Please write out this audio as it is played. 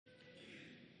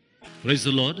Praise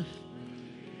the Lord.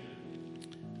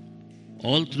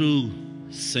 All through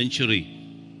century,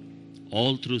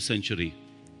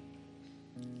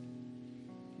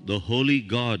 the holy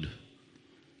God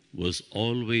was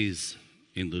always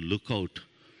in the lookout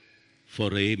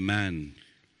for a man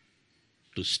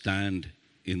to stand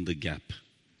in the gap.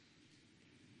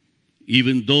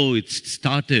 Even though it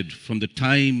started from the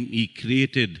time he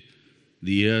created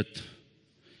the earth,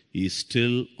 he is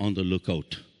still on the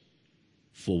lookout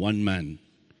for one man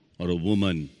or a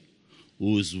woman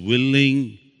who is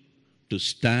willing to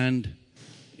stand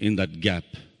in that gap.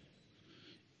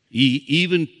 He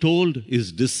even told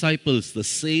his disciples the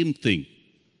same thing.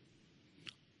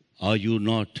 Are you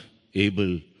not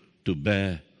able to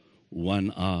bear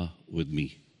 1 hour with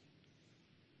me?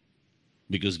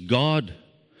 Because God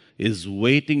is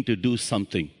waiting to do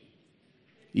something.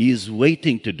 He is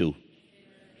waiting to do.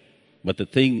 But the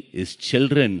thing is,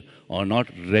 children are not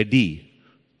ready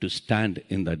to stand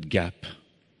in that gap.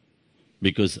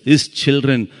 Because his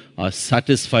children are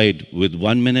satisfied with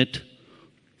 1 minute,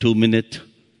 2 minutes,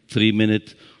 3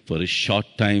 minutes for a short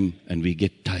time, and we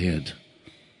get tired.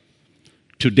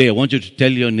 Today, I want you to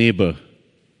tell your neighbor,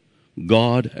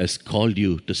 God has called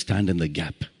you to stand in the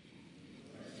gap.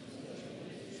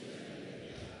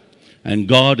 And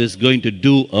God is going to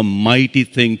do a mighty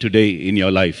thing today in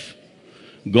your life.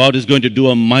 God is going to do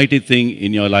a mighty thing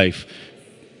in your life.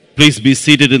 Please be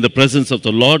seated in the presence of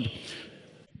the Lord.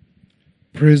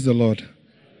 Praise the Lord.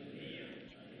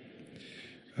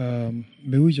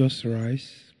 May we just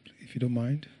rise, if you don't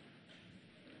mind.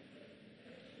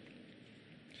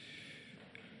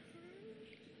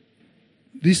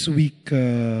 This week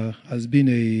has been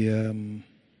a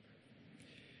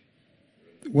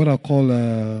what I call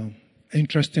an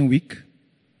interesting week.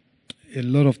 A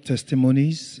lot of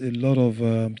testimonies, a lot of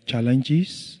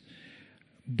challenges,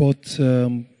 but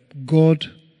God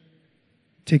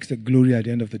takes the glory at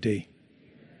the end of the day.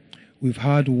 We've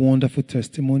had wonderful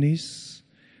testimonies.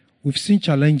 We've seen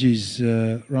challenges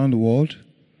around the world,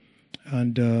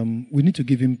 and we need to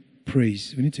give Him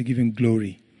praise. We need to give Him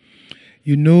glory.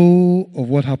 You know of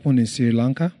what happened in Sri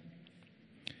Lanka.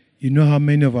 You know how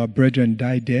many of our brethren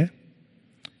died there,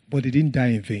 but they didn't die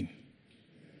in vain.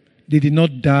 They did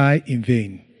not die in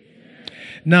vain.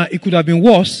 Now, it could have been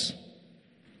worse,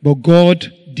 but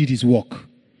God did His work.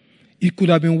 It could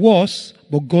have been worse,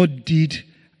 but God did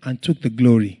and took the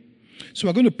glory. So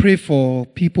we're going to pray for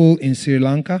people in Sri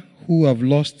Lanka who have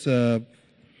lost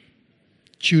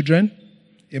children.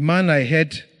 A man I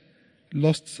heard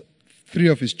lost 3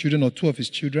 of his children or 2 of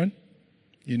his children.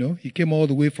 You know, he came all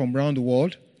the way from around the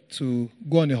world to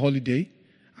go on a holiday,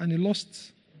 and he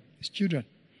lost his children.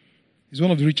 He's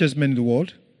one of the richest men in the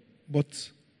world,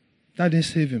 but that didn't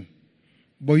save him.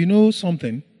 But you know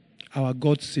something? Our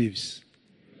God saves.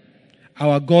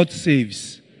 Our God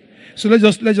saves. So let's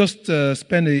just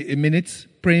spend a minute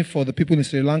praying for the people in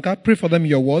Sri Lanka. Pray for them in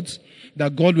your words,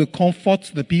 that God will comfort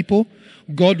the people.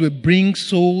 God will bring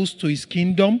souls to His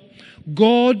kingdom.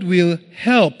 God will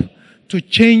help to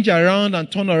change around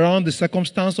and turn around the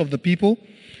circumstance of the people.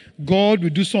 God will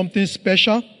do something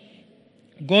special.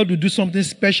 God will do something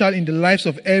special in the lives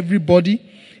of everybody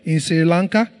in Sri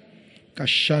Lanka.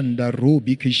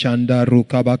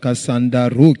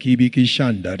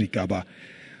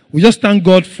 We just thank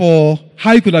God for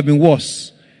how it could have been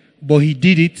worse, but He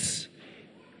did it.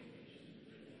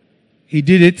 He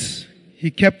did it.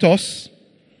 He kept us.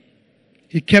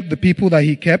 He kept the people that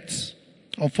He kept.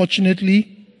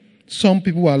 Unfortunately, some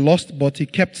people were lost, but He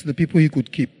kept the people He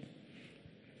could keep.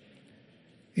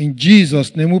 In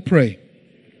Jesus' name we pray.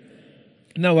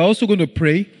 Now, we're also going to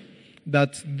pray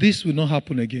that this will not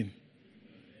happen again.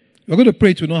 We're going to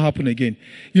pray it will not happen again.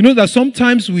 You know that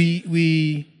sometimes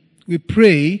we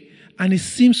pray and it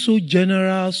seems so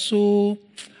general, so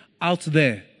out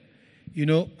there. You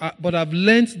know, but I've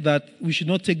learned that we should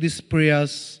not take these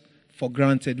prayers for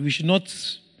granted. We should not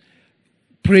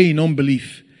pray in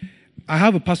unbelief. I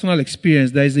have a personal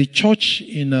experience. There is a church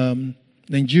in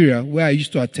Nigeria where I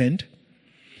used to attend.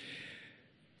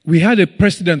 We had a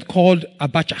president called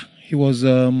Abacha. He was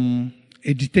a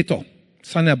dictator,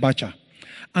 Sani Abacha.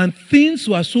 And things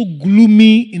were so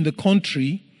gloomy in the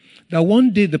country that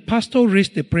one day the pastor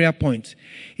raised a prayer point.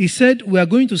 He said, we are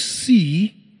going to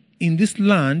see in this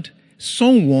land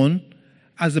someone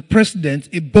as a president,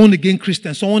 a born-again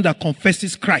Christian, someone that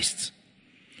confesses Christ.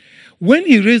 When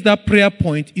he raised that prayer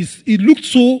point, it looked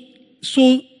so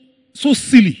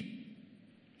silly.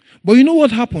 But you know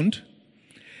what happened?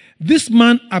 This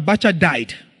man, Abacha,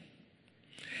 died.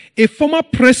 A former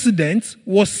president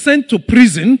was sent to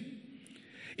prison.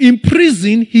 In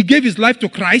prison, he gave his life to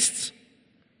Christ.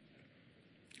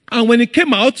 And when he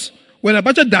came out, when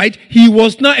Abacha died, he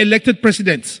was now elected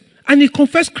president. And he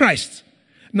confessed Christ.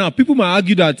 Now, people might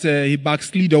argue that he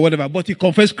backslid or whatever, but he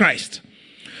confessed Christ.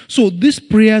 So these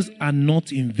prayers are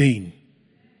not in vain.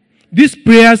 These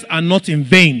prayers are not in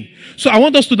vain. So I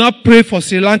want us to now pray for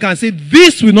Sri Lanka and say,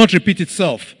 this will not repeat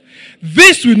itself.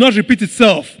 This will not repeat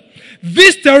itself.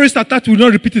 This terrorist attack will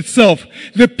not repeat itself.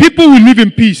 The people will live in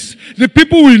peace. The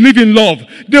people will live in love.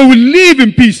 They will live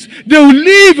in peace. They will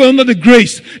live under the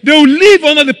grace. They will live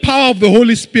under the power of the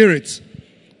Holy Spirit.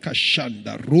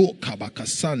 Kashanda ro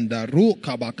kabakasanda ro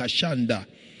kabakashanda.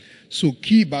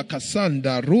 Suki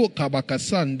bakasanda ro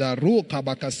kabakasanda ro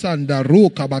kabakasanda ro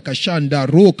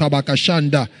kabakashanda ro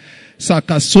kabakashanda.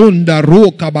 Sakasonda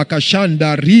ro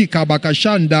kabakashanda ri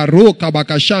kabakashanda ro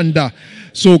kabakashanda.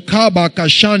 So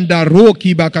kabakashanda ro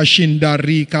kibakashinda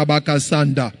ri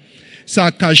kabakasanda.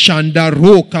 Sakashanda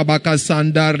ro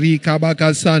kabakasanda ri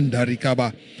kabakasanda ri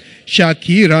kaba.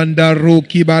 Shakiranda ro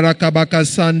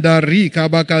kibarakabakasanda ri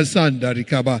kabakasanda ri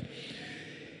kaba.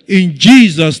 In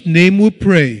Jesus' name we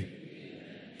pray.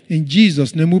 In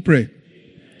Jesus' name we pray.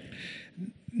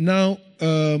 Now,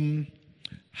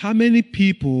 how many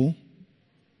people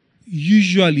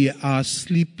usually are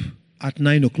asleep at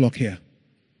 9 o'clock here?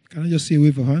 Can I just see a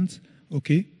wave of hands?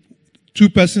 Okay. 2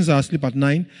 persons are asleep at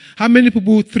 9. How many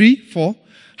people? 3, 4.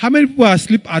 How many people are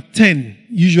asleep at 10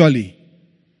 usually?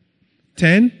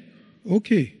 10?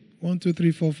 Okay. 1, 2,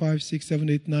 3, 4, 5, 6, 7,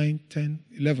 8, 9, 10,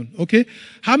 11. Okay.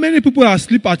 How many people are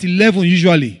asleep at 11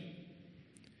 usually?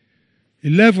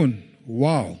 11.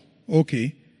 Wow.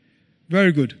 Okay.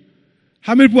 Very good.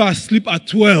 How many people are asleep at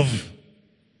 12?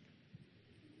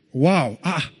 Wow.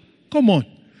 Come on.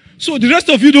 So the rest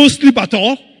of you don't sleep at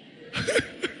all?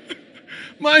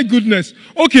 My goodness.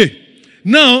 Okay.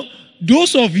 Now,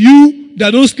 those of you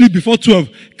that don't sleep before 12,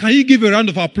 can you give a round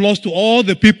of applause to all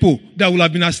the people that will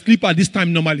have been asleep at this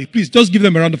time normally? Please, just give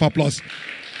them a round of applause.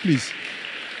 Please.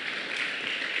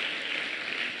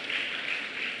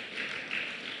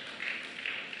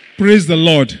 Praise the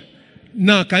Lord.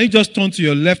 Now, can you just turn to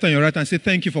your left and your right and say,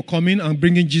 thank you for coming and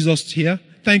bringing Jesus here.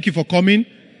 Thank you for coming.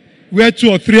 Where 2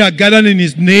 or 3 are gathered in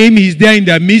His name, He's there in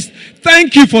their midst.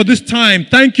 Thank you for this time.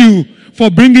 Thank you for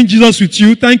bringing Jesus with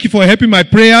you. Thank you for helping my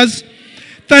prayers.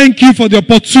 Thank you for the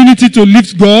opportunity to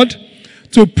lift God,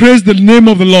 to praise the name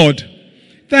of the Lord.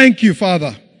 Thank you,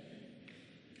 Father.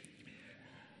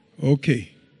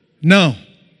 Okay. Now,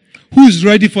 who is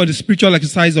ready for the spiritual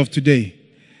exercise of today?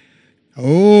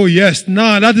 Oh, yes.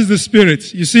 Now, that is the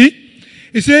spirit. You see?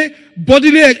 You say,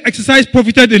 bodily exercise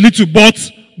profited a little,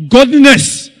 but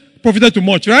godliness profited too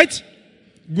much, right?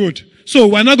 Good. So,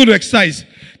 we're not going to exercise.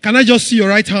 Can I just see your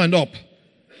right hand up?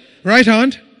 Right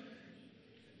hand.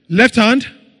 Left hand.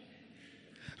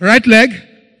 Right leg.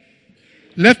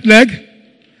 Left leg.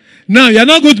 Now, you're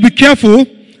not going to be careful.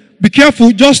 Be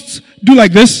careful. Just do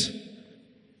like this.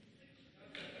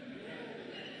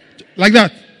 Like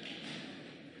that.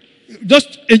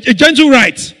 Just a gentle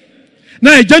right.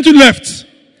 Now, a gentle left.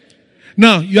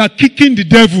 Now, you are kicking the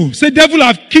devil. Say, devil,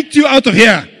 I've kicked you out of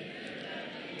here.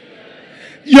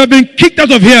 You have been kicked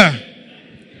out of here.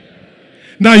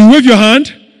 Now, you wave your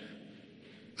hand.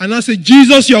 And I say,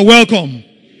 Jesus, you're welcome.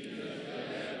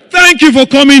 Thank you for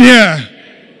coming here.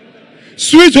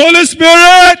 Sweet Holy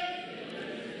Spirit,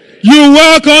 you're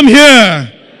welcome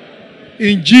here.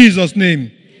 In Jesus'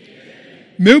 name.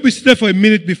 May we be seated for a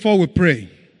minute before we pray.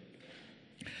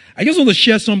 I just want to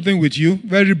share something with you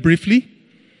very briefly.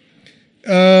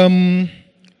 Who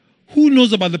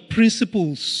knows about the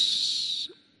principles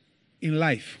in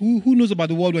life? Who knows about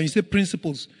the word when you say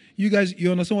principles? You guys,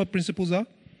 you understand what principles are?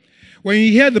 When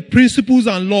you hear the principles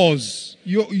and laws,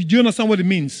 do you understand what it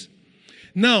means?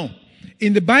 Now,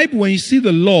 in the Bible, when you see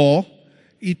the law,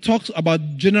 it talks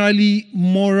about generally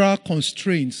moral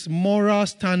constraints, moral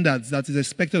standards that is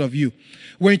expected of you.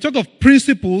 When you talk of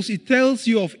principles, it tells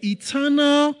you of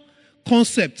eternal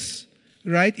concepts,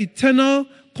 right? Eternal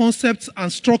concepts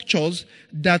and structures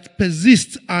that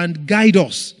persist and guide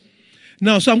us.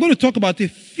 Now, so I'm going to talk about a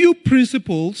few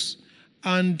principles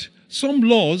and some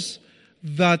laws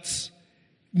that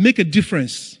make a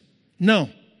difference. Now,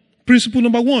 principle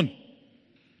number 1.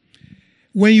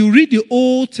 When you read the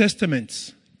Old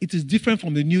Testament, it is different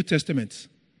from the New Testament.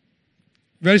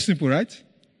 Very simple, right?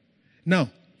 Now,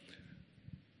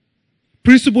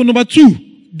 principle number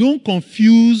 2. Don't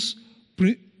confuse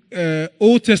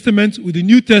Old Testament with the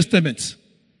New Testament.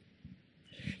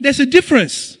 There's a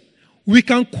difference. We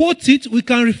can quote it, we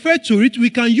can refer to it, we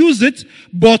can use it,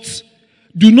 but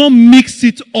do not mix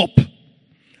it up.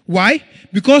 Why?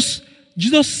 Because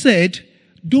Jesus said,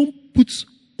 don't put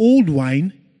old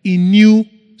wine in new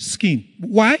skin.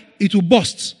 Why? It will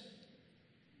burst.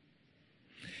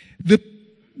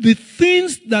 The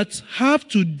things that have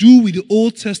to do with the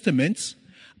Old Testament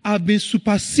have been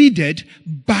superseded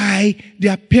by the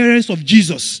appearance of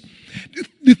Jesus.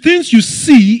 The things you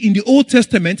see in the Old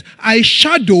Testament are a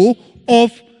shadow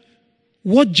of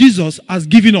what Jesus has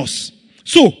given us.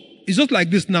 So, it's just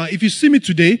like this now. If you see me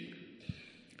today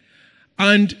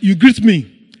and you greet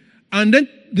me, and then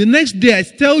the next day I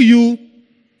tell you,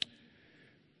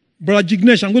 Brother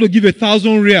Jignesh, I'm going to give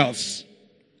 1,000 reals.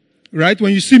 Right?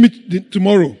 When you see me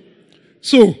tomorrow.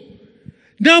 So,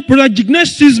 now Brother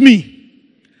Jignesh sees me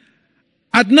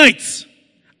at night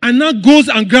and now goes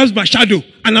and grabs my shadow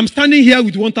and I'm standing here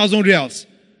with 1,000 reals.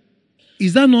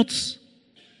 Is that not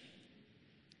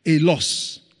a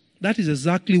loss? That is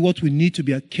exactly what we need to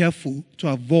be careful to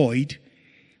avoid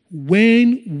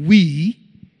when we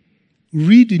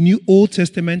read the New Old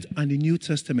Testament and the New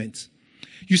Testament.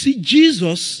 You see,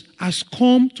 Jesus has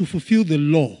come to fulfill the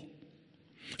law.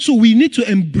 So we need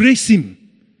to embrace him.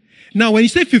 Now, when you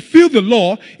say fulfill the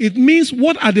law, it means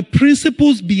what are the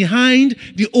principles behind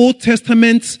the Old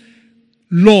Testament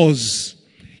laws?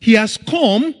 He has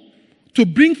come to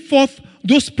bring forth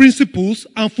those principles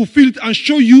and fulfill it and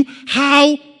show you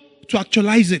how to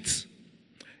actualize it.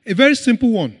 A very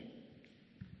simple one.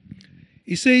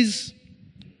 He says,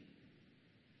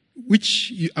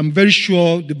 which I'm very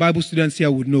sure the Bible students here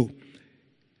would know.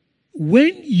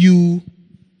 When you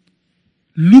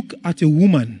look at a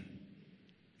woman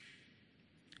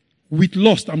with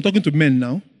lust, I'm talking to men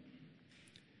now.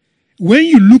 When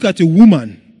you look at a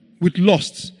woman with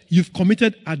lust, you've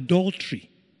committed adultery.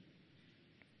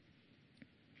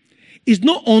 It's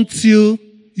not until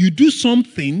you do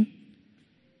something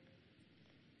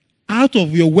out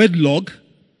of your wedlock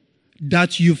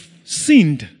that you've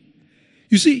sinned.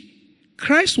 You see,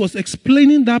 Christ was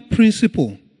explaining that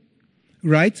principle,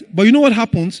 right? But you know what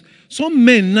happens? Some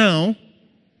men now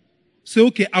say,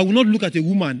 okay, I will not look at a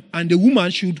woman, and the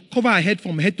woman should cover her head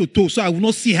from head to toe, so I will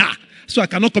not see her, so I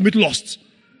cannot commit lust.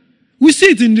 We see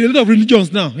it in a lot of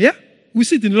religions now, yeah? We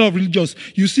see it in a lot of religions.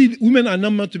 You see women are not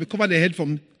meant to be covered their head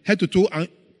from head to toe, and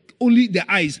only their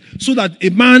eyes, so that a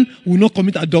man will not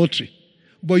commit adultery.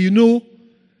 But you know,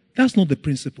 that's not the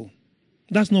principle.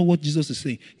 That's not what Jesus is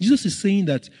saying. Jesus is saying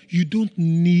that you don't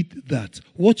need that.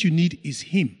 What you need is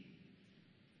him.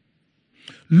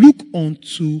 Look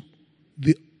unto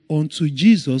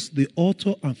Jesus, the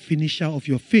author and finisher of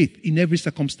your faith in every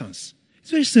circumstance.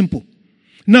 It's very simple.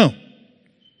 Now,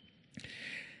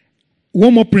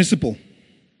 one more principle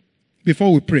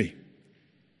before we pray.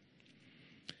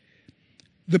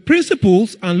 The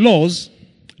principles and laws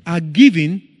are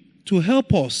given to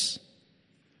help us,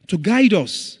 to guide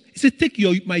us. He said,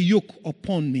 take my yoke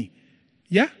upon me.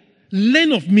 Yeah?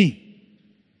 Learn of me.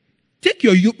 Take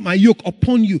my yoke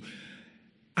upon you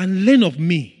and learn of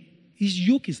me. His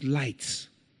yoke is light.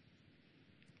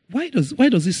 Why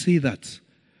does he say that?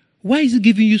 Why is he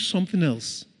giving you something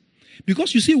else?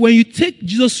 Because you see, when you take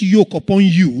Jesus' yoke upon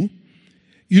you,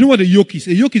 you know what a yoke is?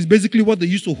 A yoke is basically what they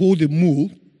used to hold a mule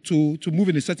to move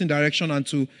in a certain direction and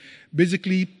to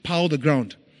basically plow the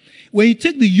ground. When you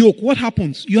take the yoke, what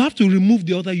happens? You have to remove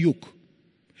the other yoke.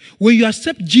 When you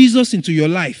accept Jesus into your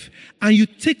life and you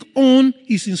take on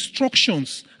his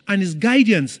instructions and his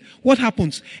guidance, what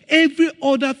happens? Every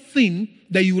other thing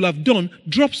that you will have done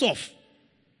drops off.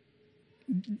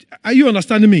 Are you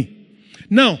understanding me?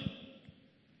 Now,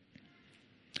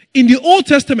 in the Old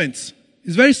Testament,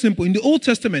 it's very simple. In the Old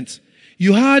Testament,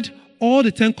 you had all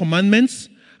the 10 commandments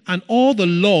and all the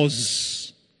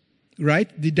laws, right?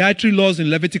 The dietary laws in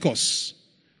Leviticus,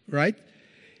 right?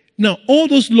 Now, all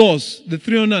those laws, the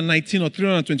 319 or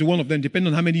 321 of them,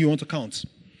 depending on how many you want to count,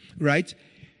 right?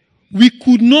 We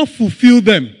could not fulfill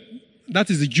them. That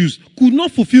is the Jews. Could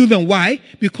not fulfill them. Why?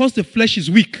 Because the flesh is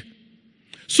weak.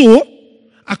 So,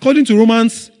 according to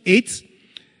Romans 8,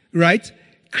 right?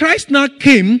 Christ now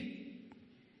came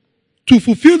to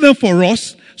fulfill them for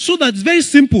us, so that it's very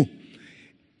simple.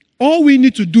 All we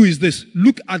need to do is this.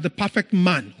 Look at the perfect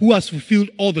man who has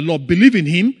fulfilled all the law. Believe in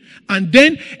him. And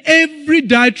then every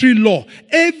dietary law,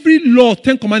 every law,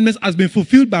 10 commandments has been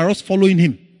fulfilled by us following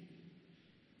him.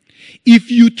 If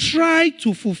you try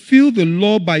to fulfill the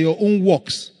law by your own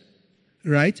works,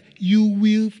 right, you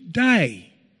will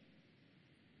die.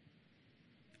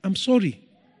 I'm sorry.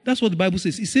 That's what the Bible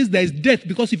says. It says there is death,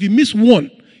 because if you miss one,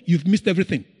 you've missed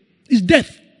everything. It's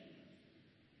death.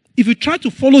 If you try to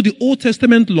follow the Old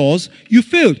Testament laws, you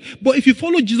failed. But if you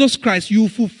follow Jesus Christ, you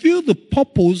fulfill the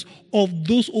purpose of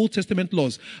those Old Testament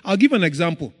laws. I'll give an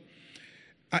example.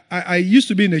 I used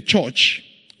to be in a church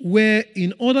where,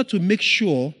 in order to make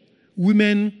sure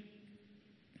women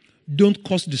don't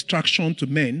cause distraction to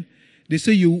men, They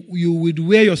say you would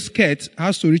wear your skirt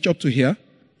has to reach up to here,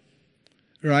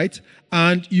 right?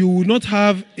 And you will not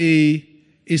have a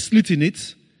slit in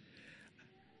it.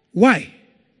 Why?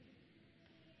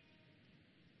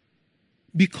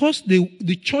 Because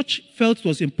the church felt it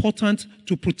was important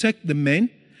to protect the men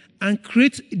and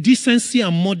create decency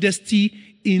and modesty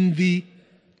in the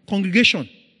congregation.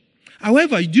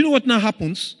 However, do you know what now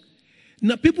happens?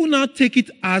 Now, people now take it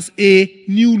as a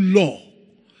new law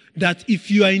that if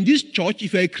you are in this church,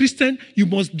 if you are a Christian, you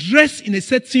must dress in a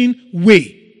certain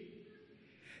way.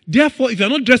 Therefore, if you are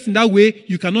not dressed in that way,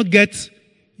 you cannot get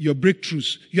your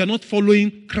breakthroughs. You are not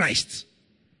following Christ.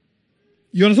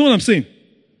 You understand what I'm saying?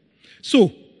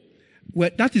 So,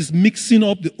 that is mixing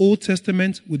up the Old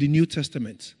Testament with the New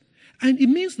Testament. And it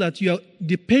means that you are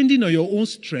depending on your own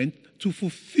strength to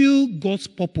fulfill God's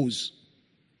purpose.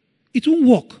 It won't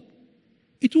work.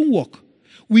 It won't work.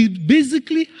 We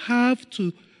basically have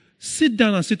to sit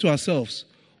down and say to ourselves,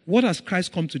 what has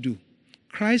Christ come to do?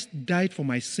 Christ died for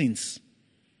my sins.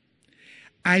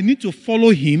 I need to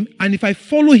follow him, and if I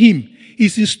follow him,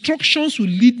 his instructions will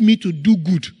lead me to do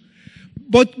good.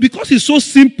 But because it's so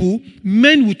simple,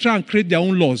 men will try and create their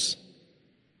own laws.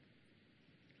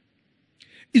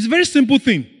 It's a very simple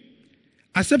thing.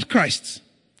 Accept Christ.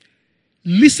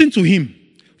 Listen to him.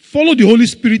 Follow the Holy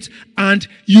Spirit, and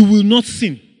you will not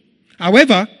sin.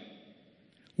 However,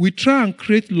 we try and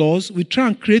create laws, we try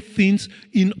and create things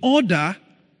in order,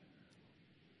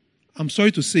 I'm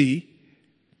sorry to say,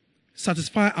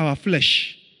 satisfy our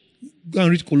flesh. Go and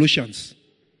read Colossians.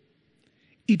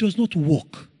 It does not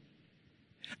work.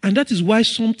 And that is why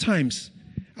sometimes,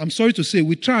 I'm sorry to say,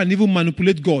 we try and even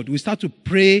manipulate God. We start to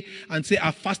pray and say,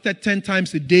 I've fasted 10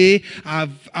 times a day,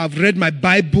 I've read my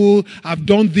Bible, I've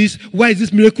done this. Why is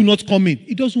this miracle not coming?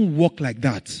 It doesn't work like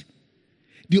that.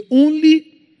 The only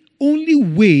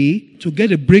way to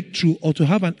get a breakthrough or to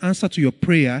have an answer to your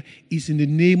prayer is in the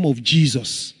name of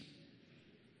Jesus.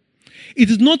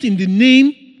 It is not in the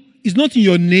name, it's not in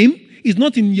your name, it's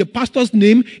not in your pastor's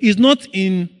name, it's not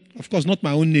in, of course, not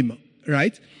my own name,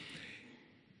 right?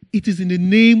 It is in the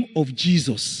name of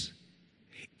Jesus.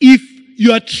 If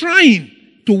you are trying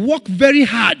to work very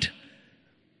hard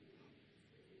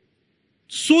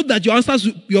so that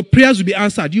your prayers will be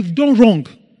answered, you've done wrong.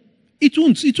 It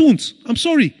won't. I'm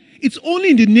sorry. It's only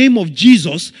in the name of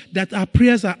Jesus that our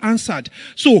prayers are answered.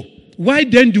 So, why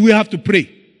then do we have to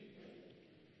pray?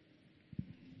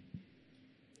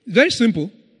 Very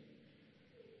simple.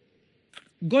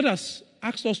 God has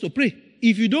asked us to pray.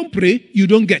 If you don't pray, you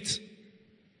don't get.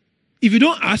 If you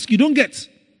don't ask, you don't get.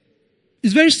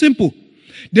 It's very simple.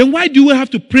 Then why do we have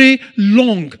to pray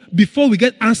long before we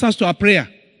get answers to our prayer?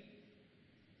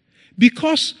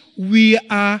 Because we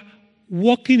are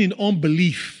walking in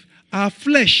unbelief. Our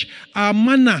flesh, our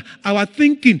manner, our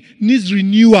thinking needs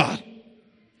renewal.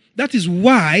 That is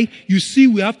why you see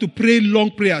we have to pray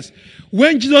long prayers.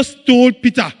 When Jesus told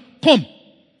Peter, come,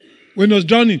 when he was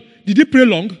drowning, did he pray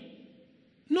long?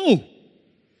 No.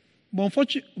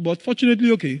 But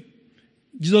fortunately, okay,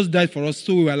 Jesus died for us,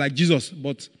 so we are like Jesus,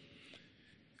 but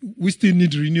we still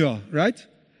need renewal, right?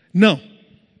 Now,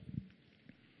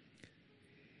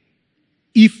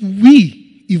 if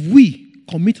we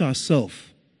commit ourselves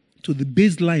to the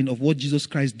baseline of what Jesus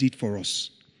Christ did for us,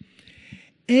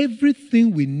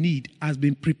 everything we need has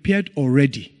been prepared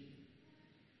already.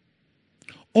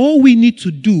 All we need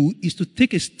to do is to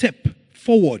take a step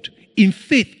forward in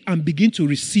faith and begin to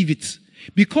receive it.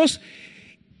 Because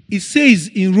it says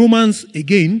in Romans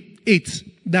again, 8,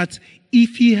 that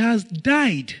if he has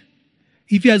died,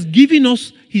 if he has given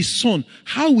us his son,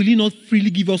 how will he not freely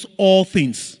give us all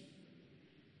things?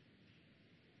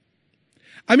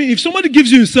 I mean, if somebody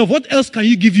gives you himself, what else can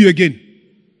he give you again?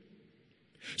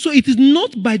 So it is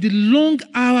not by the long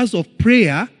hours of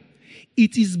prayer,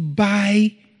 it is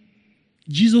by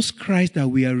Jesus Christ that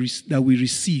we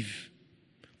receive.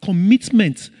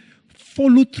 Commitment,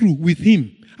 follow through with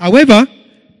him. However,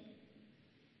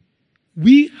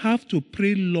 we have to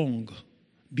pray long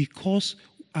because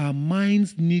our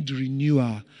minds need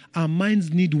renewal. Our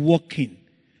minds need working.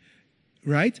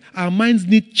 Right? Our minds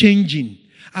need changing.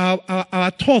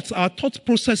 Our thought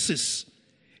processes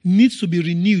needs to be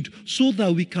renewed so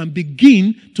that we can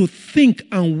begin to think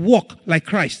and walk like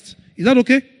Christ. Is that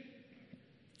okay?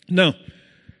 Now,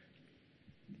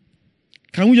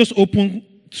 can we just open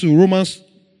to Romans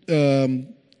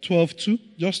 12:2,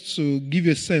 just to give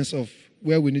you a sense of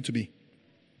where we need to be?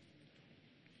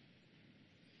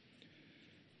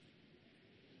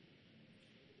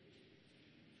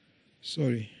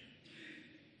 Sorry.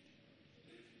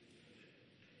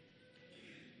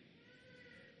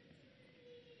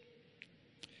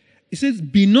 It says,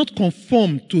 be not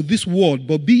conformed to this world,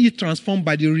 but be ye transformed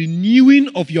by the renewing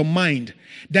of your mind,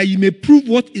 that you may prove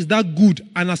what is that good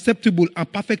and acceptable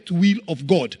and perfect will of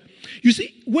God. You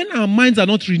see, when our minds are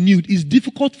not renewed, it's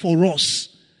difficult for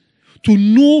us to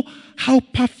know how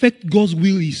perfect God's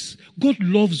will is. God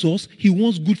loves us. He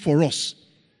wants good for us.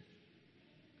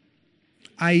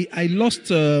 I lost,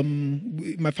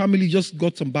 my family just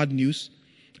got some bad news,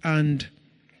 and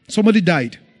somebody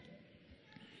died.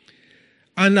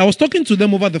 And I was talking to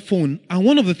them over the phone, and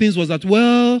one of the things was that,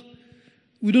 well,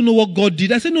 we don't know what God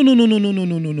did. I said,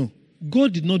 no.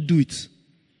 God did not do it.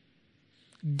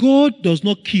 God does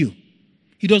not kill.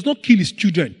 He does not kill his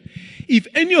children. If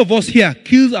any of us here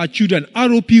kills our children,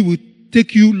 ROP will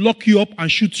take you, lock you up,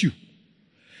 and shoot you.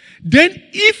 Then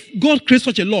if God creates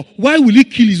such a law, why will he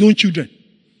kill his own children?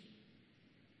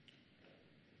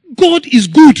 God is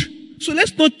good. So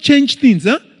let's not change things.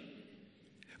 Huh?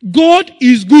 God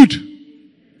is good.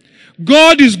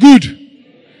 God is good.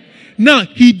 Now,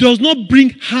 he does not bring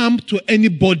harm to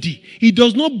anybody. He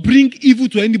does not bring evil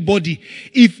to anybody.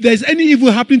 If there's any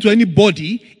evil happening to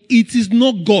anybody, it is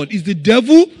not God. It's the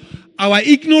devil, our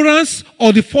ignorance,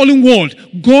 or the fallen world.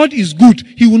 God is good.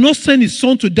 He will not send his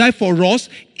son to die for us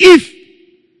if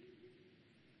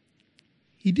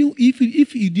he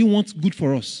didn't want good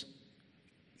for us.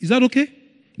 Is that okay?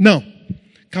 Now,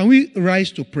 can we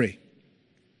rise to pray?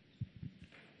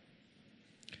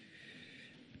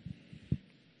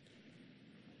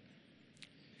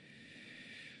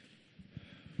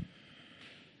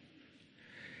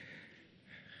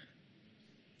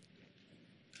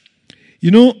 You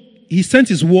know, he sent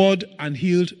his word and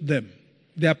healed them.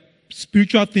 There are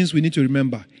spiritual things we need to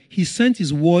remember. He sent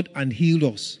his word and healed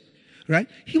us. Right?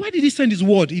 Why did he send his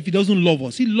word if he doesn't love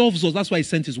us? He loves us. That's why he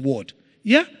sent his word.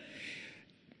 Yeah?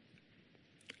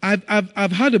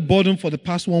 I've had a burden for the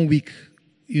past 1 week.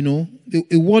 You know,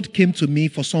 a word came to me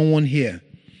for someone here.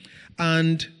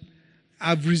 And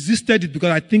I've resisted it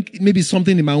because I think maybe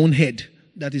something in my own head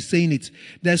that is saying it.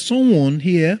 There's someone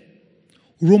here,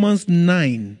 Romans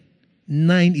 9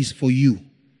 is for you.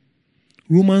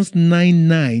 Romans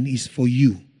 9 is for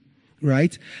you.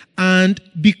 Right? And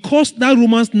because that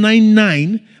Romans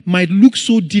 9 might look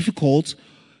so difficult,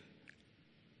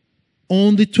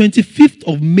 on the 25th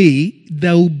of May,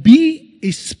 there will be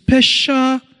a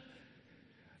special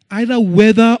either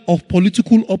weather of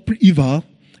political upheaval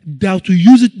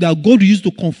that God will use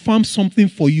to confirm something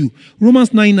for you.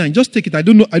 Romans 9. Just take it. I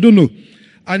don't know.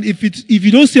 And if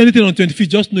you don't see anything on 25th,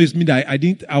 just know it's me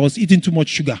that I was eating too much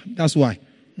sugar. That's why.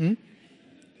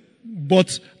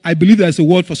 But I believe there's a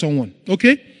word for someone.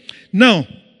 Okay? Now,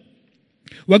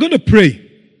 we're going to pray.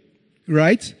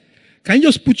 Right? Can you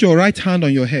just put your right hand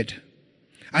on your head?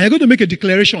 And you're going to make a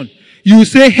declaration. You will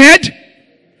say, head.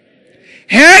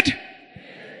 Hear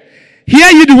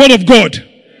ye the word of God.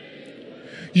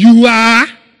 You are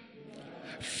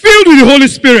filled with the Holy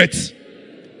Spirit.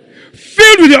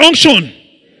 Filled with the unction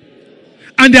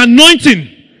and the anointing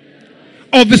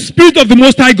of the Spirit of the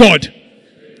Most High God.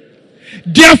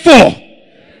 Therefore,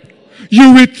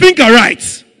 you will think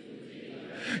aright.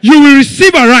 You will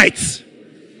receive aright.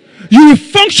 You will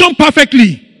function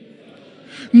perfectly.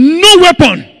 No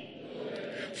weapon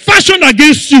fashioned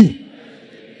against you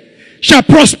shall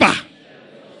prosper.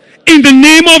 In the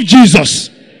name of Jesus.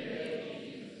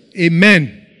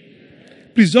 Amen.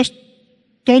 Please just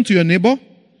turn to your neighbor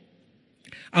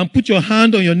and put your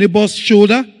hand on your neighbor's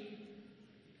shoulder.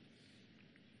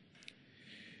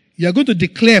 You are going to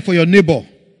declare for your neighbor.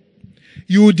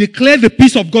 You will declare the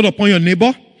peace of God upon your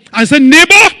neighbor and say,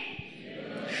 neighbor,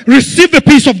 receive the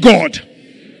peace of God.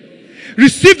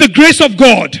 Receive the grace of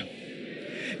God.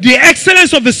 The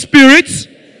excellence of the Spirit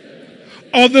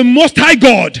of the Most High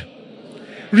God.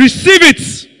 Receive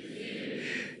it.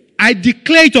 I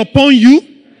declare it upon you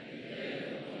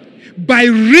by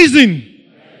reason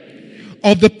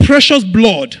of the precious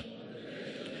blood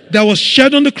that was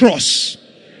shed on the cross.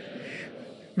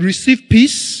 Receive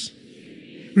peace.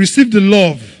 Receive the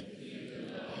love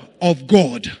of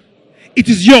God. It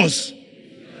is yours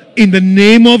in the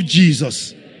name of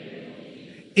Jesus.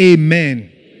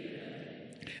 Amen.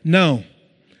 Now,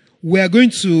 we are going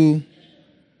to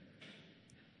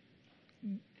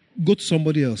go to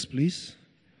somebody else, please.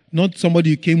 Not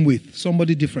somebody you came with,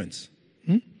 somebody different.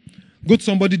 Go to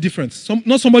somebody different.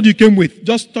 Not somebody you came with,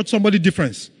 just touch somebody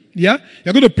different. Yeah?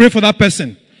 You're going to pray for that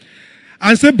person.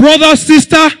 And say, brother,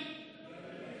 sister,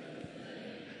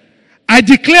 I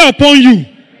declare upon you,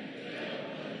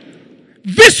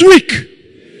 this week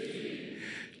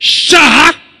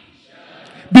shall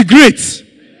be great.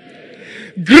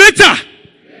 Greater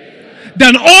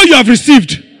than all you have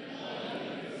received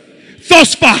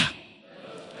thus far.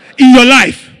 in your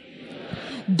life.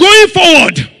 Going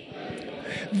forward,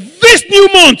 this new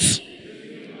month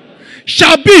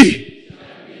shall be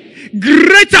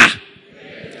greater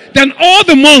than all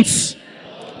the months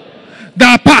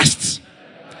that are past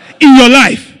in your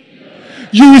life.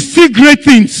 You will see great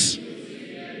things.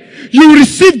 You will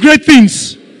receive great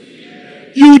things.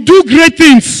 You will do great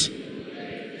things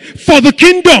for the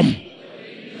kingdom,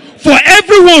 for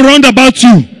everyone round about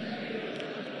you.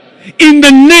 In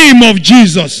the name of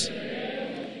Jesus.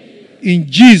 In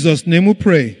Jesus' name we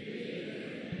pray.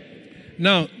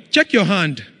 Now, check your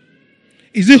hand.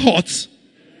 Is it hot?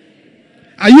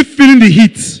 Are you feeling the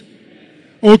heat?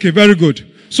 Okay, very good.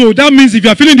 So that means if you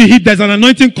are feeling the heat, there's an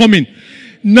anointing coming.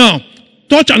 Now,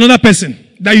 touch another person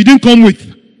that you didn't come with.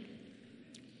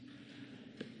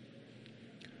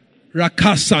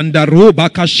 Rakasandaro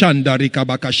bakashanda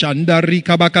rikabakashanda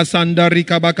rikabakasanda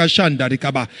rikabakashanda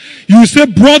rikaba. You say,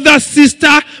 brother,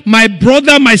 sister,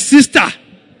 my sister.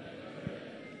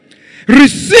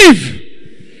 Receive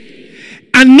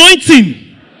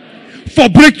anointing for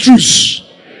breakthroughs.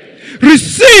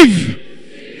 Receive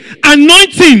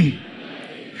anointing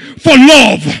for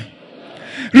love.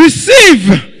 Receive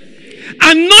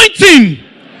anointing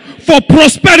for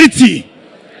prosperity.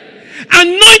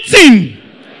 Anointing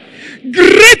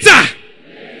greater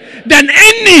than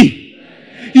any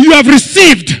you have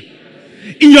received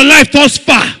in your life thus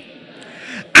far.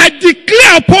 I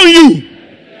declare upon you,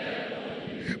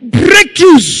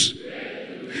 breakthroughs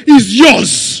is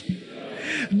yours.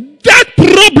 That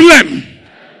problem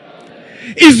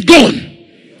is gone.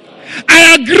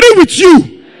 I agree with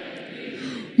you.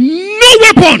 No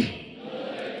weapon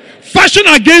fashioned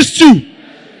against you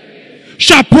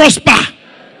shall prosper.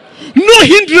 No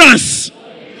hindrance,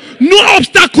 no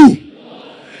obstacle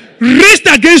raised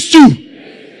against you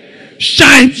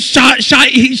shall I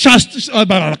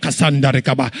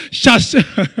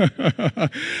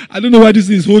don't know why this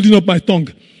is holding up my tongue.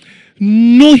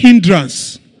 No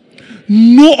hindrance,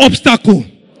 no obstacle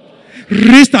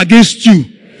raised against you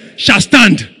shall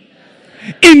stand.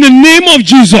 In the name of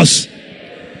Jesus,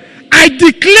 I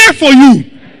declare for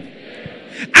you,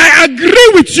 I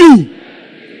agree with you,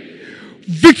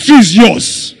 victory is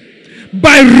yours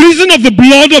by reason of the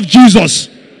blood of Jesus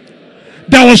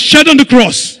that was shed on the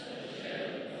cross.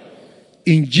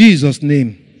 In Jesus'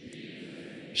 name.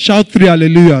 Shout 3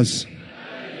 hallelujahs.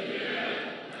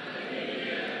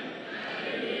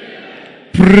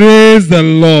 Praise the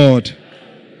Lord.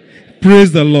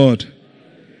 Praise the Lord.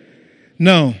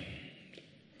 Now,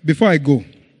 before I go,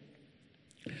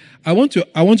 I want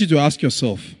you to ask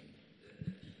yourself,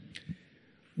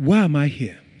 why am I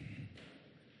here?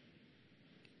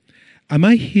 Am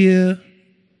I here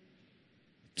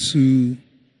to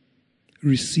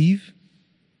receive?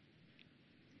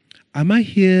 Am I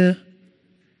here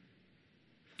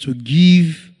to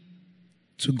give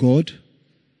to God?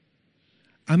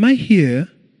 Am I here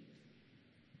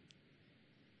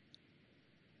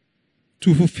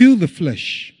to fulfill the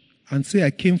flesh and say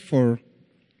I came for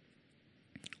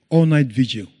all-night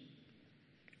vigil?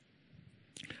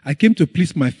 I came to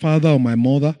please my father or my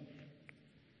mother?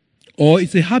 Or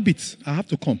it's a habit, I have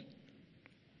to come?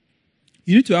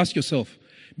 You need to ask yourself,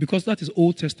 because that is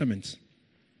Old Testament.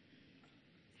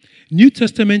 New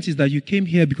Testament is that you came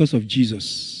here because of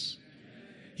Jesus.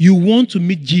 You want to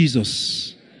meet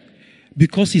Jesus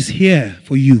because he's here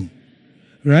for you.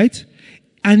 Right?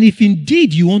 And if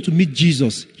indeed you want to meet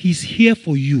Jesus, he's here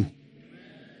for you.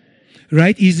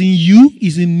 Right? He's in you,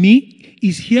 he's in me,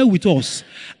 he's here with us.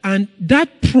 And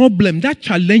that problem, that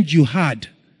challenge you had,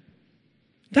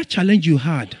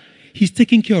 he's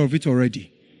taking care of it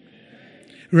already.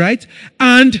 Right?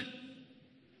 And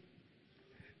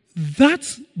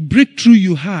that breakthrough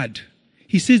you had,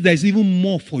 he says there's even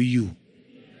more for you.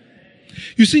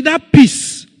 You see, that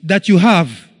peace that you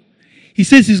have, he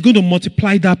says he's going to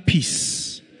multiply that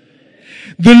peace.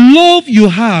 The love you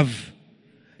have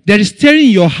that is stirring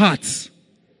your heart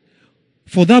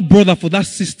for that brother, for that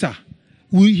sister,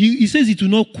 he says it will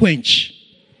not quench.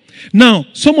 Now,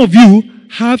 some of you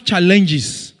have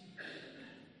challenges.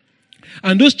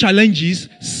 And those challenges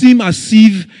seem as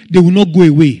if they will not go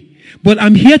away. But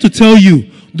I'm here to tell you,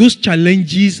 those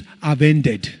challenges have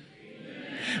ended.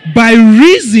 By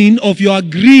reason of your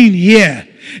agreeing here,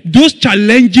 those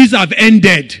challenges have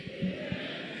ended.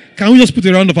 Can we just put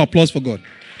a round of applause for God?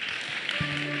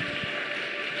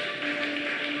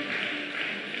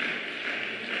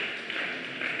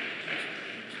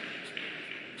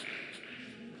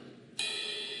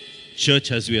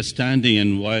 Church, as we are standing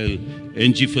and while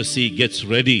NG4C gets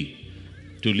ready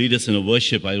to lead us in a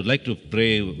worship, I would like to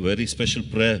pray a very special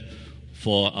prayer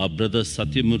for our brother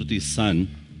Satyamurthy's son.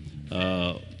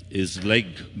 his leg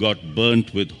got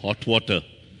burnt with hot water.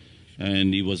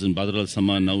 And he was in Badr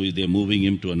al-Sama. Now they're moving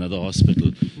him to another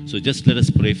hospital. So just let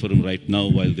us pray for him right now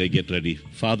while they get ready.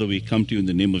 Father, we come to you in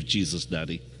the name of Jesus,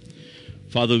 Daddy.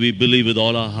 Father, we believe with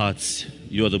all our hearts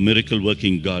you are the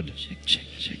miracle-working God.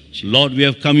 Lord, we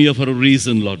have come here for a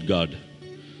reason, Lord God.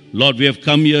 Lord, we have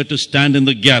come here to stand in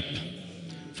the gap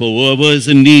for whoever is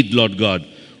in need, Lord God.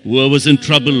 Whoever is in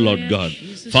trouble, Lord God.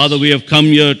 Father, we have come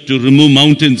here to remove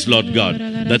mountains, Lord God,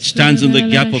 that stands in the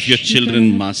gap of your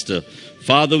children, Master.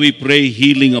 Father, we pray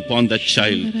healing upon that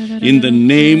child. In the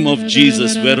name of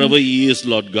Jesus, wherever he is,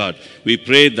 Lord God, we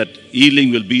pray that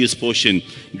healing will be his portion.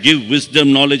 Give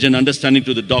wisdom, knowledge, and understanding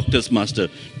to the doctors, Master,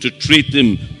 to treat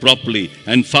him properly.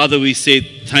 And Father, we say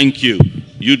thank you.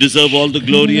 You deserve all the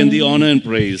glory and the honor and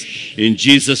praise. In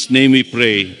Jesus' name we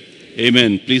pray.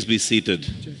 Amen. Please be seated.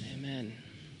 Amen.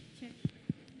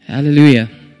 Hallelujah.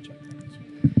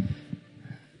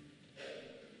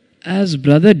 As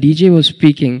Brother DJ was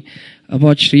speaking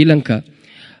about Sri Lanka,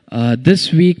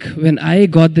 this week when I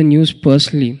got the news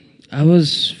personally, I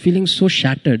was feeling so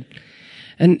shattered.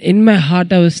 And in my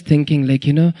heart I was thinking like,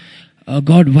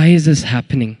 God, why is this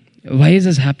happening? Why is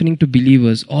this happening to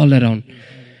believers all around?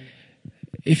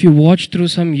 If you watch through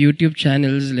some YouTube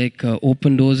channels like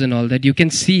Open Doors and all that, you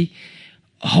can see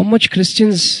how much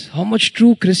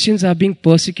true Christians are being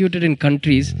persecuted in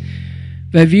countries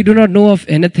where we do not know of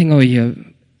anything over here.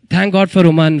 Thank God for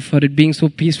Oman for it being so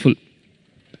peaceful.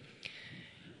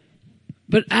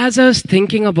 But as I was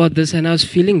thinking about this and I was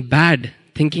feeling bad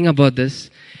thinking about this,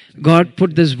 God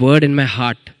put this word in my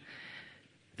heart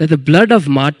that the blood of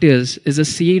martyrs is a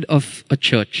seed of a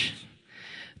church.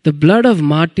 The blood of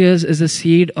martyrs is a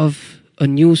seed of a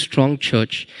new strong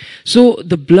church. So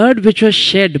the blood which was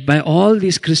shed by all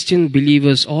these Christian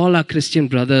believers, all our Christian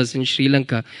brothers in Sri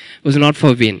Lanka, was not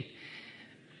for vain.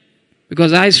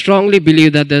 Because I strongly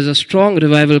believe that there's a strong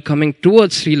revival coming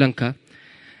towards Sri Lanka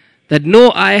that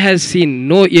no eye has seen,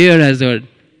 no ear has heard.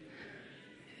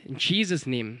 In Jesus'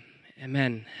 name,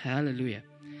 amen. Hallelujah.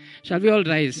 Shall we all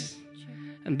rise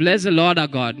and bless the Lord our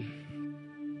God?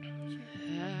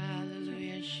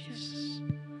 Hallelujah, Jesus.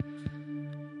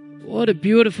 What a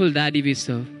beautiful daddy we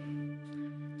serve.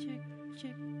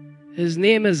 His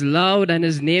name is loved and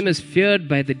his name is feared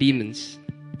by the demons.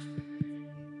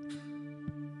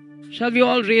 Shall we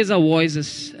all raise our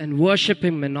voices and worship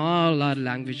him in all our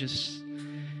languages?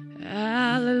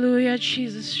 Hallelujah,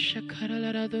 Jesus.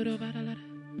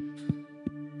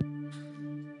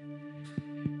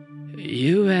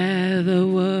 You were the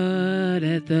word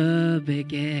at the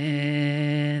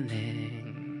beginning,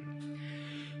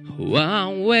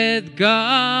 one with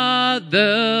God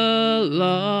the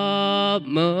Lord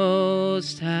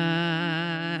Most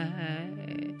High.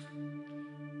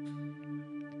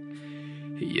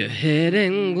 Your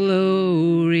hidden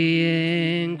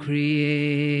glory in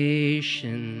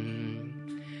creation,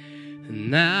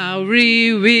 now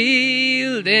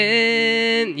revealed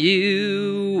in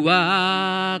you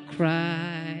are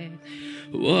Christ.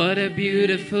 What a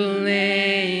beautiful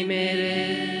name it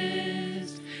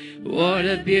is. What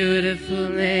a beautiful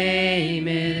name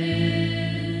it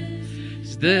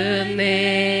is. The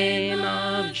name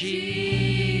of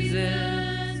Jesus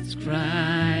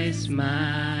Christ,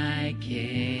 my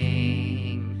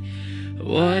King.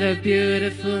 What a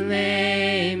beautiful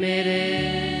name it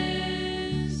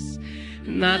is.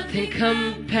 Nothing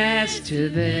compares to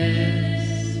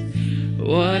this.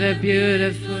 What a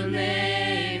beautiful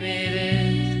name it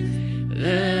is.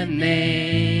 The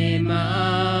name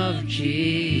of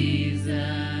Jesus.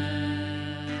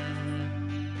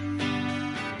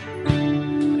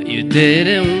 You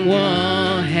didn't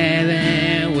want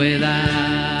heaven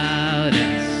without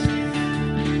us.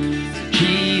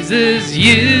 Jesus,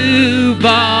 you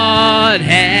bought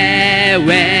heaven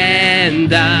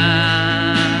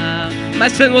down. My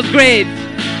sin was great.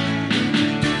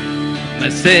 My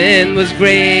sin was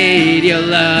great. Your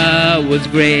love was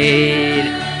great.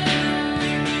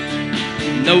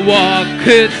 No one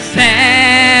could separate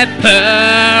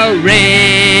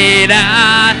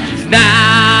us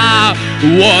now.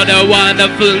 What a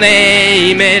wonderful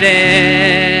name it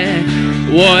is.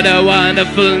 What a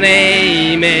wonderful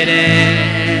name it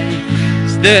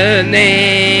is. The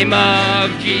name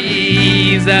of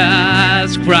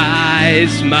Jesus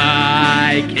Christ,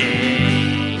 my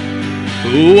King.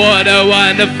 What a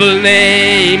wonderful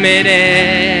name it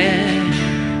is.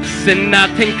 And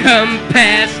nothing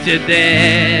compares to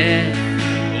this.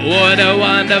 What a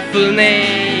wonderful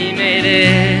name it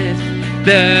is.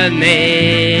 The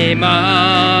name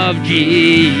of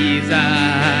Jesus.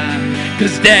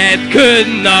 'Cause death could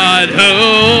not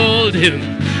hold him.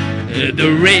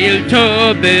 the rail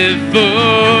tore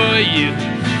before you.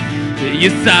 You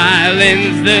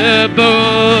silence the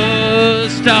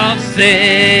boast of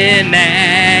sin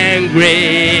and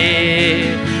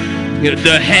grave.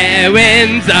 The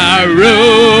heavens are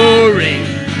roaring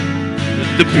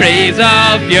the praise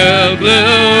of your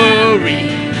glory.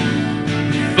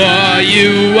 For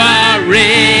you are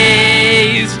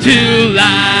raised to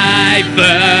life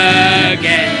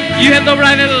again. You have no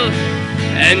rival,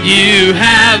 and you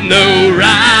have no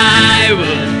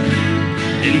rival,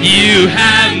 and you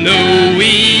have no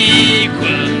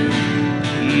equal.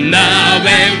 Now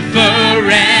and forever,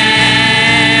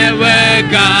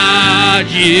 God,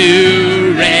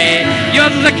 you reign.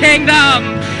 Yours is the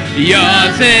kingdom.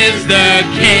 Yours is the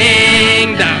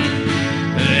kingdom.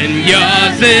 And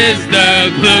yours is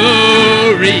the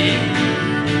glory.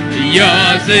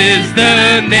 Yours is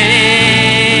the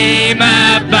name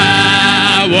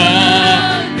above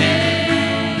all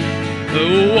names.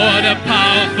 Oh, what a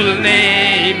powerful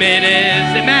name it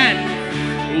is. Amen.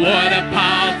 What a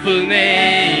powerful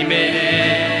name it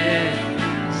is.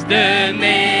 It's the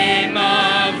name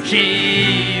of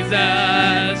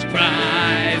Jesus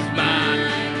Christ, my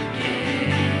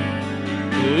King.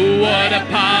 Oh, what a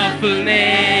powerful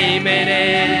name it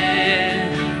is.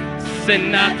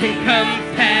 And nothing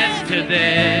compares to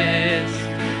this.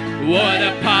 What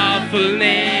a powerful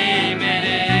name it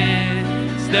is.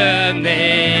 It's the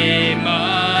name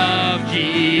of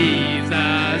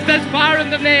Jesus. There's power in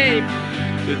the name.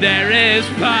 There is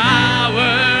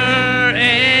power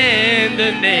in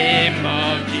the name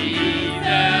of Jesus.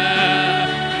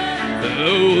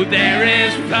 Oh, there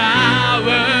is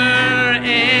power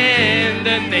in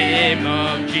the name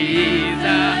of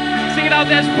Jesus. Sing it out,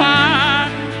 there's power.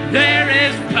 There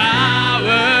is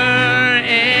power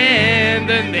in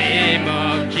the name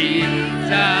of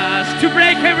Jesus. To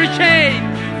break every chain,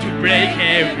 to break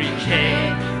every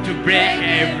chain, to break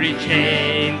every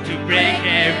chain, to break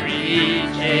every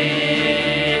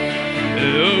chain.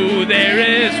 Oh, there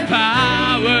is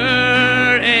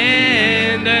power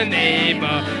in the name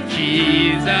of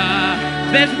Jesus.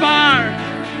 There's power.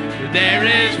 There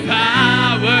is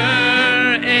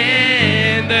power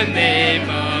in the name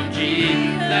of Jesus.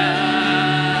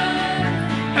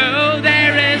 Oh,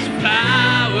 there is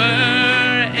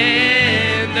power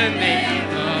in the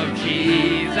name of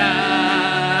Jesus.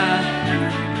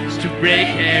 To break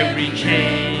every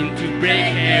chain, to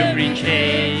break every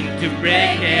chain, to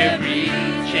break every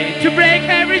chain, to break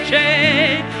every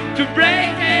chain, to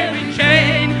break every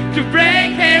chain, to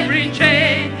break every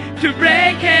chain, to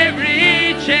break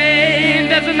every chain.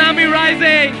 There's an army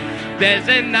rising. There's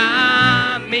an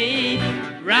army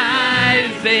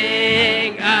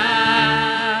rising up.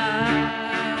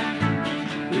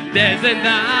 There's an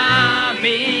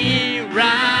army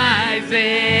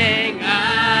rising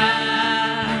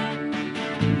up.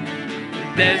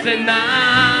 There's an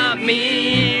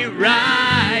army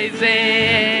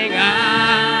rising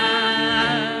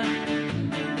up.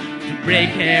 To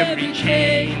break every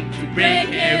chain, to break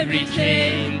every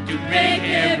chain, to break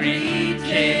every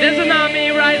chain. There's an army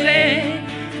rising.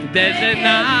 There's an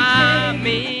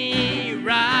army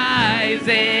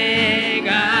rising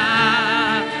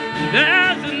up.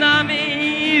 There's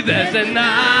an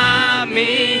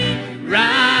army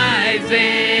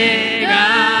rising up.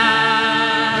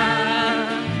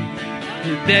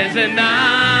 There's an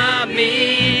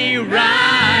army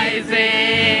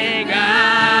rising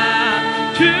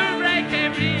up. To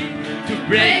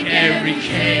break every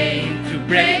chain, to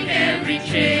break every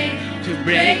chain, to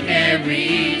break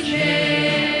every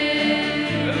chain.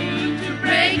 To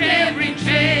break every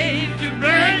chain, to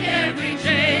break every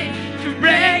chain, to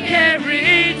break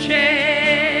every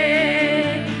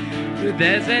chain.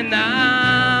 There's an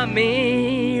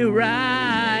army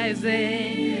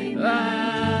rising up.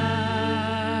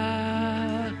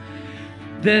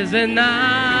 There's an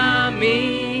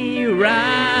army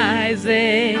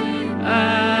rising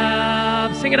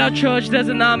up. Sing it out, church. There's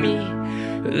an army.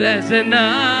 There's an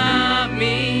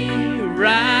army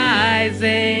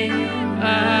rising up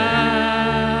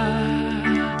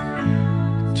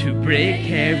to break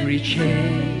every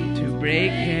chain, to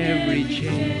break every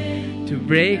chain, to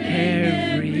break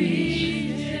every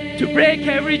chain, to break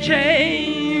every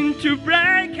chain, to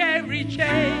break every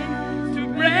chain, to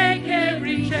break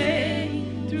every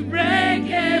chain, to break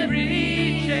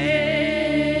every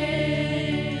chain.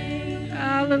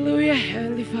 Hallelujah,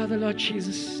 Heavenly Father, Lord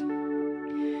Jesus.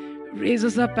 Raise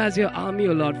us up as your army,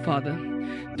 O Lord Father,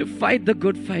 to fight the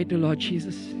good fight, O Lord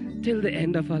Jesus, till the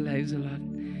end of our lives, O Lord.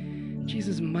 In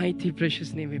Jesus' mighty,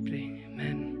 precious name we pray.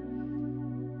 Amen.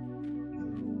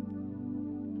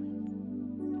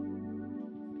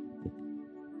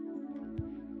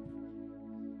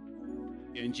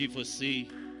 NG4C.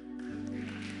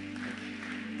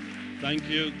 Thank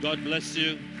you. God bless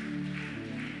you.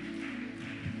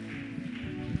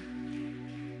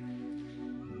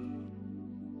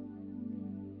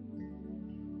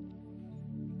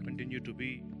 Continue to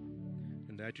be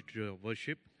in the attitude of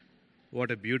worship. What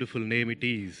a beautiful name it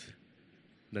is.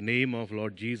 The name of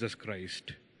Lord Jesus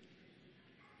Christ,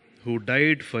 who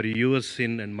died for your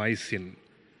sin and my sin.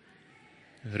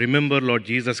 Remember Lord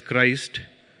Jesus Christ,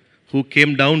 who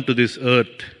came down to this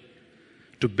earth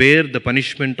to bear the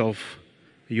punishment of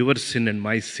your sin and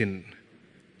my sin.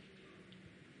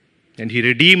 And He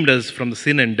redeemed us from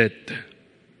sin and death.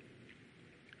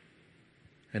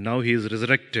 And now He is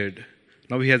resurrected.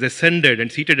 Now He has ascended and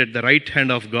seated at the right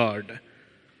hand of God,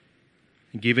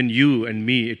 given you and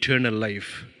me eternal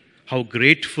life. How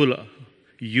grateful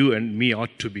you and me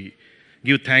ought to be.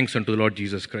 Give thanks unto the Lord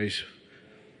Jesus Christ.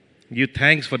 Give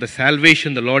thanks for the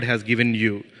salvation the Lord has given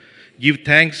you. Give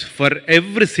thanks for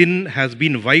every sin has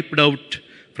been wiped out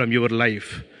from your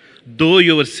life. Though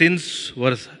your sins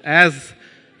were as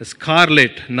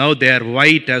scarlet, now they are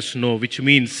white as snow, which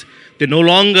means they no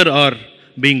longer are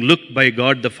being looked by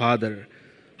God the Father.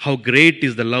 How great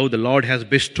is the love the Lord has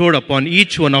bestowed upon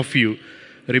each one of you.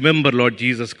 Remember Lord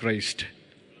Jesus Christ.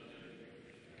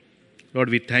 Lord,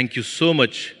 we thank you so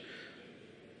much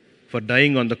for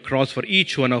dying on the cross for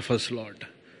each one of us, Lord.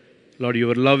 Lord,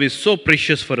 your love is so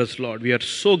precious for us, Lord. We are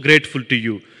so grateful to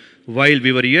you. While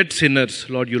we were yet sinners,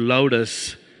 Lord, you loved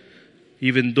us.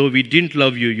 Even though we didn't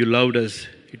love you, you loved us.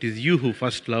 It is you who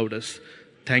first loved us.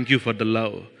 Thank you for the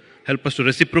love. Help us to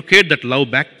reciprocate that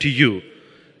love back to you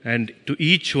and to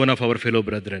each one of our fellow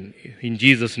brethren. In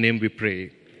Jesus' name we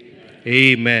pray.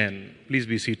 Amen. Please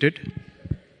be seated.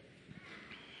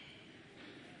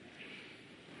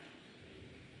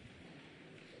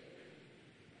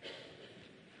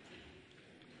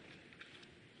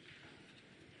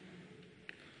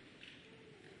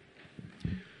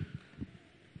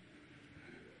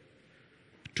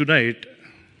 Tonight,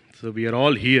 so we are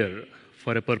all here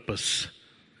for a purpose.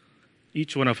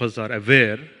 Each one of us are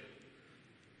aware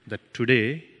that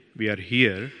today we are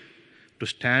here to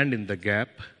stand in the gap,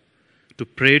 to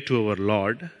pray to our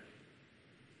Lord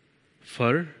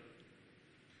for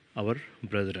our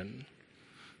brethren.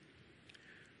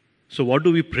 So what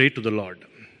do we pray to the Lord?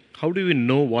 How do we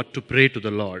know what to pray to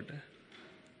the Lord?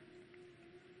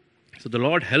 So the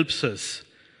Lord helps us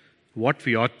what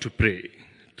we ought to pray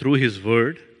through His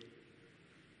word,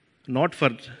 not for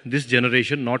this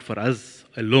generation, not for us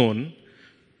alone.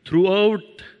 Throughout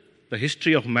the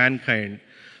history of mankind,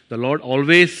 the Lord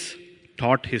always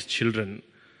taught His children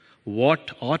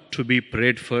what ought to be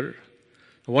prayed for,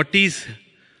 what is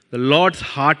the Lord's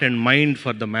heart and mind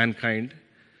for the mankind,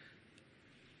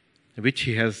 which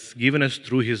He has given us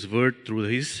through His word, through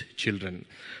His children.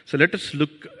 So let us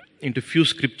look into few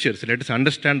scriptures. Let us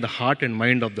understand the heart and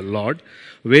mind of the Lord,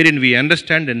 wherein we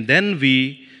understand and then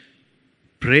we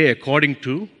pray according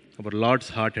to our Lord's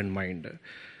heart and mind.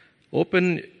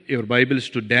 Open your Bibles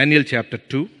to Daniel chapter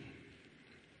 2,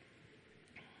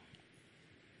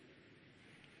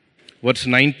 verse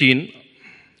 19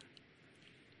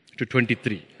 to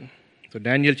 23. So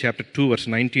Daniel chapter 2, verse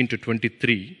 19 to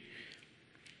 23.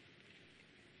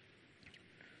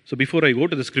 So before I go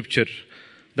to the scripture,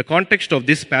 the context of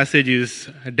this passage is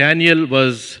Daniel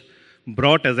was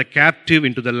brought as a captive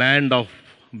into the land of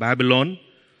Babylon.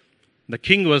 The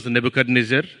king was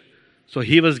Nebuchadnezzar. So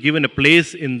he was given a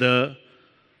place in the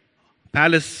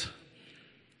palace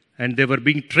and they were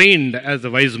being trained as a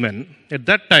wise men. At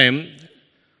that time,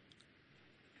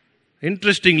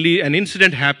 interestingly, an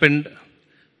incident happened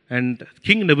and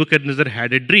King Nebuchadnezzar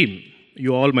had a dream.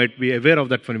 You all might be aware of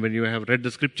that when you have read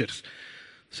the scriptures.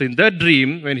 So in that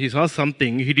dream, when he saw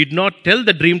something, he did not tell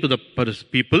the dream to the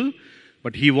people,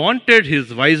 but he wanted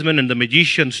his wise men and the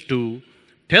magicians to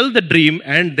tell the dream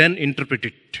and then interpret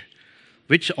it.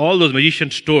 Which all those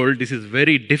magicians told, this is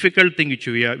very difficult thing which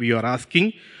we are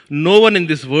asking. No one in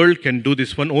this world can do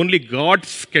this one. Only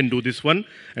gods can do this one.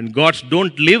 And gods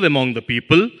don't live among the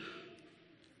people.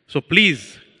 So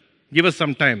please, give us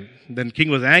some time. Then king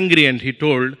was angry and he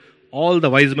told, all the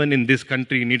wise men in this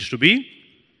country needs to be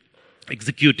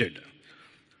executed.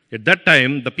 At that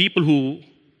time, the people who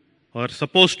are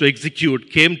supposed to execute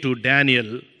came to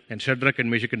Daniel and Shadrach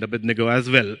and Meshach and Abednego as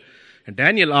well. And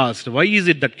Daniel asked, why is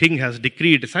it that king has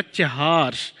decreed such a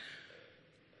harsh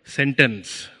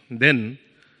sentence? Then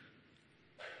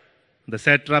the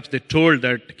satraps, they told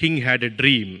that king had a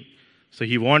dream. So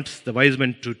he wants the wise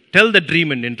men to tell the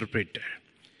dream and interpret.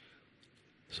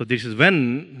 So this is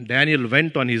when Daniel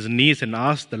went on his knees and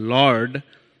asked the Lord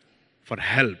for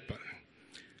help.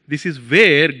 This is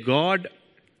where God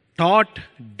taught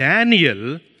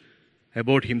Daniel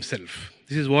about himself.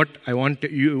 This is what I want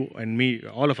you and me,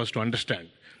 all of us, to understand.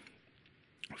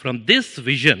 From this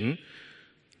vision,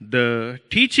 the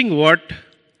teaching what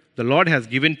the Lord has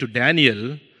given to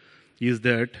Daniel is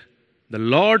that the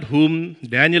Lord whom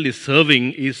Daniel is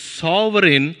serving is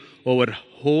sovereign over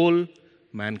whole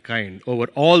mankind, over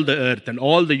all the earth and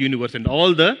all the universe and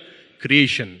all the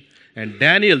creation. And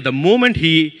Daniel, the moment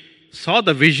he saw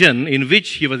the vision in which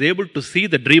he was able to see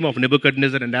the dream of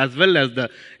Nebuchadnezzar and as well as the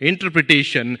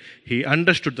interpretation, he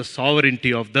understood the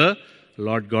sovereignty of the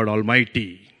Lord God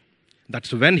Almighty.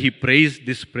 That's when he praised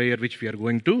this prayer which we are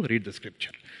going to read the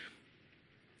scripture.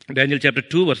 Daniel chapter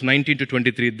 2 verse 19 to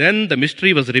 23. Then the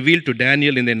mystery was revealed to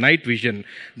Daniel in a night vision.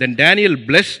 Then Daniel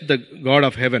blessed the God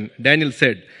of heaven. Daniel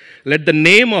said, "Let the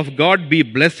name of God be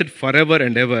blessed forever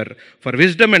and ever, for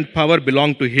wisdom and power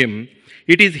belong to him.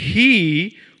 It is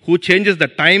he who changes the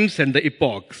times and the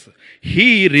epochs.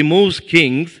 He removes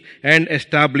kings and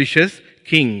establishes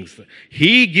kings.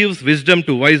 He gives wisdom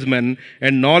to wise men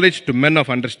and knowledge to men of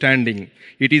understanding.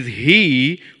 It is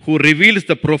he who reveals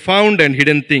the profound and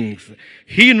hidden things.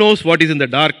 He knows what is in the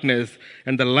darkness,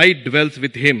 and the light dwells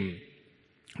with him.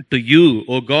 To you,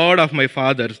 O God of my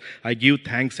fathers, I give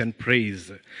thanks and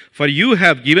praise. For you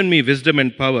have given me wisdom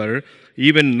and power.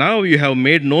 Even now you have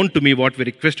made known to me what we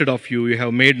requested of you. You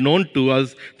have made known to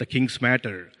us the king's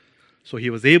matter." So he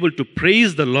was able to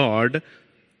praise the Lord,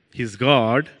 his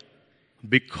God,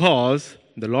 because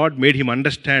the Lord made him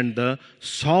understand the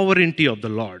sovereignty of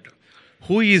the Lord.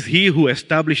 Who is he who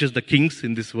establishes the kings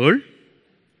in this world?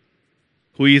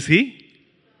 Who is he?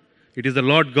 It is the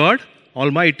Lord God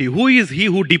Almighty. Who is he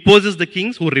who deposes the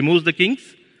kings, who removes the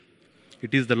kings?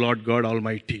 It is the Lord God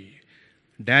Almighty.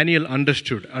 Daniel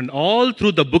understood, and all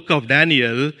through the book of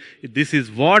Daniel, this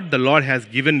is what the Lord has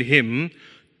given him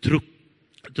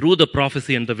through the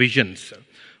prophecy and the visions.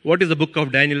 What is the book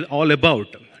of Daniel all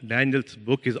about? Daniel's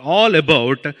book is all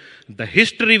about the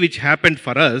history which happened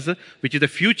for us, which is the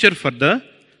future for the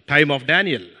time of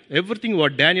Daniel. Everything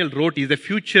what Daniel wrote is the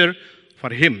future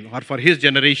for him or for his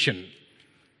generation.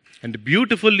 And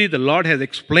beautifully the Lord has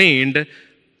explained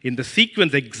in the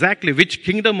sequence exactly which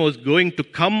kingdom was going to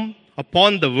come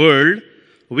upon the world,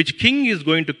 which king is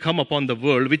going to come upon the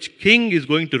world, which king is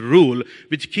going to rule,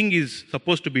 which king is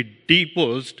supposed to be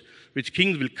deposed, which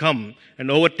kings will come and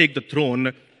overtake the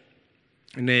throne.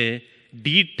 In a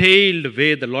detailed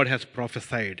way, the Lord has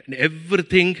prophesied. And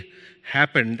everything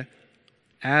happened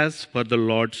as per the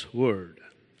Lord's word.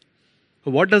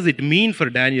 So what does it mean for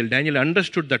Daniel? Daniel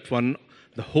understood that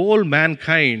the whole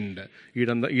mankind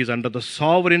is under the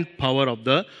sovereign power of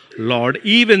the Lord,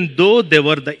 even though they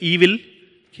were the evil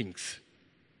kings.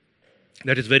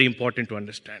 That is very important to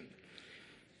understand.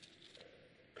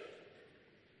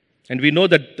 And we know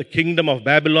that the kingdom of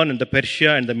Babylon and the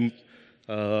Persia and the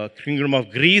kingdom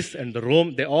of Greece and the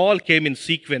Rome, they all came in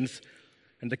sequence,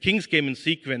 and the kings came in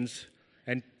sequence.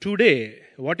 And today,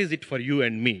 what is it for you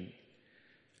and me?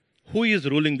 Who is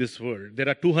ruling this world? There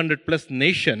are 200 plus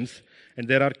nations, and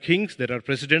there are kings, there are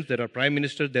presidents, there are prime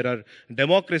ministers, there are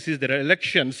democracies, there are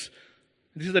elections.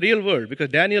 This is the real world, because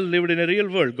Daniel lived in a real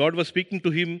world. God was speaking to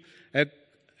him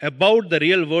about the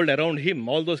real world around him.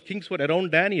 All those kings were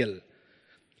around Daniel.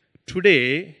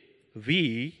 Today,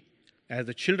 we, as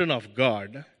the children of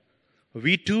God,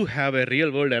 we too have a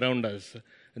real world around us.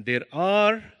 There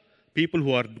are people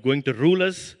who are going to rule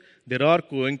us. There are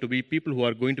going to be people who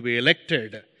are going to be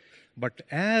elected. But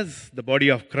as the body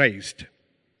of Christ,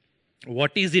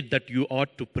 what is it that you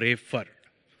ought to pray for?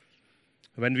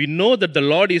 When we know that the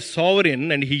Lord is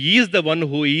sovereign and he is the one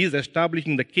who is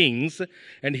establishing the kings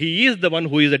and he is the one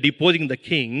who is deposing the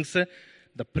kings,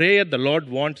 the prayer the Lord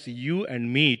wants you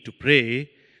and me to pray,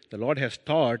 the Lord has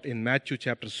taught in Matthew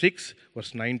chapter 6,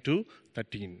 verse 9 to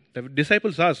 13. The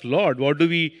disciples asked, "Lord, what do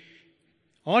we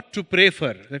ought to pray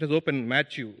for?" Let us open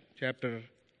Matthew chapter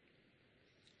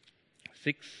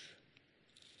 6,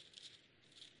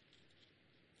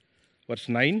 verse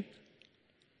 9.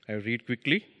 I will read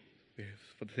quickly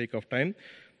for the sake of time.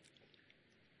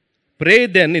 "Pray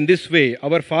then in this way,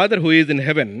 Our Father who is in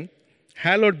heaven,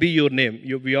 hallowed be your name."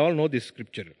 We all know this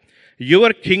scripture.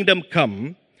 "Your kingdom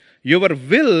come, your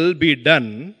will be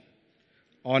done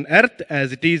on earth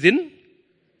as it is in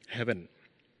heaven."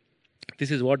 This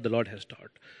is what the Lord has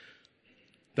taught.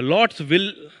 The Lord's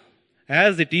will,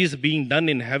 as it is being done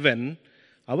in heaven,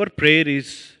 our prayer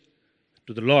is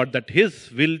to the Lord that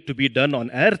his will to be done on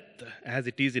earth as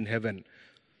it is in heaven.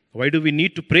 Why do we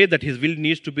need to pray that his will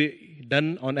needs to be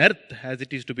done on earth as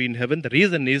it is to be in heaven? The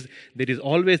reason is there is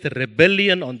always a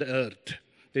rebellion on the earth.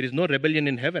 There is no rebellion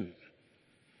in heaven.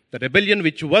 The rebellion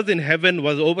which was in heaven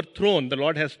was overthrown. The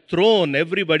Lord has thrown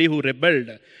everybody who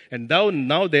rebelled. And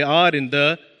now they are in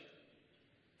the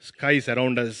skies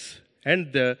around us.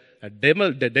 And the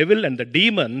devil and the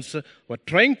demons were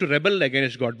trying to rebel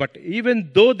against God. But even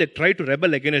though they try to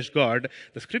rebel against God,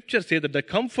 the scriptures say that the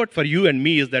comfort for you and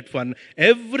me is that one,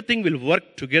 everything will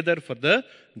work together for the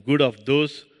good of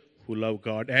those who love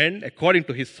God and according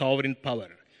to his sovereign power.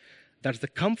 That's the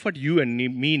comfort you and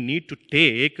me need to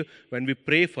take when we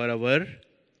pray for our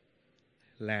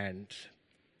land.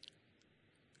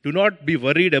 Do not be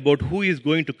worried about who is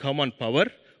going to come on power,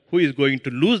 who is going to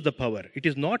lose the power. It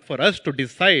is not for us to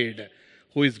decide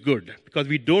who is good, because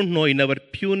we don't know in our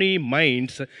puny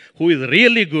minds who is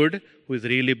really good, who is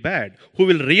really bad, who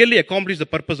will really accomplish the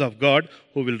purpose of God,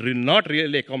 who will not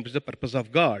really accomplish the purpose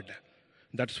of God.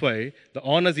 That's why the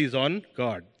onus is on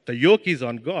God. The yoke is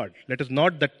on God. Let us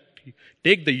not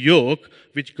take the yoke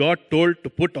which God told to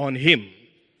put on him.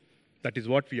 That is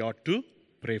what we ought to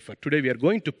pray for. Today we are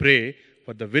going to pray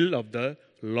for the will of the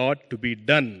Lord to be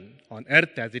done on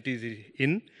earth as it is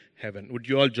in heaven. Would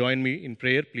you all join me in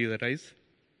prayer? Please arise.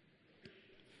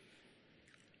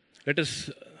 Let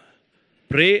us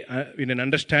pray in an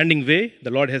understanding way.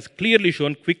 The Lord has clearly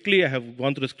shown. Quickly, I have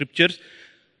gone through the scriptures.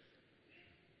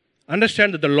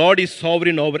 Understand that the Lord is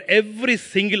sovereign over every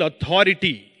single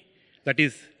authority that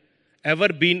is ever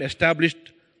been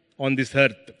established on this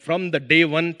earth, from the day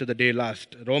one to the day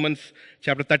last. Romans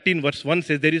chapter 13 verse 1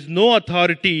 says, there is no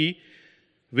authority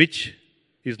which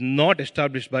is not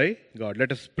established by God.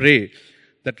 Let us pray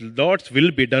that Lord's will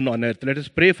be done on earth. Let us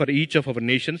pray for each of our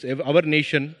nations. Our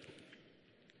nations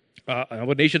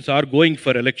are going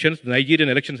for elections. The Nigerian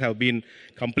elections have been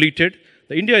completed.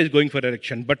 The India is going for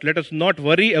election. But let us not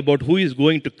worry about who is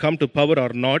going to come to power or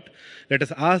not. Let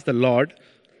us ask the Lord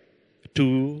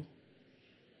to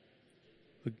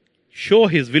show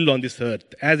his will on this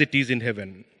earth as it is in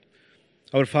heaven.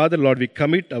 Our Father, Lord, we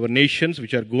commit our nations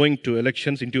which are going to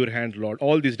elections into your hand, Lord.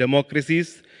 All these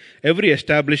democracies, every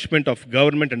establishment of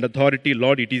government and authority,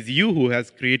 Lord, it is you who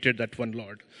has created that one,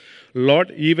 Lord.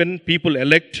 Lord, even people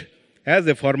elect as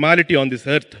a formality on this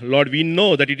earth, Lord, we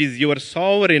know that it is your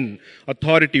sovereign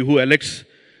authority who elects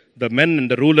the men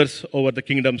and the rulers over the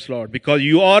kingdoms, Lord, because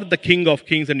you are the King of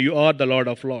kings and you are the Lord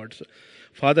of lords.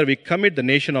 Father, we commit the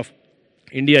nation of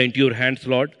India into your hands,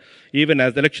 Lord. Even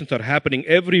as the elections are happening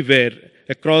everywhere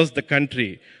across the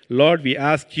country, Lord, we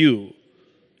ask you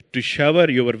to shower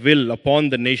your will upon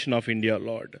the nation of India,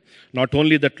 Lord. Not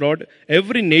only that, Lord,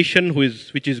 every nation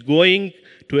which is going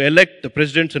to elect the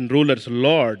presidents and rulers,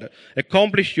 Lord,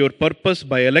 accomplish your purpose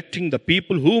by electing the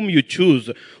people whom you choose,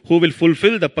 who will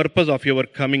fulfill the purpose of your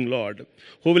coming, Lord,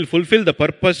 who will fulfill the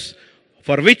purpose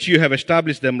for which you have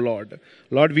established them, Lord.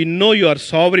 Lord, we know you are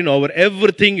sovereign over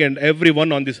everything and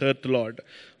everyone on this earth, Lord.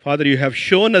 Father, you have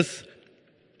shown us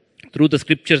through the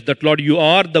scriptures that, Lord, you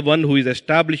are the one who is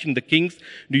establishing the kings.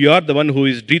 You are the one who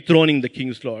is dethroning the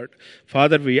kings, Lord.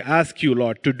 Father, we ask you,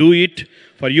 Lord, to do it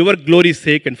for your glory's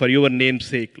sake and for your name's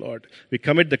sake, Lord. We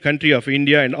commit the country of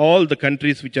India and all the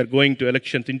countries which are going to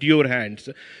elections into your hands.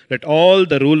 Let all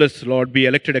the rulers, Lord, be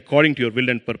elected according to your will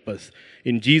and purpose.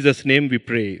 In Jesus' name we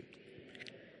pray.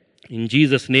 In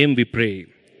Jesus' name we pray.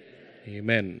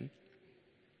 Amen.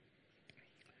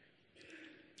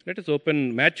 Let us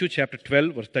open Matthew chapter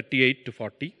 12, verse 38 to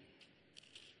 40.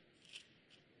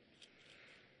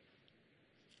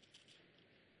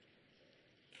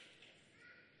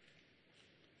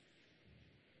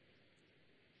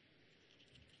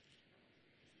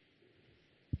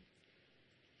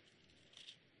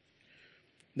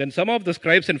 Then some of the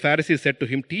scribes and Pharisees said to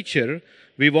him, Teacher,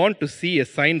 we want to see a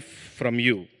sign from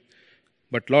you.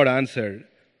 But Lord answered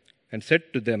and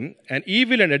said to them, An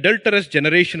evil and adulterous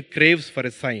generation craves for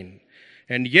a sign,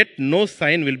 and yet no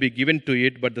sign will be given to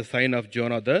it but the sign of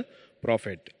Jonah the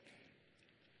prophet.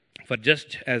 For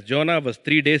just as Jonah was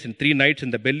 3 days and 3 nights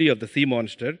in the belly of the sea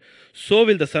monster, so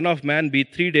will the Son of Man be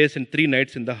 3 days and 3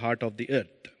 nights in the heart of the earth.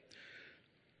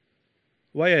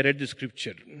 Why I read this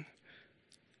scripture?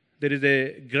 There is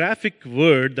a graphic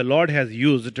word the Lord has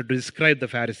used to describe the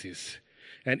Pharisees.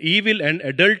 An evil and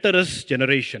adulterous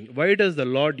generation. Why does the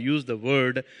Lord use the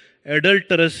word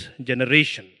adulterous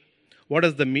generation? What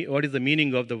is the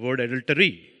meaning of the word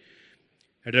adultery?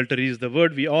 Adultery is the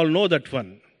word, we all know that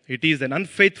one. It is an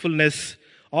unfaithfulness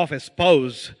of a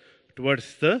spouse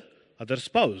towards the other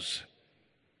spouse.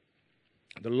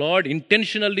 The Lord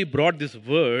intentionally brought this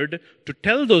word to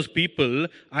tell those people,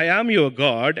 I am your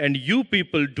God and you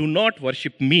people do not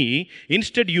worship me.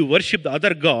 Instead, you worship the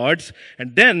other gods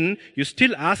and then you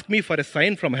still ask me for a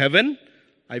sign from heaven.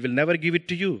 I will never give it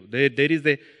to you. There is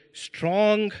a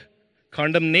strong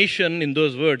condemnation in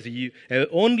those words.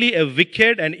 Only a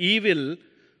wicked and evil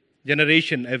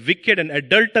generation, a wicked and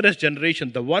adulterous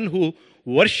generation, the one who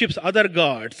worships other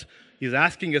gods, is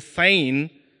asking a sign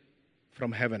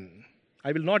from heaven.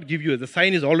 I will not give you. The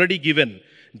sign is already given.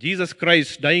 Jesus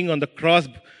Christ dying on the cross,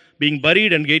 being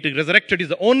buried and getting resurrected is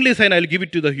the only sign I will give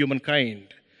it to the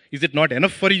humankind. Is it not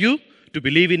enough for you to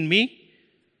believe in me?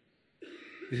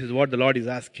 This is what the Lord is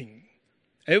asking.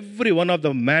 Every one of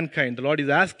the mankind, the Lord is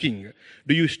asking,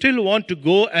 do you still want to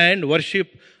go and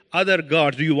worship other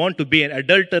gods? Do you want to be an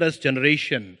adulterous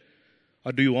generation?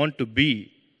 Or do you want to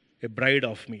be a bride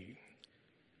of me?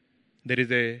 There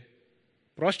is a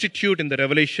prostitute in the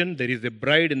Revelation. There is a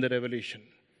bride in the Revelation.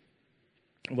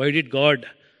 Why did God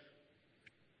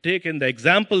take in the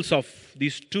examples of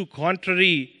these two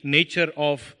contrary nature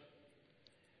of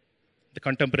the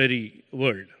contemporary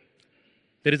world?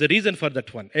 There is a reason for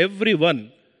that one.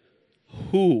 Everyone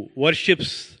who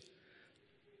worships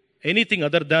anything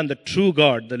other than the true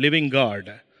God, the living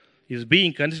God, is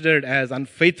being considered as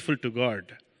unfaithful to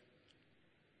God.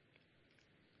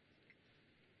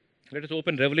 Let us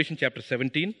open Revelation chapter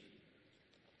 17.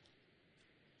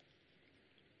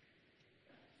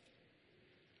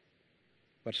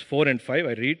 Verse 4 and 5,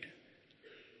 I read.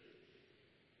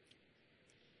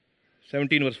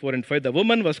 17 verse 4 and 5. The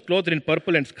woman was clothed in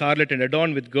purple and scarlet and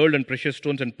adorned with gold and precious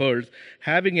stones and pearls,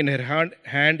 having in her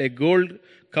hand a gold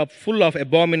cup full of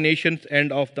abominations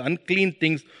and of the unclean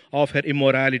things of her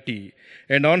immorality.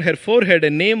 And on her forehead a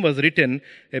name was written,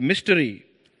 a mystery,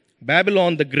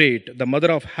 Babylon the Great, the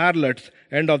mother of harlots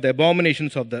and of the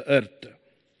abominations of the earth.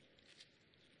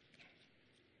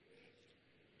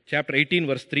 Chapter 18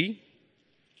 verse 3.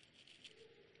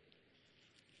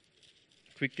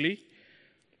 Quickly.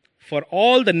 For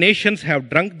all the nations have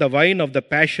drunk the wine of the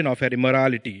passion of her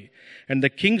immorality, and the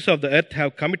kings of the earth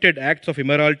have committed acts of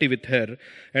immorality with her,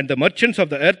 and the merchants of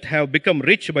the earth have become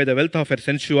rich by the wealth of her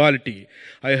sensuality.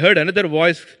 I heard another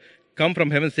voice come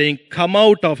from heaven saying, come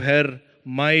out of her,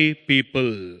 my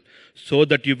people, so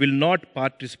that you will not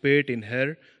participate in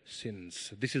her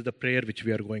sins. This is the prayer which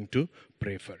we are going to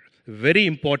pray for. Very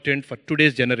important for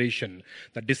today's generation.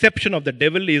 The deception of the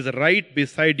devil is right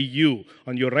beside you,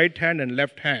 on your right hand and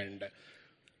left hand.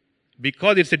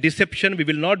 Because it's a deception, we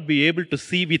will not be able to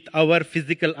see with our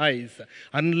physical eyes.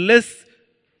 Unless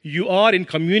you are in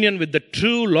communion with the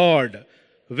true Lord,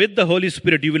 with the Holy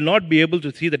Spirit, you will not be able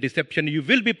to see the deception. You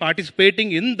will be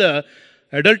participating in the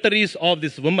adulteries of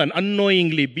this woman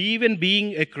unknowingly, even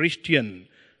being a Christian.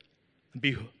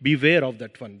 Beware of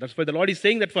that one. That's why the Lord is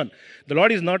saying that one. The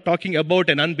Lord is not talking about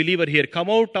an unbeliever here. Come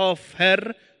out of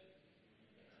her,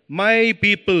 my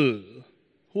people.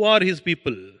 Who are his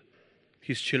people?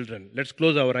 His children. Let's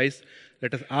close our eyes.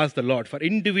 Let us ask the Lord for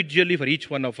individually for each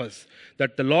one of us,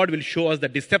 that the Lord will show us the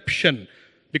deception.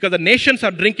 Because the nations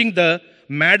are drinking the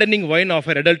maddening wine of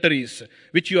her adulteries,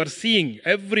 which you are seeing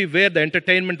everywhere. The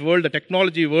entertainment world, the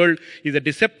technology world is a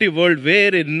deceptive world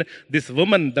wherein this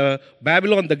woman, the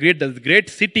Babylon the great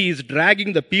city, is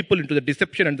dragging the people into the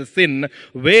deception and the sin,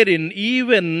 wherein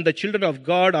even the children of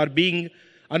God are being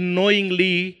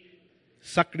unknowingly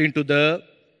sucked into the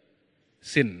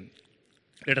sin.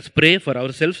 Let us pray for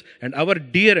ourselves and our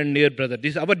dear and near brother.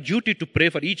 This is our duty to pray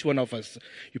for each one of us.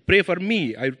 You pray for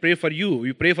me. I pray for you.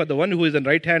 You pray for the one who is in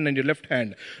right hand and your left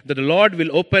hand. That the Lord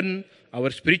will open our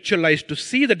spiritual eyes to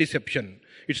see the deception.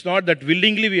 It's not that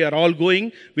willingly we are all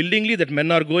going, willingly that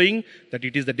men are going, that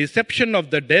it is the deception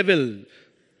of the devil.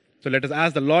 So let us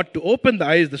ask the Lord to open the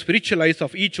eyes, the spiritual eyes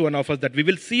of each one of us, that we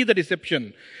will see the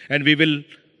deception and we will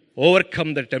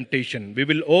overcome the temptation. We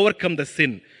will overcome the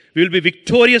sin. We will be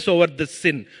victorious over the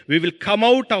sin. We will come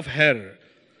out of her,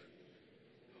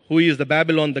 who is the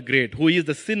Babylon the Great, who is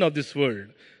the sin of this world,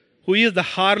 who is the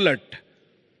harlot.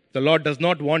 The Lord does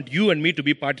not want you and me to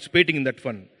be participating in that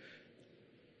one.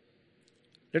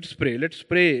 Let's pray. Let's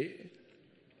pray.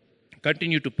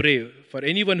 Continue to pray for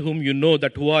anyone whom you know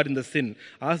that who are in the sin.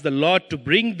 Ask the Lord to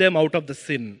bring them out of the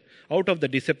sin, out of the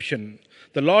deception.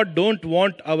 The Lord don't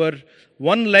want our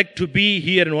one leg to be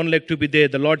here and one leg to be there.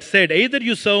 The Lord said, either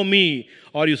you serve me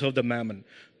or you serve the mammon.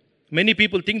 Many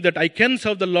people think that I can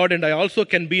serve the Lord and I also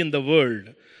can be in the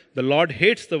world. The Lord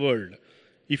hates the world.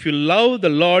 If you love the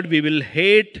Lord, we will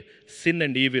hate sin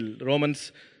and evil.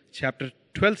 Romans chapter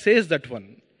 12 says that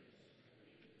one.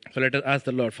 So let us ask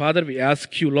the Lord. Father, we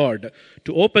ask you, Lord,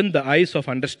 to open the eyes of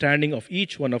understanding of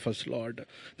each one of us, Lord,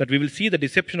 that we will see the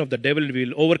deception of the devil and we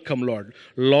will overcome, Lord.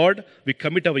 Lord, we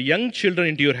commit our young children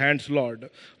into your hands, Lord.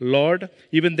 Lord,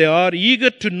 even they are eager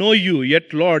to know you,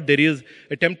 yet, Lord, there is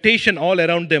a temptation all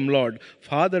around them, Lord.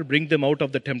 Father, bring them out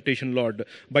of the temptation, Lord,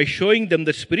 by showing them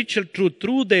the spiritual truth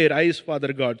through their eyes,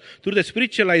 Father God. Through the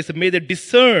spiritual eyes, may they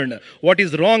discern what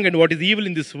is wrong and what is evil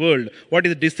in this world, what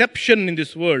is deception in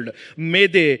this world. May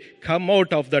they come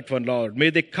out of that one, Lord. May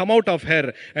they come out of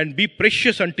her and be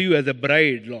precious unto you as a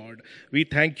bride, Lord. We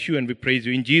thank you and we praise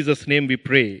you. In Jesus' name we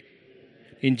pray.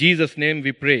 In Jesus' name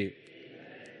we pray.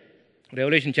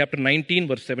 Revelation chapter 19,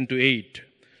 verse 7 to 8.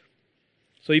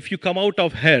 So if you come out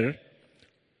of her,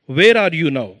 where are you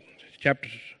now? Chapter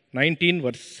 19,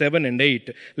 verse 7 and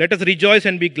 8. Let us rejoice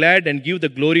and be glad and give the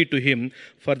glory to him,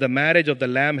 for the marriage of the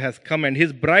Lamb has come and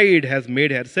his bride has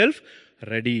made herself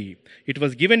ready. It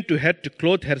was given to her to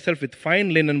clothe herself with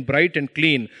fine linen, bright and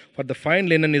clean, for the fine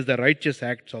linen is the righteous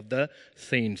acts of the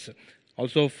saints.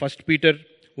 Also 1 Peter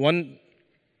 1,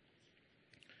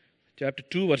 chapter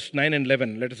 2, verse 9 and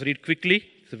 11. Let us read quickly.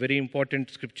 It's a very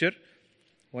important scripture.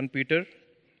 1 Peter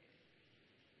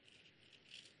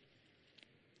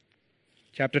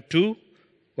chapter 2,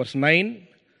 verse 9,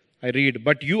 I read,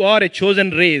 "But you are a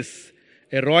chosen race,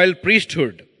 a royal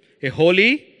priesthood, a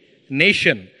holy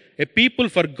nation, a people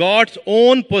for God's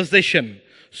own possession,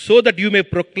 so that you may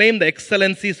proclaim the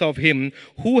excellencies of him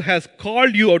who has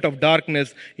called you out of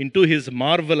darkness into his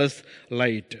marvelous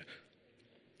light."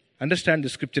 Understand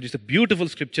this scripture. It's a beautiful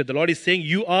scripture. The Lord is saying,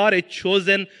 you are a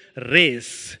chosen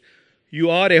race. You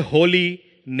are a holy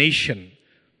nation.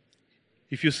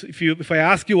 If I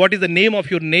ask you what is the name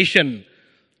of your nation,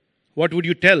 what would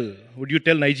you tell? Would you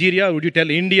tell Nigeria? Or would you tell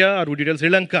India? Or would you tell Sri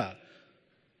Lanka?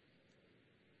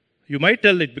 You might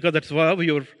tell it because that's how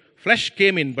your flesh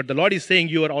came in. But the Lord is saying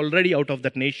you are already out of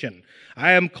that nation.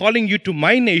 I am calling you to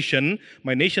my nation.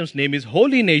 My nation's name is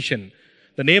Holy Nation.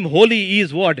 The name holy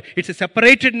is what? It's a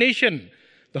separated nation.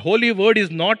 The holy word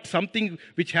is not something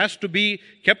which has to be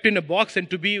kept in a box and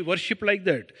to be worshipped like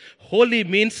that. Holy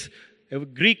means a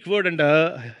Greek word and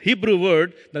a Hebrew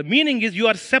word. The meaning is you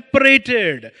are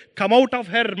separated. Come out of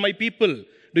her, my people.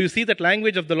 Do you see that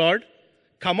language of the Lord?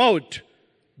 Come out.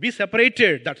 Be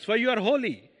separated. That's why you are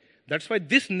holy. That's why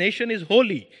this nation is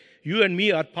holy. You and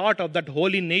me are part of that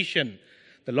holy nation.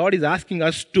 The Lord is asking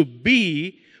us to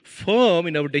be firm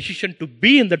in our decision to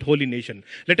be in that holy nation.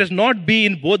 Let us not be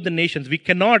in both the nations. We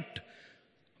cannot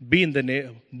be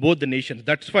in both the nations.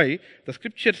 That's why the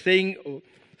scripture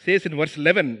says in verse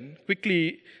 11,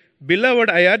 quickly, "Beloved,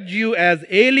 I urge you as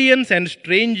aliens and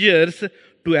strangers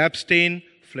to abstain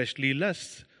fleshly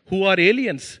lusts." Who are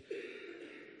aliens?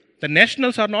 The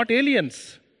nationals are not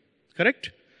aliens.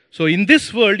 Correct? So in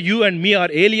this world, you and me are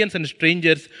aliens and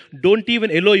strangers. Don't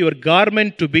even allow your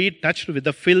garment to be touched with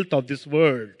the filth of this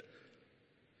world.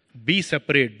 Be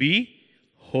separate. Be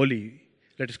holy.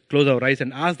 Let us close our eyes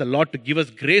and ask the Lord to give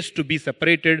us grace to be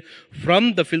separated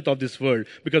from the filth of this world.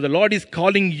 Because the Lord is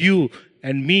calling you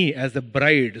and me as the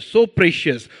bride, so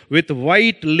precious, with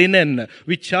white linen,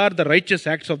 which are the righteous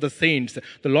acts of the saints.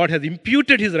 The Lord has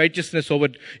imputed his righteousness over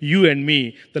you and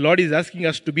me. The Lord is asking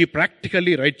us to be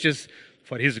practically righteous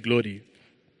for his glory.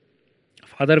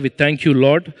 Father, we thank you,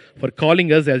 Lord, for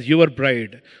calling us as your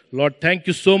bride. Lord, thank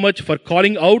you so much for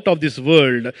calling out of this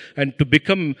world and to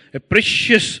become a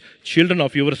precious children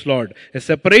of yours, Lord. A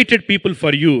separated people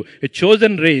for you, a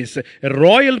chosen race, a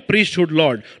royal priesthood,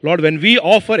 Lord. Lord, when we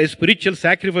offer a spiritual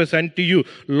sacrifice unto you,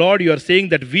 Lord, you are saying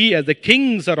that we as the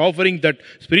kings are offering that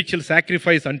spiritual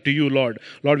sacrifice unto you, Lord.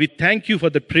 Lord, we thank you for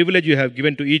the privilege you have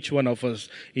given to each one of us.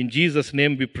 In Jesus'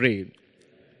 name we pray.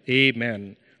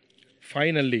 Amen.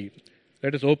 Finally,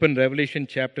 let us open Revelation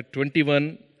chapter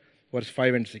 21, verse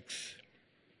 5 and 6.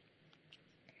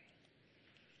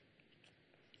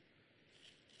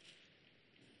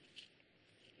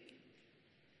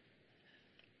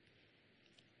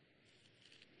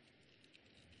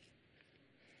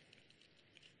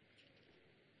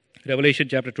 Revelation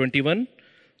chapter 21,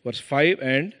 verse 5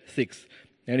 and 6.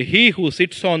 "And he who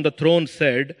sits on the throne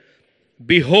said,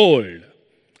 Behold,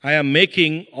 I am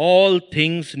making all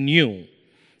things new.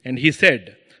 And he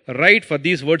said, Write, for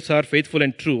these words are faithful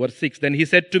and true." Verse 6. "Then he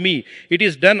said to me, It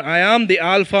is done. I am the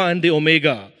Alpha and the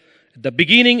Omega, the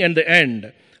beginning and the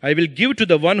end. I will give to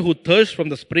the one who thirsts from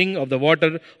the spring of the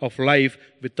water of life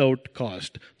without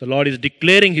cost." The Lord is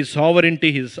declaring his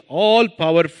sovereignty, his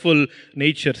all-powerful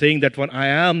nature, saying that one, I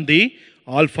am the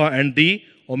Alpha and the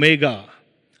Omega.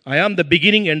 I am the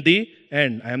beginning and the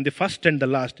end. I am the first and the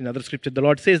last. In other scripture, the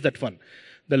Lord says that one.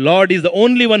 The Lord is the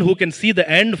only one who can see the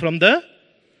end from the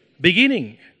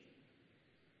beginning.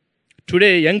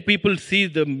 Today, young people see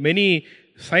the many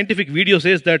scientific videos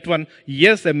says that one,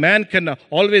 yes, a man can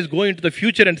always go into the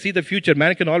future and see the future.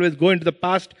 Man can always go into the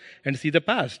past and see the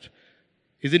past.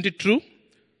 Isn't it true?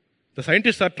 The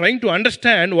scientists are trying to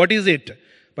understand what is it.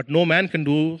 But no man can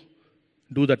do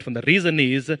that one. The reason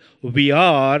is we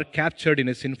are captured in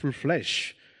a sinful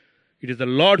flesh. It is the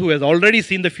Lord who has already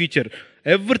seen the future.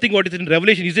 Everything what is in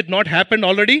Revelation, is it not happened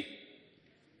already?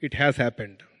 It has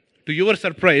happened. To your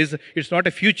surprise, it's not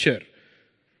a future.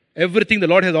 Everything the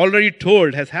Lord has already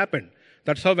told has happened.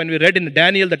 That's how when we read in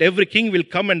Daniel that every king will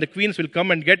come and the queens will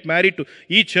come and get married to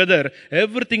each other.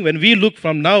 Everything, when we look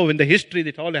from now in the history,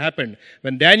 it all happened.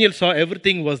 When Daniel saw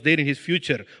everything was there in his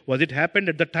future, was it happened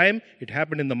at the time? It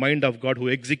happened in the mind of God who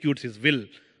executes his will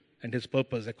and his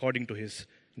purpose according to his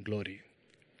glory.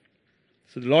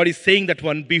 So the Lord is saying that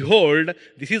one, behold,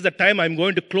 this is the time I'm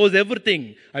going to close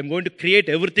everything. I'm going to create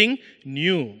everything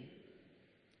new.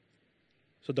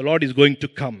 So the Lord is going to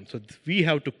come. So we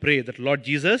have to pray that, Lord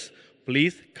Jesus,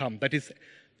 please come. That is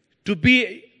to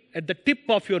be at the tip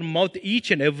of your mouth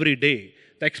each and every day.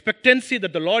 The expectancy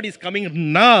that the Lord is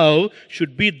coming now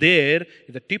should be there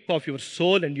at the tip of your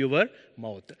soul and your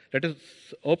mouth. Let us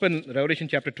open Revelation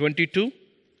chapter 22.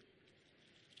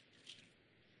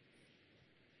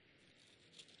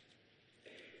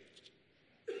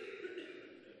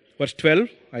 Verse 12,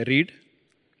 I read,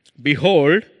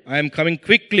 behold, I am coming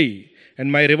quickly,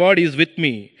 and my reward is with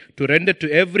me, to render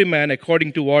to every man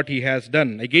according to what he has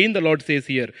done. Again the Lord says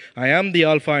here, I am the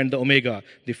Alpha and the Omega,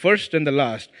 the first and the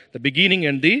last, the beginning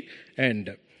and the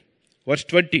end. Verse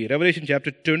 20, Revelation chapter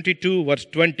 22, verse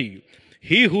 20.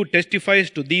 He who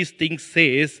testifies to these things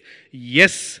says,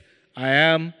 yes, I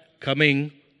am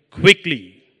coming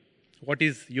quickly. What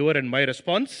is your and my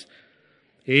response?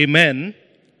 Amen.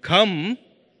 Come,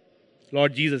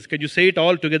 Lord Jesus. Can you say it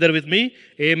all together with me?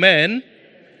 Amen.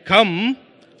 Come,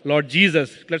 Lord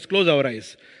Jesus. Let's close our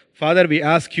eyes. Father, we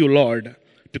ask you, Lord,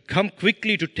 to come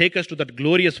quickly to take us to that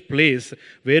glorious place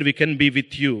where we can be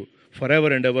with you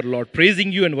forever and ever, Lord.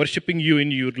 Praising you and worshiping you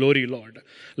in your glory, Lord.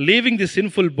 Leaving the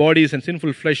sinful bodies and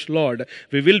sinful flesh, Lord,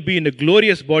 we will be in a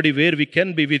glorious body where we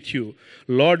can be with you.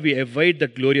 Lord, we await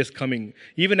that glorious coming.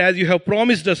 Even as you have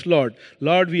promised us, Lord.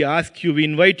 Lord, we ask you, we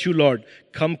invite you, Lord,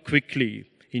 come quickly.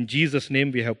 In Jesus'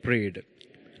 name we have prayed.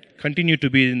 Continue to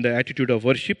be in the attitude of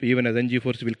worship, even as NG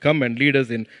Force will come and lead us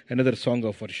in another song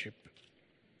of worship.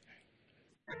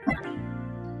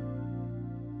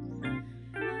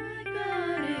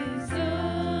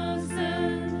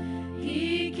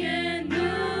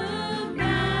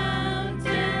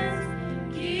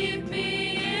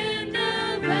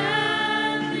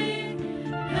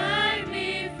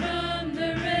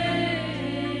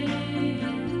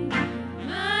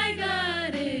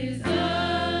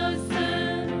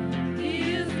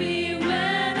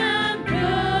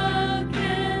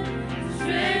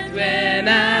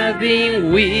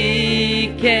 Being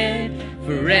weakened,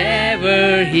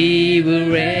 forever he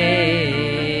will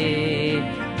reign.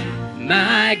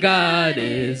 My God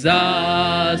is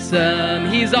awesome.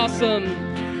 He's awesome.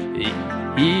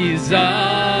 He's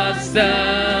awesome.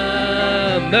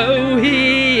 Oh,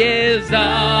 he is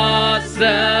awesome.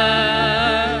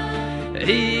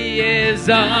 He is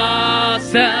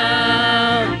awesome.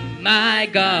 My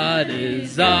God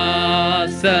is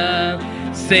awesome.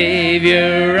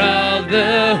 Savior of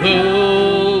the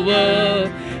whole world,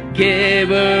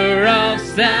 giver of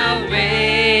salvation,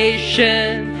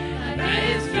 by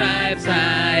his stripes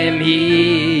I am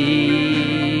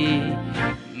healed.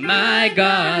 My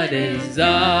God is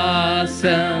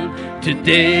awesome.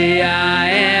 Today I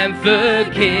am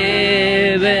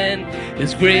forgiven.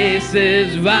 His grace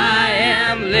is why I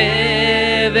am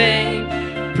living.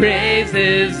 Praise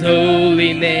his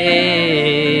holy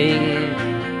name.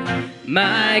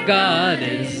 My God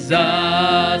is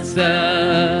awesome.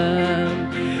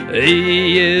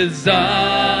 He is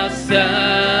awesome.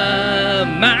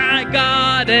 My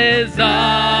God is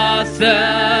awesome.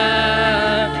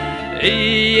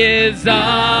 He is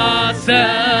awesome.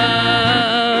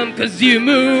 'Cause you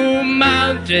move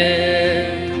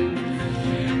mountains.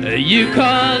 You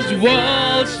cause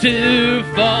walls to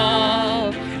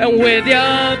fall. And with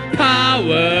your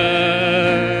power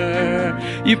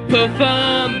you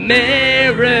perform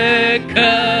miracle,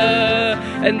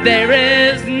 and there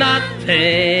is nothing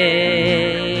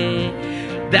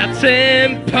that's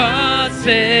impossible.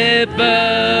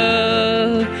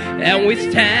 And we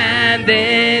stand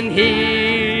in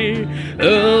here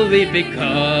only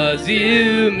because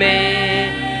you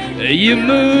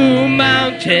move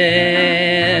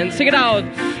mountains. Sing it out.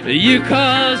 You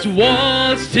cause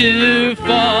walls to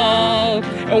fall,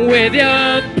 and with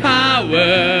your power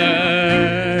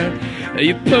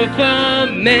You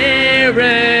perform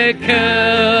miracles,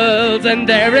 and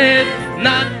there is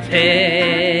nothing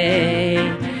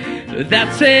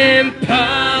that's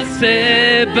impossible.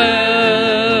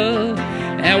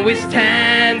 And we're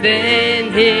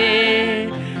standing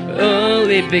here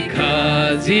only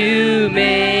because you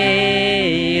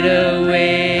made a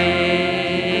way.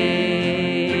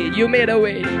 You made a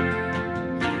way.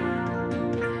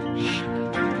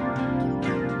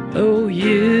 Oh,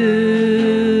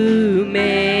 you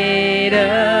made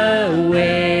a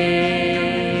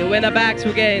way. When our backs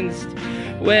were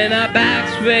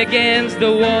against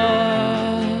the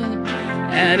wall,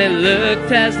 and it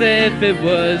looked as if it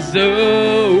was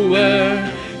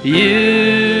over,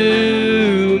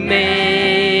 you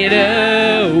made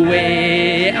a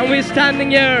way. And we're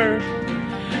standing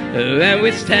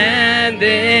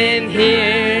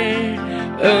here,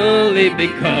 only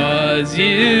because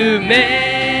you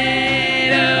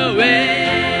made a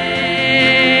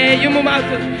way. You move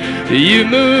mountains. You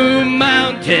move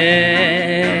mountains.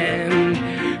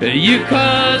 You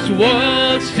cause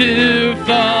walls to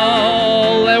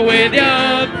fall. And with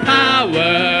your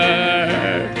power,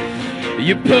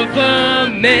 you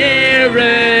perform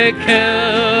miracles.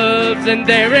 And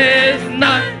there is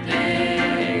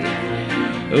nothing,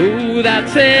 oh,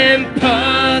 that's impossible.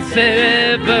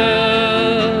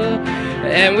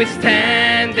 And we're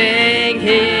standing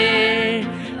here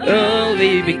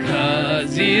only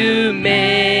because you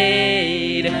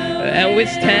made. And we're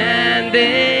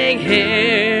standing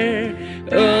here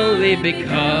only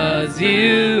because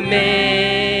you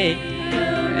made.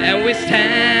 And we're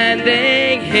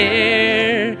standing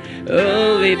here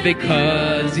only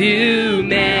because you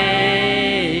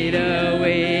made a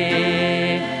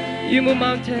way. You move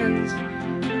mountains.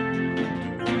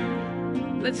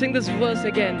 Let's sing this verse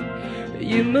again.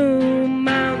 You move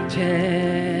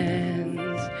mountains.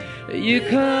 You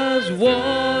cause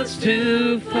walls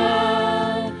to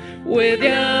fall with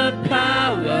your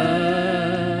power.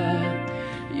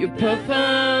 You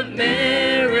perform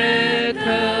miracles,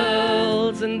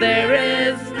 and there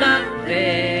is nothing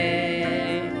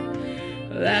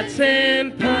that's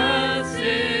impossible.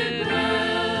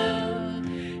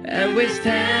 And we're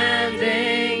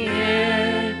standing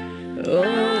here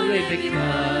only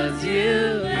because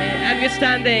you made.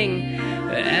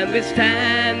 And we're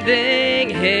standing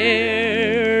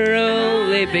here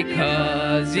only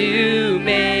because you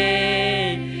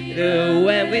made. Oh,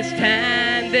 and we're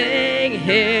standing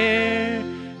here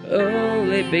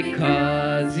only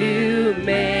because you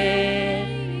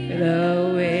made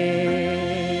a way.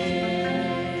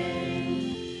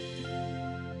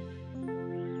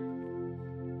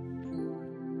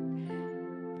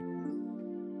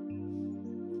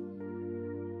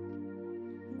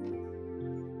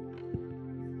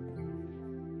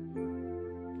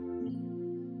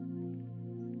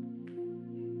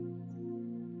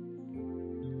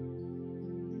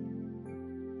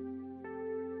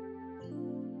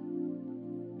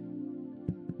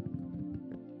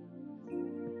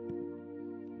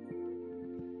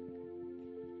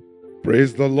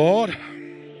 Praise the Lord.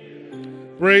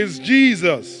 Praise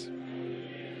Jesus.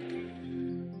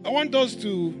 I want us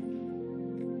to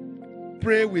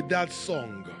pray with that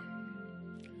song.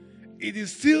 It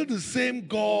is still the same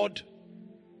God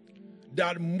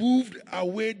that moved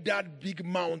away that big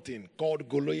mountain called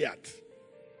Goliath.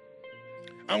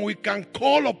 And we can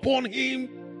call upon him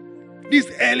these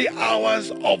early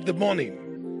hours of the morning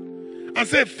and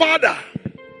say, Father,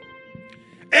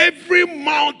 every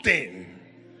mountain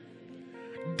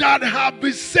that have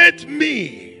beset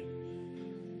me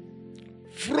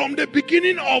from the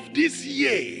beginning of this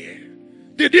year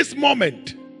to this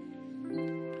moment,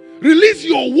 release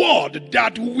your word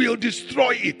that will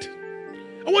destroy it.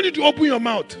 I want you to open your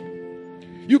mouth.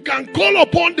 You can call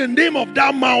upon the name of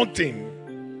that mountain.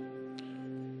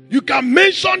 You can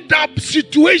mention that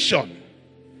situation.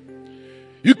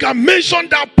 You can mention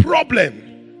that problem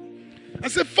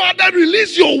and say, Father,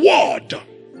 release your word.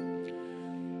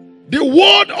 The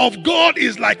word of God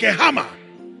is like a hammer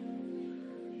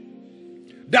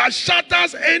that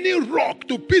shatters any rock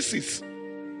to pieces.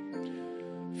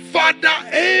 Father,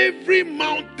 every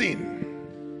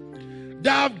mountain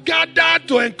that have gathered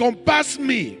to encompass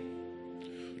me,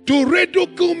 to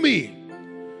ridicule me,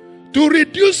 to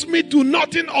reduce me to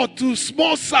nothing or to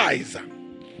small size,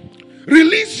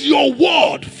 release your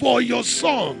word for your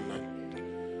son.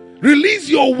 Release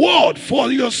your word for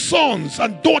your sons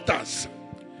and daughters.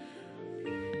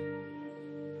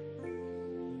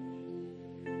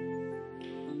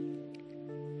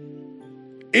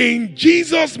 In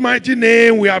Jesus' mighty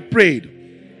name we are prayed.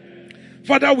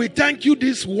 Father, we thank you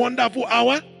this wonderful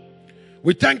hour.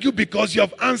 We thank you because you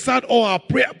have answered all our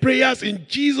prayers in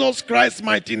Jesus Christ's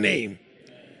mighty name.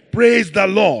 Praise the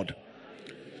Lord.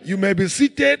 You may be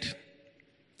seated.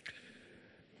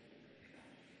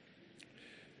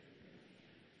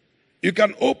 You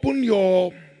can open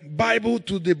your Bible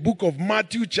to the book of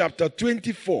Matthew chapter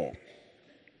 24.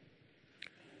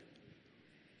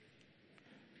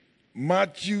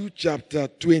 Matthew chapter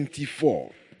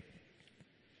 24.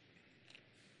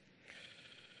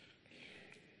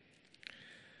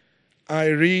 I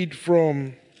read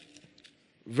from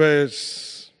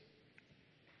verse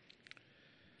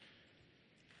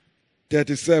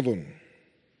 37.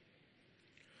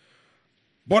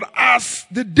 But as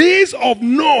the days of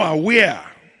Noah were,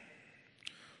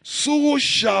 so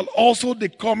shall also the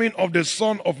coming of the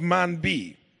Son of Man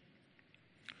be.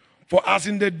 For as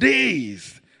in the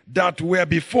days that were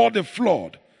before the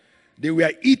flood, they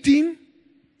were eating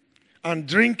and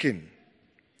drinking,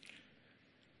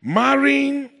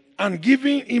 marrying and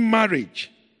giving in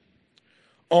marriage,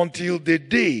 until the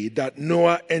day that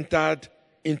Noah entered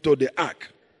into the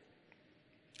ark.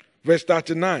 Verse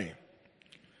 39.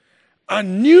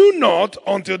 And knew not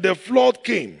until the flood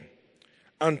came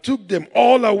and took them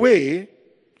all away,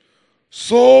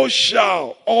 so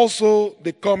shall also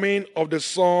the coming of the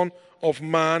Son of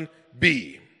Man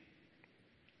be.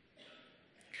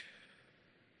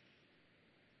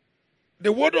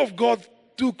 The word of God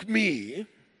took me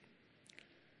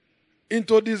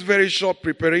into this very short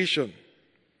preparation.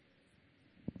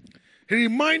 He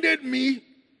reminded me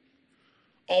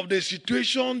of the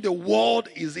situation the world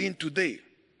is in today.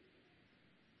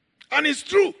 And it's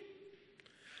true.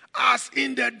 As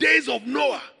in the days of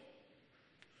Noah,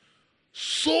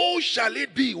 so shall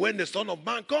it be when the Son of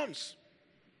Man comes.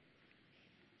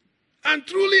 And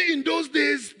truly in those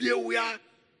days, they were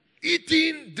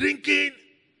eating, drinking,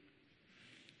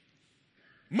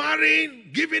 marrying,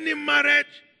 giving in marriage,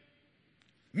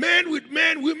 men with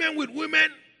men, women with women.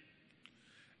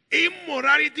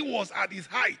 Immorality was at its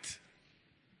height.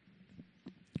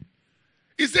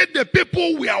 He said the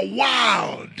people were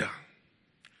wild.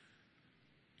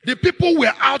 The people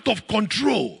were out of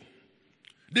control.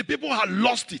 The people had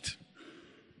lost it.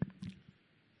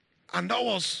 And that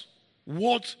was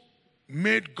what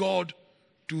made God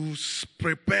to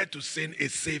prepare to send a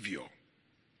Savior.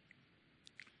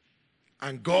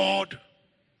 And God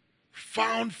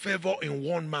found favor in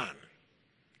one man.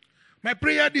 My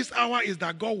prayer this hour is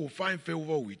that God will find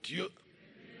favor with you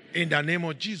in the name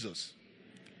of Jesus.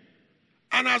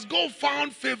 And as God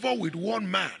found favor with one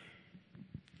man,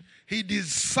 he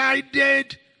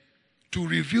decided to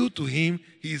reveal to him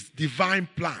his divine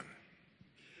plan.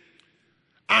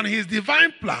 And his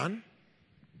divine plan,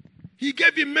 he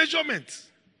gave him measurements.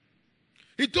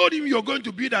 He told him, you're going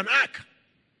to build an ark.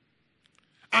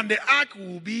 And the ark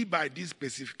will be by these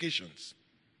specifications.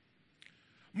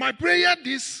 My prayer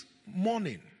this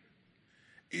morning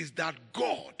is that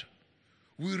God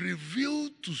will reveal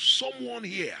to someone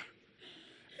here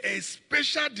a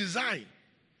special design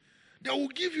that will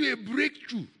give you a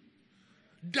breakthrough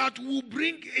that will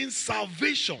bring in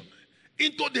salvation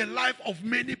into the life of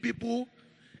many people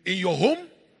in your home,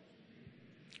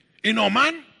 in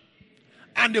Oman,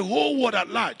 and the whole world at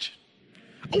large.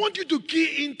 I want you to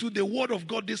key into the word of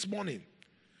God this morning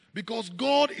because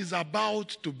God is about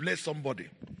to bless somebody.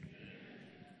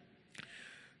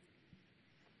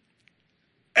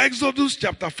 Exodus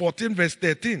chapter 14 verse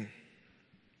 13.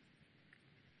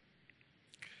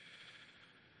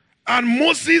 And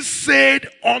Moses said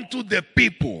unto the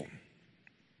people,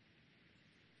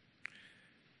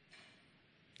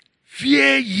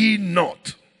 fear ye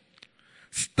not,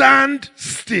 stand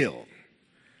still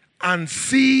and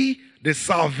see the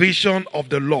salvation of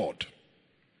the Lord,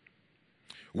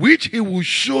 which he will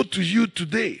show to you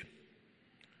today.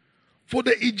 For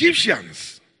the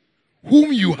Egyptians,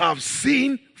 whom you have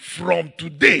seen from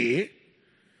today,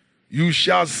 you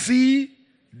shall see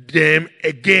them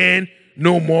again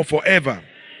no more forever.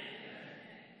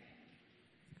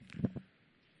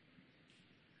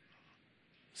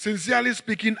 Sincerely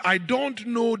speaking, I don't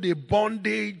know the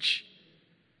bondage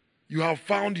you have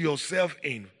found yourself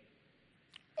in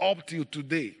up till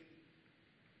today.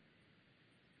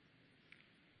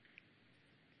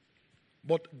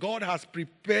 But God has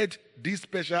prepared this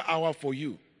special hour for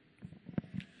you.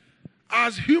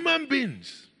 As human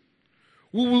beings,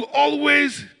 we will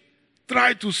always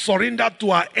try to surrender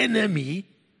to our enemy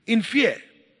in fear.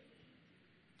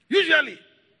 Usually.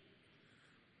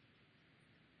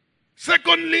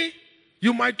 Secondly,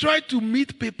 you might try to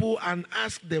meet people and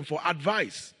ask them for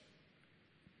advice.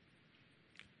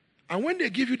 And when they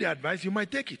give you the advice, you might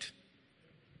take it.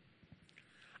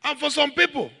 And for some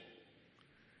people,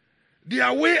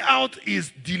 Their way out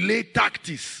is delay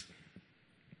tactics.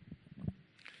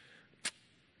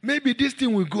 Maybe this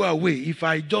thing will go away if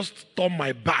I just turn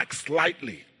my back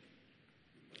slightly.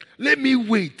 Let me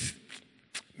wait.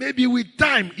 Maybe with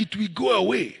time it will go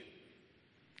away.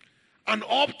 And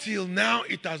up till now,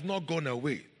 it has not gone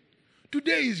away.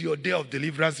 Today is your day of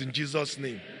deliverance in Jesus'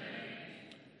 name.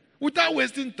 Without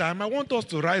wasting time, I want us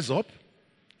to rise up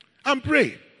and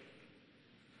pray.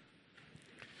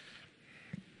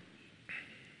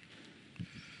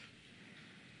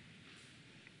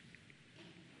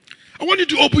 I want you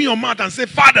to open your mouth and say,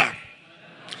 Father,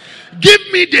 give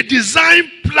me the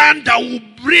design plan that will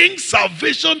bring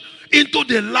salvation into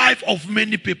the life of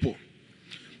many people.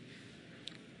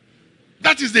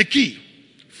 That is the key.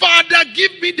 Father,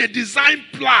 give me the design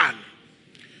plan.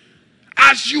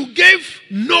 As you gave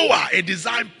Noah a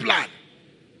design plan.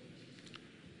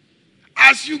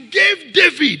 As you gave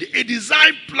David a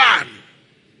design plan.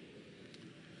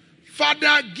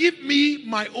 Father, give me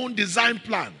my own design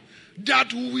plan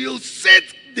that will set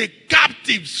the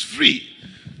captives free,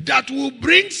 that will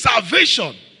bring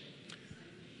salvation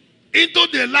into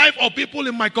the life of people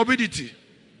in my community.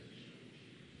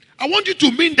 I want you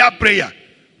to mean that prayer.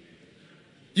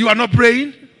 You are not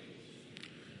praying?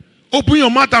 Open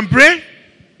your mouth and pray.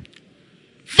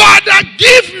 Father,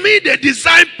 give me the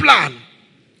design plan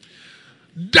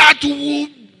that will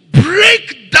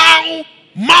break down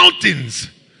mountains,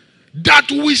 that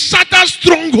will shatter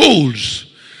strongholds,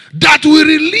 that will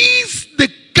release the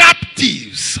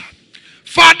captives.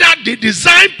 Father, the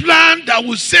design plan that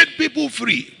will set people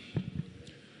free.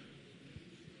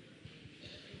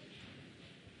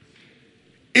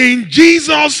 In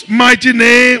Jesus' mighty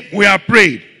name, we are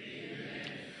prayed.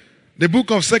 The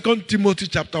book of 2 Timothy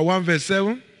chapter 1 verse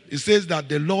 7, it says that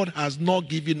the Lord has not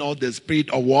given us the spirit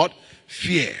of what?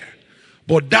 Fear.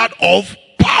 But that of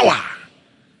power.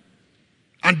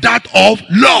 And that of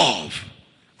love.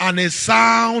 And a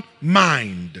sound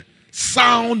mind.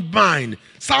 Sound mind.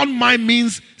 Sound mind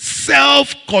means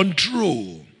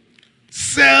self-control.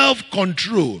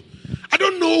 Self-control. I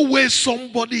don't know where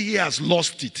somebody here has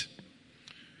lost it.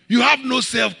 You have no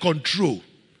self-control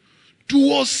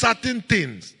towards certain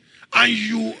things. And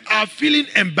you are feeling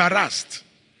embarrassed.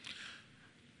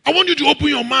 I want you to open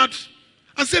your mouth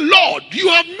and say, Lord, you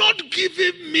have not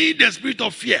given me the spirit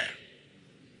of fear.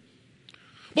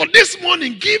 But this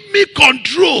morning, give me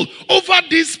control over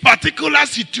this particular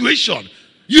situation.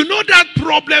 You know that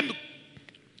problem?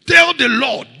 Tell the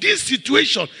Lord, this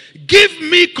situation, give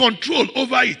me control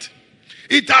over it.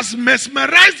 It has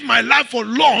mesmerized my life for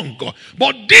long.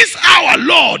 But this hour,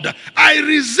 Lord, I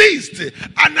resist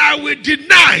and I will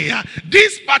deny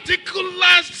this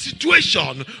particular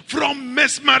situation from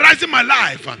mesmerizing my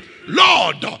life.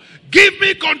 Lord, give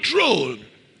me control.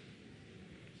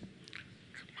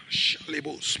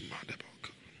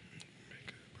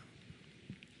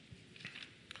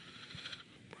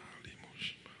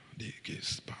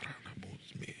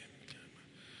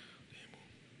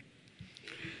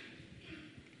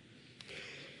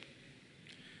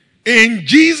 In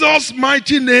Jesus'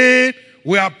 mighty name,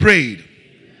 we are prayed.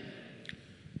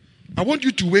 I want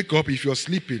you to wake up if you're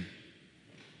sleeping.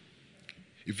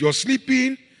 If you're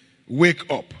sleeping,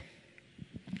 wake up.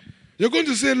 You're going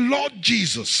to say, Lord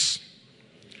Jesus,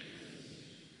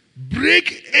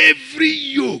 break every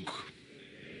yoke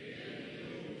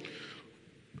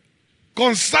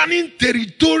concerning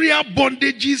territorial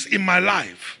bondages in my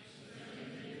life.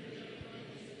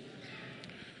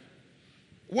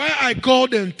 Why I call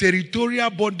them territorial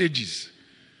bondages?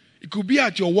 It could be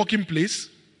at your working place.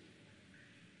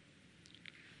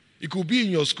 It could be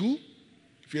in your school.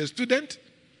 If you're a student,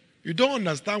 you don't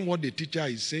understand what the teacher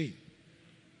is saying.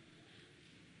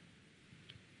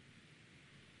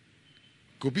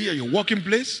 It could be at your working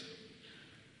place.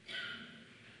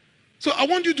 So I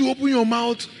want you to open your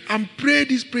mouth and pray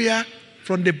this prayer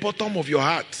from the bottom of your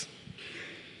heart.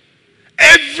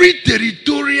 Every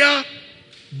territorial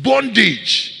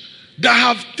bondage that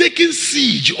have taken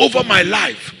siege over my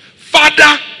life,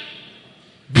 Father,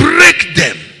 break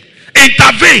them.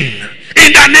 Intervene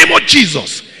in the name of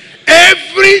Jesus.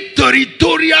 Every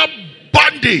territorial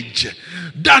bondage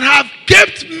that have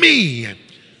kept me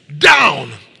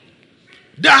down,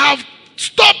 that have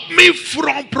stopped me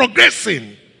from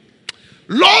progressing,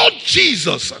 Lord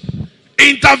Jesus,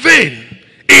 intervene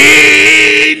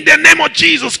in the name of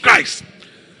Jesus Christ.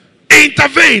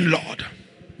 Intervene, Lord.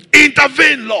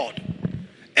 Intervene, Lord.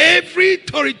 Every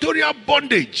territorial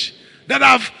bondage that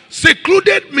have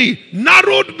secluded me,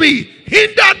 narrowed me,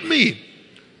 hindered me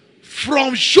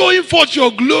from showing forth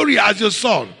your glory as your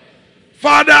son.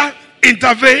 Father,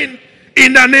 intervene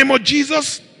in the name of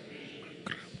Jesus.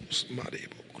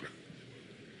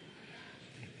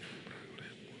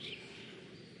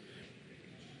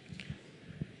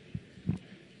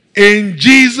 In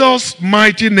Jesus'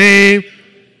 mighty name,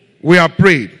 we are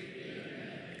prayed.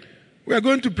 We are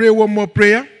going to pray one more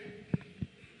prayer.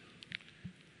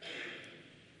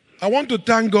 I want to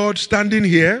thank God standing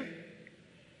here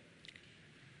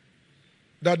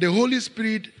that the Holy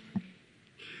Spirit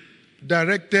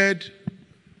directed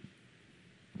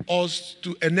us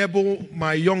to enable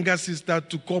my younger sister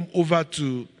to come over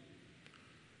to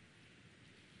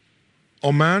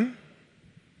Oman.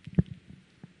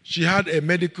 She had a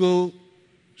medical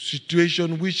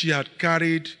situation which she had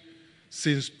carried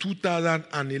since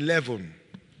 2011.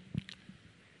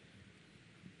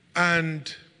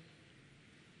 And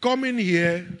coming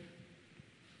here,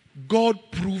 God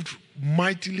proved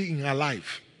mightily in her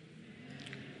life.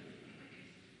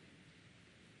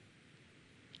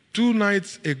 2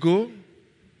 nights ago,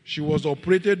 she was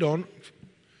operated on.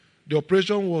 The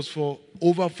operation was for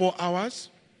over 4 hours.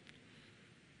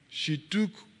 She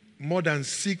took more than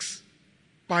 6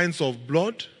 pints of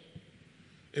blood.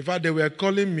 In fact, they were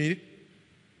calling me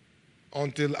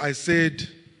until I said,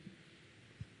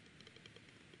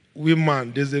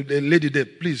 "Woman, there's a lady there.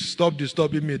 Please stop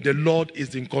disturbing me. The Lord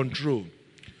is in control."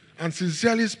 And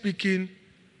sincerely speaking,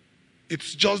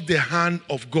 it's just the hand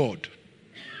of God.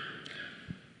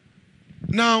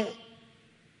 Now,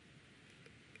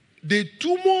 the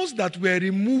tumors that were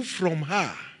removed from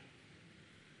her,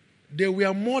 they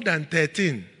were more than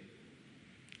 13.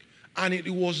 And it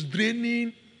was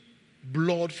draining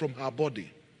blood from her body.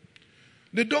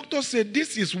 The doctor said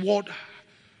this is what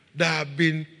that have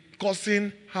been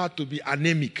causing her to be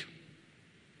anemic.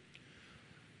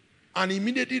 And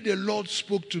immediately the Lord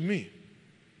spoke to me.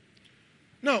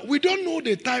 Now, we don't know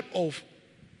the type of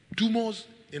tumors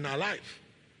in our life.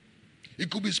 It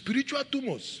could be spiritual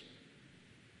tumors,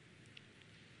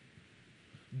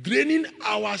 draining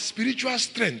our spiritual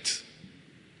strength.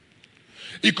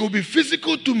 It could be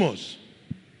physical tumors.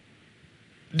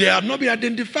 They have not been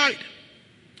identified.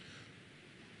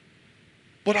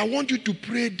 But I want you to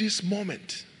pray this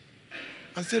moment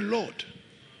and say, "Lord,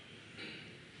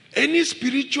 any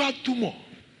spiritual tumor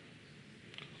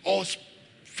or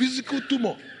physical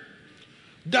tumor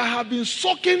that have been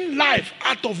sucking life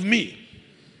out of me,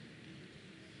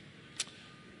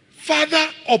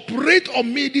 Father, operate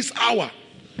on me this hour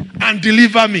and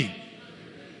deliver me.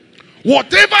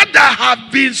 Whatever that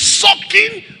have been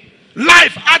sucking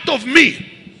life out of me,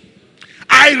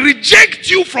 I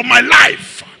reject you from my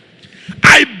life.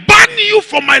 I ban you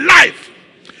from my life.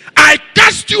 I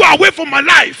cast you away from my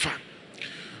life.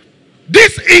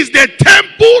 This is the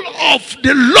temple of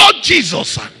the Lord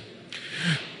Jesus.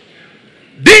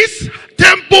 This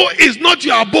temple is not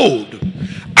your abode.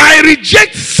 I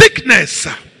reject sickness.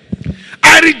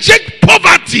 I reject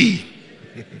poverty.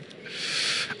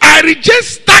 I reject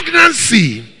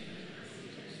stagnancy.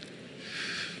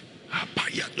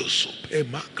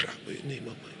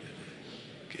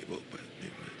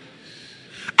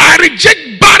 I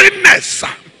reject barrenness.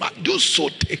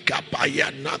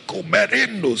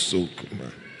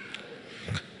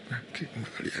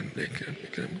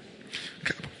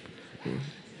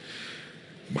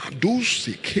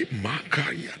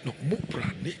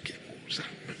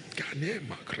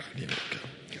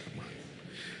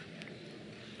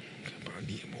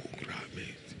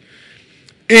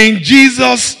 In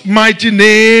Jesus' mighty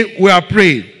name, we are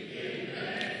praying.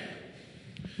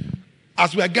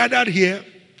 As we are gathered here,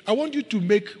 I want you to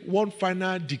make one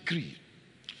final decree.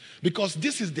 Because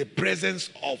this is the presence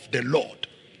of the Lord.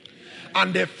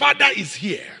 And the Father is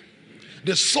here.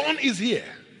 The Son is here.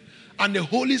 And the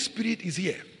Holy Spirit is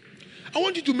here. I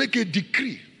want you to make a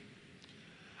decree.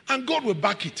 And God will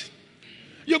back it.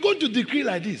 You're going to decree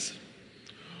like this.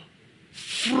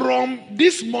 From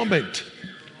this moment,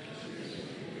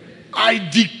 I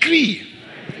decree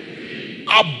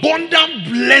abundant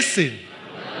blessing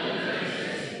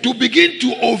to begin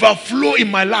to overflow in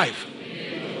my life.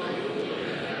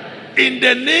 In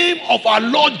the name of our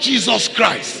Lord Jesus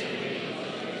Christ.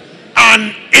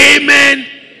 And amen,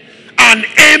 and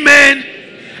amen,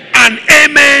 and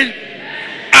amen,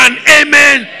 and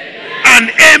amen, and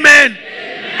amen,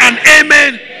 and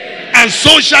amen, and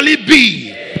so shall it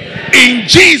be. In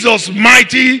Jesus'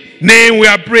 mighty name we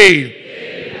are praying.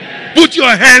 Put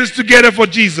your hands together for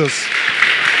Jesus.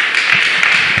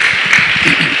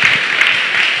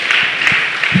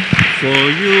 For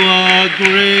you are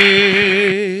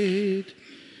great.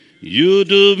 You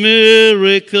do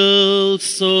miracles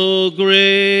so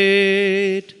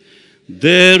great.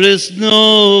 There is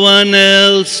no one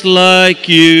else like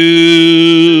you.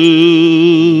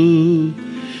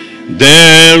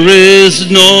 There is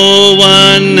no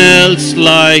one else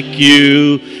like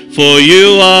you, for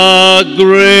you are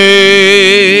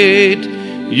great.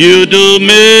 You do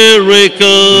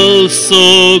miracles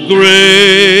so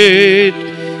great.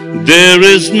 There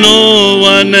is no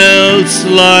one else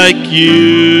like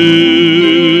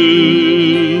you.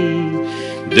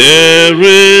 There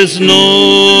is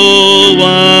no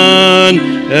one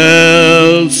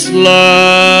else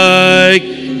like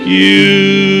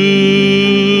you.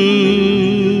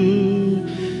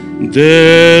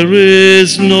 There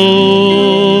is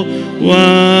no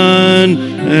one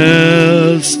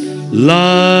else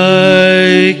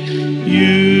like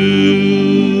you.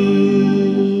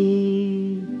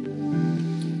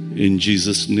 In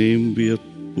Jesus' name we are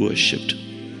worshipped.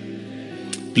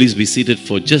 Please be seated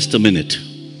for just a minute.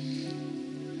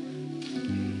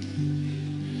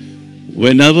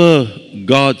 Whenever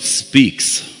God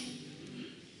speaks,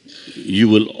 you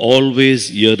will always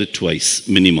hear it twice,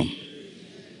 minimum.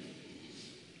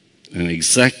 And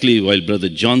exactly while Brother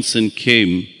Johnson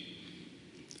came,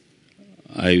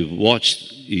 I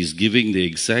watched, he's giving the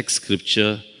exact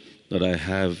scripture that I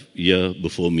have here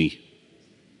before me.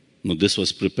 Now, this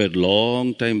was prepared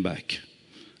long time back.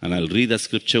 And I'll read that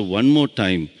scripture one more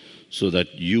time so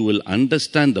that you will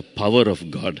understand the power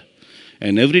of God.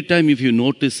 And every time, if you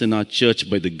notice in our church,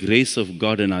 by the grace of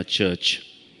God in our church,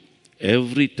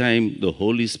 every time the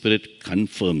Holy Spirit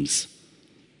confirms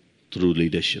through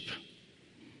leadership.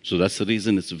 So that's the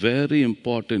reason it's very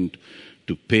important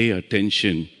to pay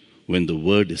attention when the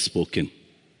word is spoken.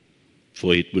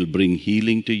 For it will bring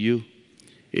healing to you.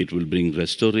 It will bring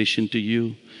restoration to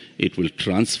you. It will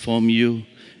transform you.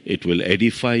 It will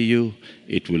edify you.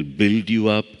 It will build you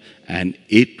up. And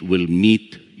it will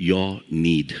meet your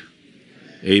need.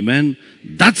 Amen.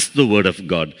 That's the word of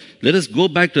God. Let us go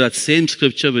back to that same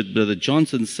scripture which Brother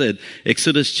Johnson said,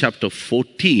 Exodus chapter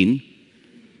 14.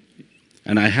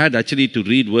 And I had actually to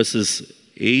read verses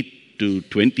 8 to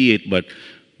 28, but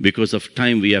because of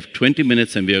time, we have 20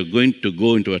 minutes and we are going to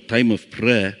go into a time of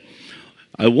prayer.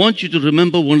 I want you to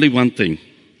remember only one thing.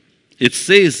 It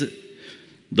says,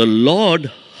 the Lord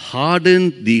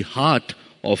hardened the heart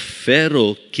of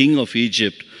Pharaoh, king of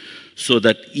Egypt, so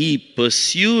that he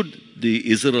pursued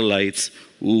the Israelites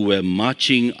who were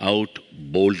marching out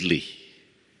boldly.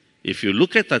 If you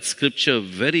look at that scripture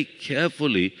very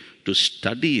carefully to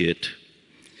study it,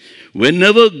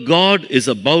 whenever God is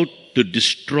about to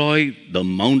destroy the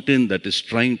mountain that is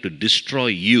trying to destroy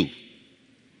you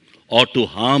or to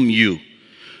harm you,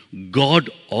 God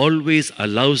always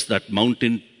allows that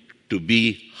mountain to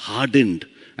be hardened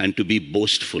and to be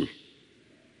boastful,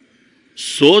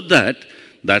 so that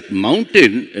that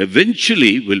mountain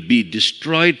eventually will be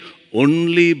destroyed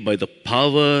only by the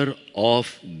power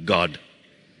of God.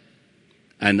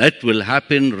 And that will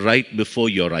happen right before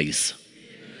your eyes.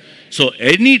 So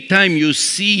anytime you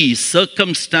see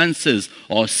circumstances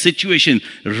or situation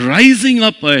rising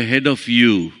up ahead of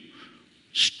you,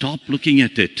 stop looking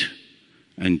at it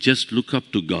and just look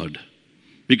up to God.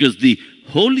 Because the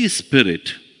Holy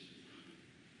Spirit,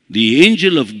 the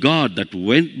angel of God that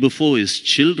went before his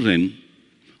children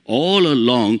all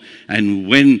along, and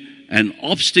when an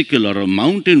obstacle or a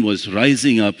mountain was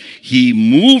rising up, he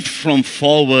moved from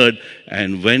forward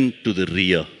and went to the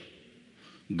rear.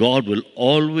 God will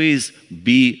always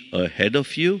be ahead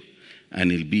of you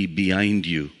and he'll be behind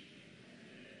you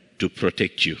to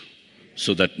protect you,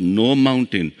 so that no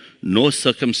mountain, no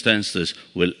circumstances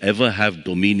will ever have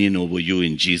dominion over you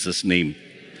in Jesus' name.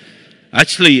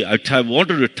 Actually, I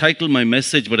wanted to title my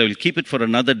message, but I will keep it for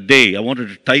another day. I wanted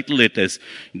to title it as,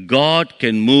 God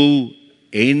can move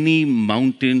any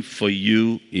mountain for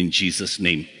you in Jesus'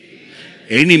 name.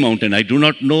 Any mountain. I do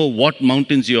not know what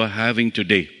mountains you are having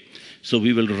today. So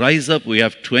we will rise up. We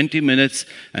have 20 minutes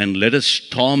and let us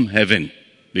storm heaven,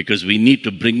 because we need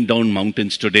to bring down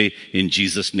mountains today in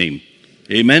Jesus' name.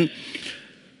 Amen.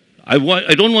 I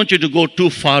don't want you to go too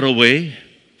far away.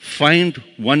 Find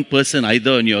one person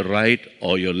either on your right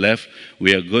or your left.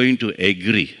 We are going to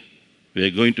agree. We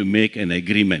are going to make an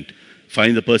agreement.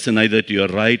 Find the person either to your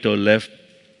right or left.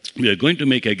 We are going to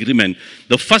make agreement.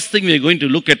 The first thing we are going to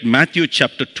look at Matthew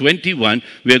chapter 21.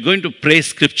 We are going to pray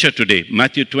scripture today.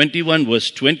 Matthew 21 verse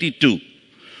 22.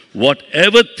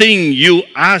 Whatever thing you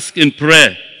ask in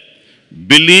prayer,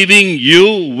 believing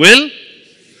you will.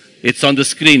 It's on the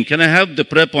screen. Can I have the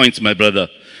prayer points, my brother?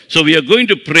 So we are going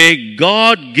to pray,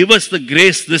 God, give us the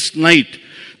grace this night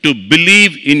to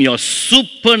believe in your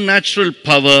supernatural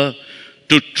power,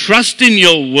 to trust in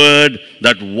your word,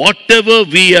 that whatever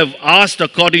we have asked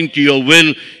according to your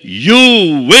will,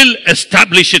 you will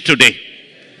establish it today.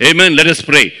 Amen. Let us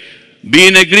pray. Be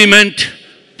in agreement.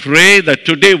 pray that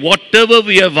today, whatever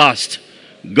we have asked,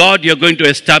 God, you're going to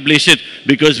establish it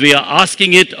because we are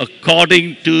asking it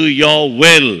according to your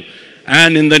will.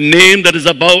 And in the name that is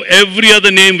above every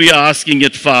other name, we are asking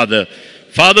it, Father.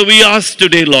 Father, we ask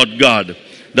today, Lord God,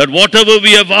 that whatever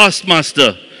we have asked,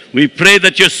 Master, we pray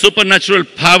that your supernatural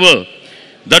power,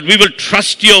 that we will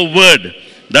trust your word,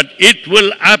 that it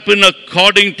will happen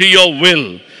according to your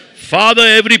will. Father,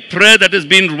 every prayer that has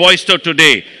been voiced out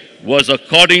today was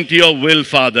according to your will,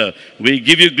 Father. We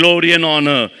give you glory and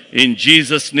honor. In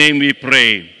Jesus' name we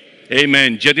pray.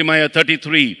 Amen. Jeremiah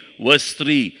 33, verse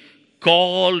 3.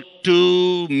 Call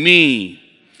to me,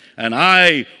 and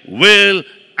I will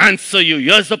answer you.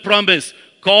 Here's the promise.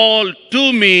 Call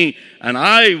to me, and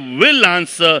I will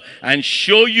answer and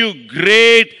show you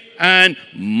great and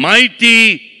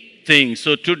mighty things.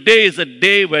 So today is a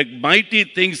day where mighty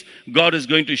things God is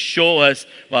going to show us.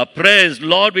 Our prayers,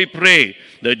 Lord, we pray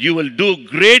that you will do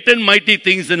great and mighty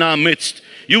things in our midst.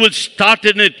 You will start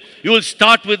in it. You will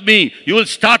start with me. You will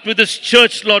start with this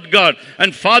church, Lord God.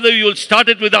 And Father, you will start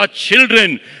it with our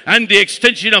children and the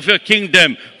extension of your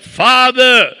kingdom.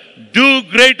 Father, do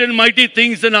great and mighty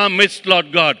things in our midst,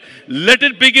 Lord God. Let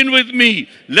it begin with me.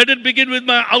 Let it begin with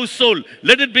my household.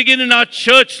 Let it begin in our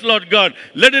church, Lord God.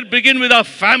 Let it begin with our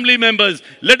family members.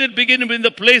 Let it begin in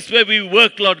the place where we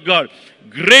work, Lord God.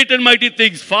 Great and mighty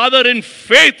things. Father, in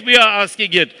faith we are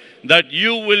asking it, that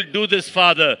you will do this,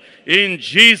 Father. In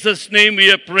Jesus' name we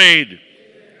have prayed.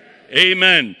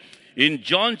 Amen. In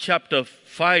John chapter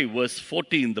 5, verse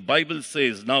 14, the Bible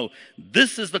says, now,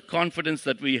 this is the confidence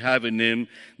that we have in him,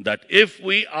 that if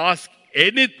we ask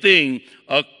anything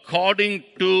according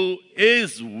to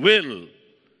his will,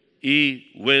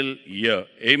 he will hear.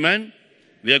 Amen.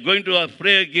 We are going to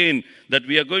pray again, that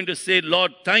we are going to say,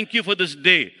 Lord, thank you for this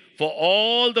day, for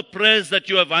all the prayers that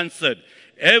you have answered.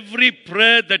 Every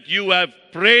prayer that you have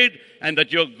prayed and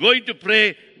that you're going to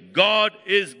pray, God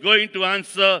is going to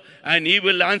answer, and he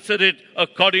will answer it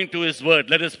according to his word.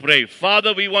 Let us pray.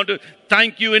 Father, we want to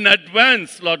thank you in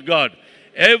advance, Lord God.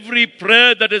 Every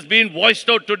prayer that has been voiced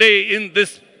out today in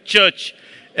this church,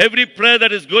 every prayer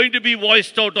that is going to be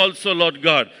voiced out also, Lord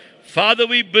God. Father,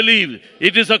 we believe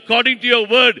it is according to your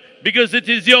word, because it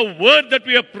is your word that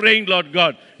we are praying, Lord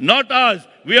God, not ours.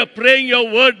 We are praying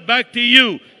your word back to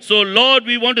you. So, Lord,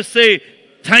 we want to say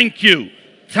thank you.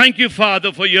 Thank you,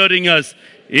 Father, for hearing us.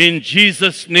 In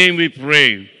Jesus' name we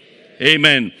pray.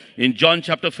 Amen. In John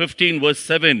chapter 15, verse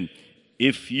 7,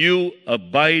 if you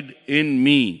abide in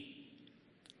me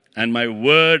and my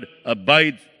word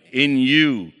abides in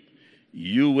you,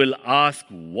 you will ask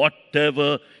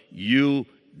whatever you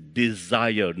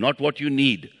desire, not what you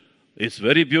need. It's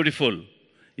very beautiful.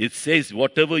 It says,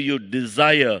 whatever you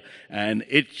desire, and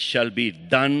it shall be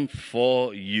done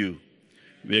for you.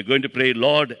 We are going to pray,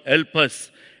 Lord, help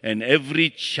us. And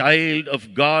every child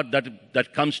of God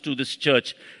that comes to this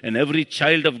church, and every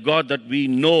child of God that we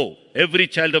know, every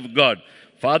child of God,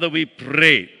 Father, we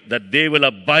pray that they will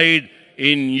abide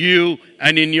in you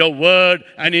and in your word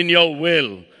and in your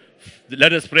will.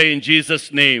 Let us pray in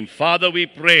Jesus' name. Father, we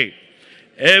pray,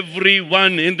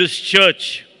 everyone in this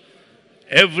church,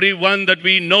 everyone that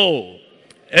we know,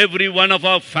 every one of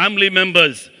our family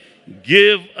members,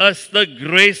 give us the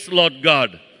grace, Lord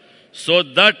God, so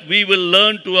that we will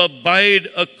learn to abide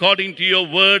according to your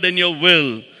word and your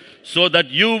will, so that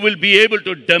you will be able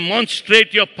to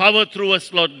demonstrate your power through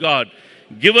us, Lord God.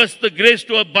 Give us the grace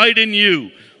to abide in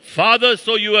you, Father,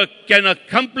 so you can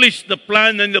accomplish the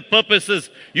plan and the purposes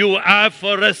you have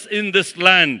for us in this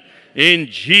land. In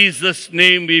Jesus'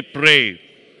 name we pray.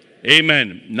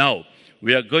 Amen. Now,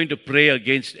 we are going to pray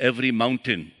against every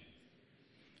mountain.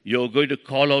 You're going to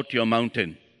call out your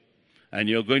mountain. And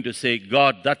you're going to say,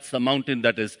 God, that's the mountain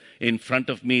that is in front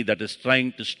of me, that is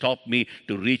trying to stop me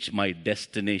to reach my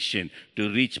destination,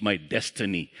 to reach my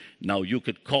destiny. Now you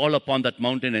could call upon that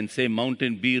mountain and say,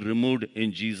 mountain, be removed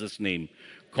in Jesus' name.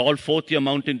 Call forth your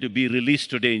mountain to be released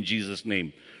today in Jesus'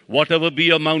 name. Whatever be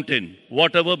your mountain,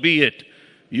 whatever be it,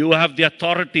 you have the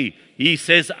authority. He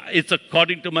says, it's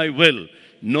according to my will.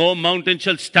 No mountain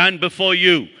shall stand before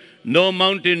you. No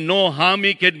mountain, no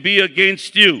army can be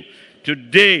against you.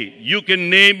 Today, you can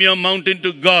name your mountain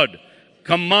to God.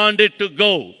 Command it to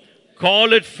go.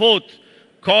 Call it forth.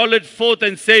 Call it forth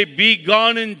and say, be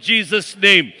gone in Jesus'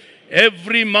 name.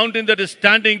 Every mountain that is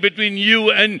standing between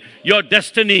you and your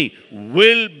destiny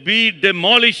will be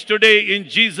demolished today in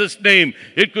Jesus' name.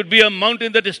 It could be a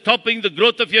mountain that is stopping the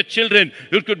growth of your children.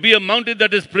 It could be a mountain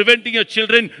that is preventing your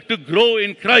children to grow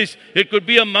in Christ. It could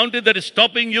be a mountain that is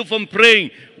stopping you from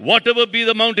praying. Whatever be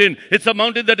the mountain, it's a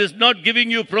mountain that is not giving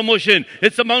you promotion.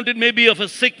 It's a mountain maybe of a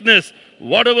sickness.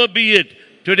 Whatever be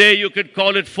it, Today you could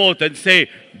call it forth and say,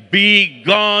 be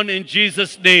gone in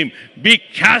Jesus' name. Be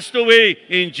cast away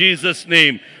in Jesus'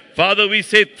 name. Father, we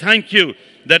say thank you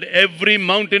that every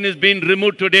mountain is being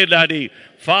removed today, Daddy.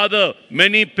 Father,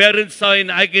 many parents are in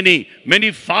agony.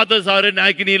 Many fathers are in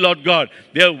agony, Lord God.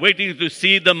 They are waiting to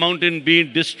see the mountain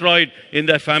being destroyed in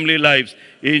their family lives.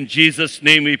 In Jesus'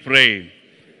 name we pray.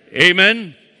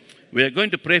 Amen. We are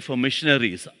going to pray for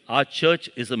missionaries. Our church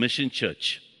is a mission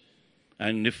church.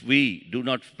 And if we do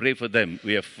not pray for them,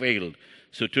 we have failed.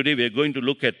 So today we are going to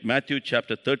look at Matthew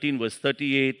chapter 13, verse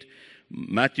 38,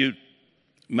 Matthew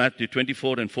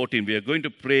 24 and 14. We are going to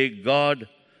pray, God,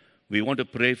 we want to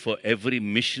pray for every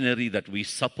missionary that we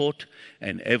support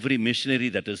and every missionary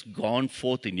that has gone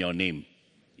forth in your name.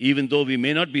 Even though we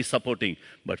may not be supporting,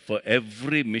 but for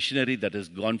every missionary that has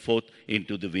gone forth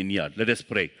into the vineyard. Let us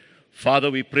pray.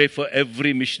 Father, we pray for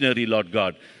every missionary, Lord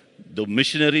God. The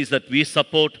missionaries that we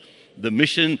support, the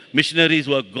missionaries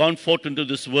who have gone forth into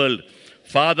this world.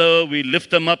 Father, we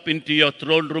lift them up into your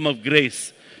throne room of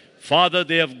grace. Father,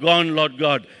 they have gone, Lord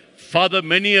God. Father,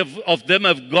 many of them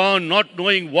have gone not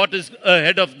knowing what is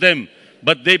ahead of them,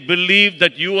 but they believe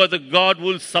that you are the God who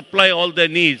will supply all their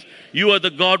needs. You are the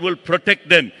God who will protect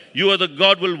them. You are the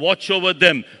God who will watch over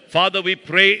them. Father, we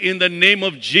pray in the name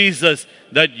of Jesus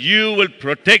that you will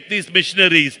protect these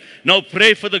missionaries. Now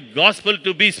pray for the gospel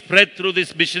to be spread through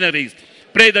these missionaries.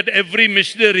 Pray that every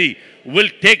missionary will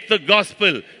take the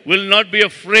gospel, will not be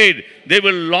afraid. They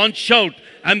will launch out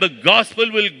and the gospel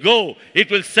will go.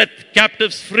 It will set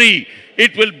captives free.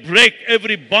 It will break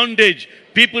every bondage.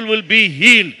 People will be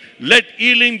healed. Let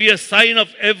healing be a sign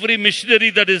of every missionary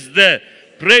that is there.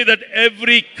 Pray that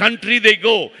every country they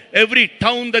go, every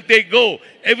town that they go,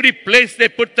 every place they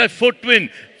put their foot in,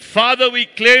 Father, we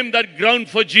claim that ground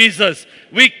for Jesus.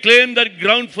 We claim that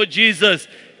ground for Jesus.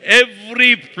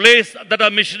 Every place that our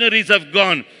missionaries have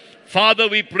gone, Father,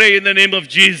 we pray in the name of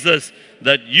Jesus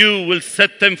that you will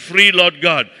set them free, Lord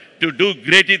God, to do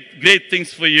great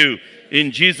things for you.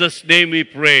 In Jesus' name we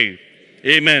pray.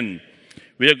 Amen.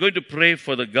 We are going to pray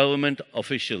for the government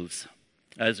officials.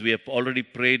 As we have already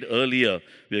prayed earlier,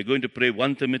 we are going to pray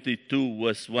 1 Timothy 2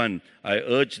 verse 1. I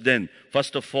urge then,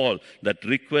 first of all, that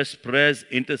requests, prayers,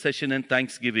 intercession and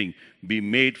thanksgiving be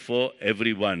made for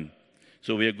everyone.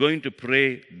 So we are going to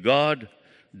pray, God,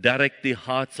 direct the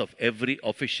hearts of every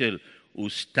official who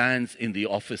stands in the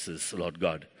offices, Lord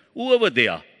God. Whoever they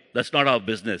are, that's not our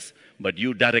business, but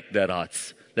you direct their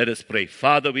hearts. Let us pray.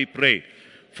 Father, we pray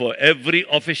for every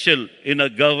official in a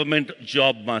government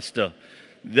job, Master.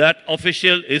 That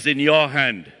official is in your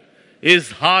hand.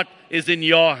 His heart is in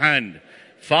your hand.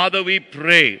 Father, we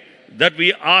pray that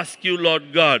we ask you,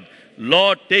 Lord God,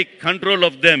 Lord, take control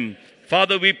of them.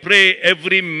 Father, we pray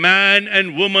every man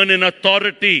and woman in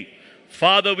authority.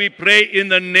 Father, we pray in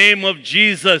the name of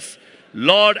Jesus.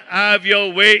 Lord, have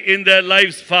your way in their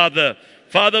lives, Father.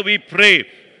 Father, we pray,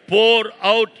 pour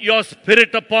out your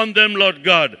Spirit upon them, Lord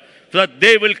God, so that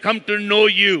they will come to know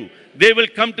you. They will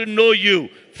come to know you.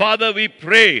 Father, we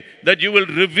pray that you will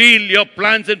reveal your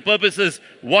plans and purposes.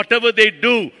 Whatever they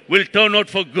do will turn out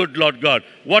for good, Lord God.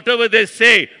 Whatever they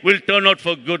say will turn out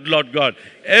for good, Lord God.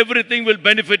 Everything will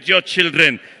benefit your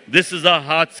children. This is our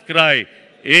heart's cry.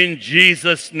 In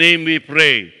Jesus' name we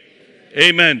pray.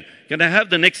 Amen. Can I have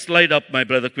the next slide up, my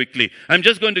brother, quickly? I'm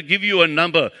just going to give you a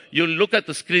number. You'll look at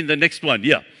the screen, the next one.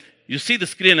 Yeah. You see the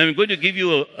screen, I'm going to give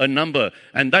you a number,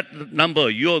 and that number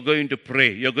you're going to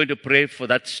pray. You're going to pray for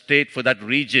that state, for that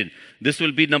region. This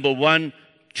will be number 1,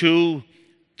 2,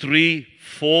 3,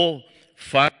 4,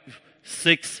 5,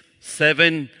 6,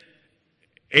 7,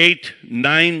 8,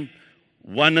 9,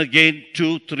 1 again,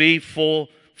 2, 3, 4,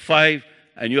 5,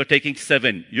 and you're taking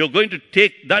 7. You're going to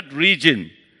take that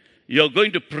region. You're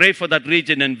going to pray for that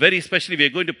region, and very especially we're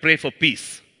going to pray for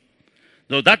peace.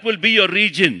 So that will be your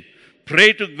region.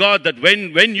 Pray to God that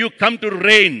when you come to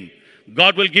reign,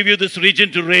 God will give you this region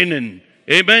to reign in.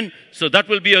 Amen? So that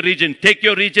will be your region. Take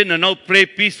your region and now pray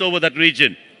peace over that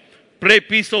region. Pray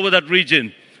peace over that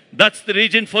region. That's the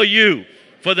region for you.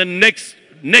 For the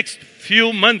next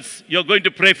few months, you're going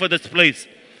to pray for this place.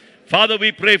 Father,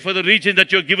 we pray for the region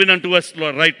that you're given unto us,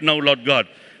 Lord, right now, Lord God.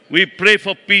 We pray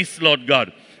for peace, Lord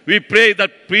God. We pray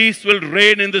that peace will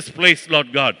reign in this place,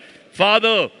 Lord God.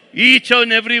 Father, each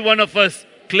and every one of us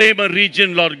claim a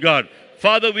region, Lord God.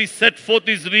 Father, we set forth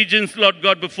these regions, Lord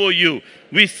God, before you.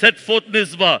 We set forth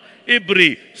Nizwa,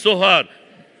 Ibri, Sohar,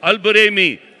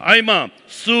 Albaremi, Aima,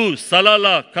 Su,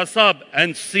 Salala, Kasab,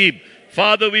 and Sib.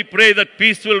 Father, we pray that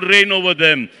peace will reign over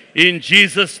them. In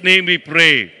Jesus' name we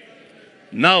pray.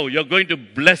 Now, you're going to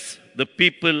bless the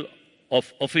people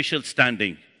of official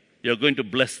standing. You're going to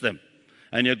bless them.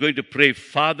 And you're going to pray,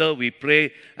 Father, we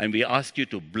pray and we ask you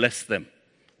to bless them.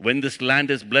 When this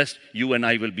land is blessed, you and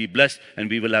I will be blessed and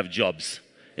we will have jobs.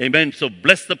 Amen. So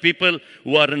bless the people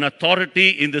who are in authority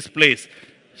in this place.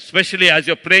 Especially as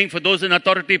you're praying for those in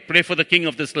authority, pray for the king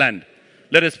of this land.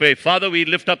 Let us pray. Father, we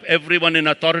lift up everyone in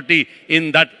authority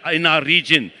in our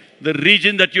region, the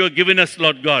region that you have given us,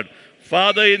 Lord God.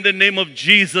 Father, in the name of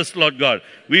Jesus, Lord God,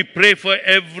 we pray for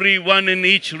everyone in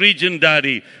each region,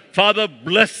 Daddy. Father,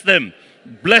 bless them,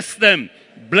 bless them,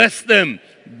 bless them,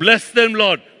 bless them,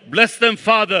 Lord. Bless them,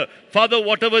 Father. Father,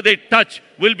 whatever they touch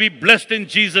will be blessed in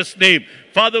Jesus' name.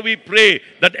 Father, we pray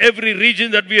that every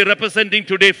region that we are representing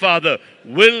today, Father,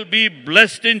 will be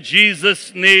blessed in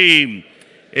Jesus' name.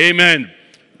 Amen.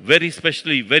 Very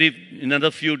specially, in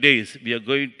another few days, we are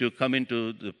going to come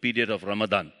into the period of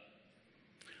Ramadan.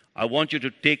 I want you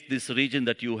to take this region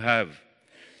that you have,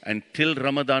 and till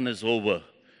Ramadan is over,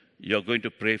 you're going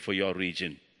to pray for your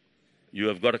region. You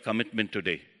have got a commitment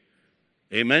today.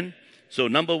 Amen. So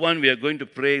number one, we are going to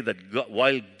pray that God,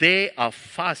 while they are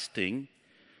fasting,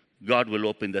 God will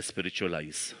open their spiritual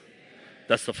eyes.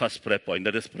 That's the first prayer point.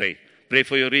 Let us pray. Pray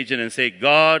for your region and say,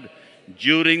 God,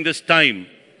 during this time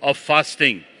of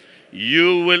fasting,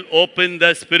 you will open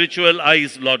their spiritual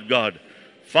eyes, Lord God.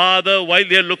 Father, while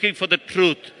they are looking for the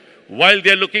truth,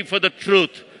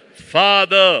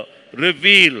 Father,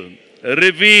 reveal,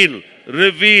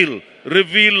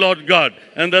 Lord God,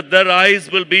 and that their eyes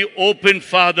will be open,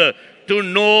 Father, to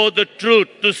know the truth,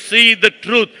 to see the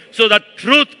truth, so that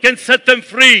truth can set them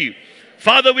free.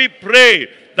 Father, we pray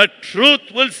that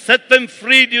truth will set them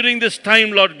free during this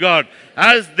time, Lord God,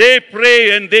 as they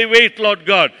pray and they wait, Lord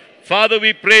God. Father,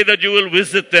 we pray that you will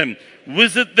visit them,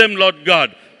 Lord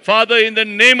God. Father, in the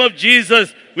name of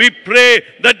Jesus, we pray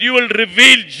that you will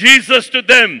reveal Jesus to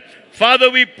them. Father,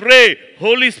 we pray,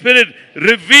 Holy Spirit,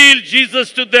 reveal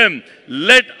Jesus to them.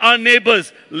 Let our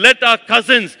neighbors, let our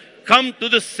cousins come to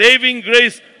the saving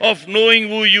grace of knowing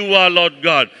who you are, Lord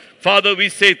God. Father, we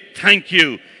say thank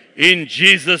you. In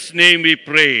Jesus' name we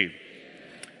pray.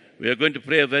 We are going to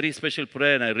pray a very special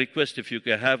prayer, and I request if you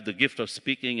can have the gift of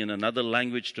speaking in another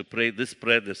language to pray this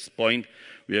prayer, this point.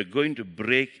 We are going to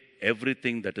break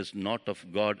everything that is not of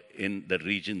God in the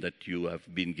region that you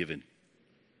have been given.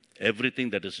 Everything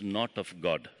that is not of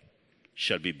God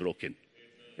shall be broken.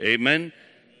 Amen.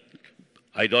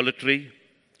 Idolatry,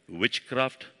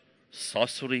 witchcraft,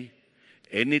 sorcery,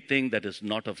 anything that is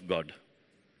not of God.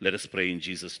 Let us pray in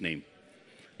Jesus' name.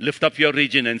 Lift up your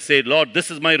region and say, Lord, this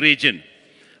is my region.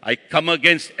 I come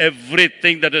against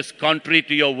everything that is contrary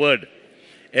to your word.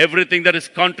 Everything that is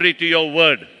contrary to your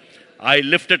word. I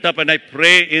lift it up and I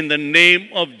pray in the name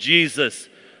of Jesus.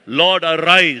 Lord,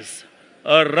 arise.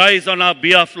 Arise on our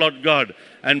behalf, Lord God.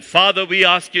 And Father, we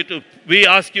ask you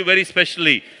very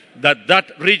specially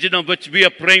that region of which we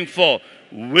are praying for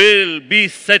will be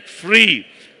set free.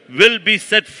 Will be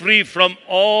set free from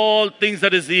all things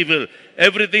that is evil.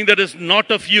 Everything that is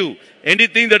not of you.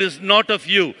 Anything that is not of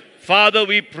you. Father,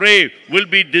 we pray, will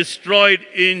be destroyed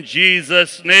in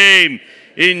Jesus' name.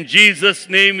 In Jesus'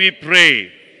 name we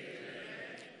pray.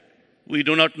 We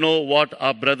do not know what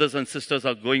our brothers and sisters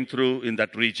are going through in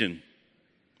that region,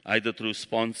 either through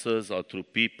sponsors or through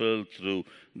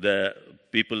the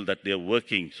people that they are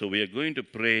working. So we are going to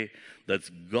pray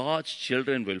that God's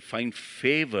children will find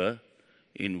favor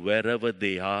in wherever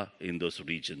they are in those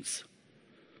regions.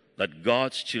 That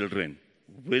God's children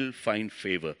will find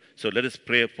favor. So let us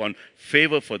pray upon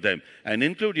favor for them and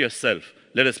include yourself.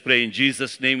 Let us pray in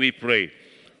Jesus' name we pray.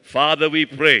 Father, we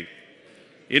pray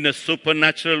in a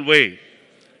supernatural way.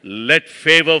 Let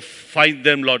favor find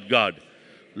them, Lord God.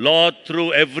 Lord,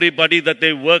 through everybody that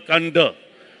they work under,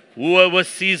 whoever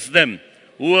sees them,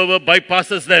 whoever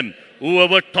bypasses them,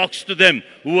 whoever talks to them,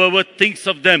 whoever thinks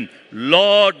of them,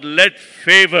 Lord, let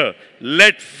favor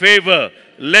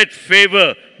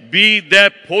be their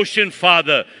portion,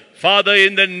 Father. Father,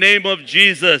 in the name of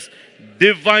Jesus,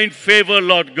 divine favor,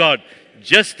 Lord God.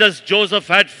 Just as Joseph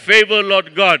had favor,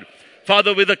 Lord God,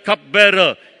 Father, with the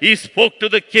cupbearer, he spoke to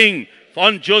the king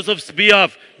on Joseph's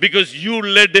behalf because you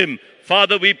led him.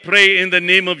 Father, we pray in the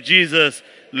name of Jesus,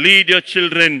 lead your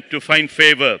children to find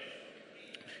favor.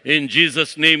 In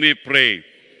Jesus' name we pray.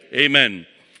 Amen.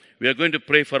 We are going to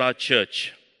pray for our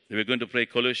church. We are going to pray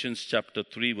Colossians chapter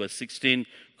 3, verse 16,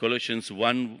 Colossians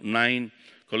 1:9,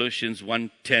 Colossians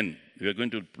 1:10. We are going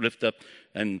to lift up,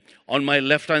 and on my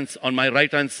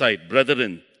right hand side,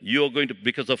 brethren, you are going to,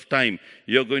 because of time,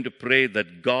 you are going to pray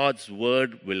that God's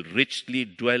word will richly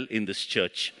dwell in this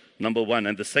church. Number one.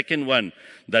 And the second one,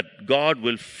 that God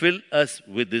will fill us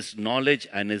with his knowledge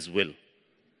and his will.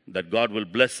 That God will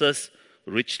bless us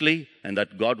richly, and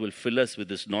that God will fill us with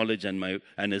His knowledge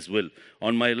and His will.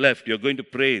 On my left, you're going to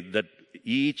pray that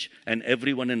each and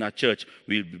everyone in our church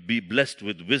will be blessed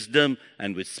with wisdom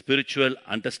and with spiritual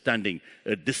understanding,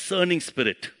 a discerning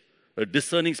spirit. A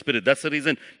discerning spirit. That's the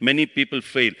reason many people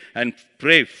fail. And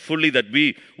pray fully that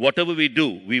whatever we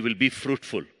do, we will be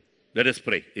fruitful. Let us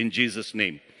pray in Jesus'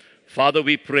 name. Father,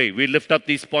 we pray. We lift up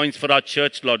these points for our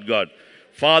church, Lord God.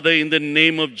 Father, in the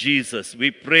name of Jesus,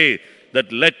 we pray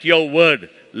that let your word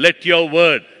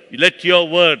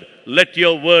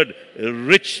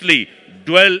richly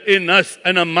dwell in us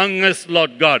and among us,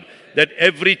 Lord God. That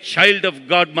every child of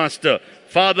God, Master,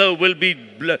 Father, will be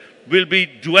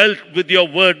dwelt with your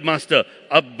word, Master,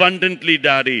 abundantly,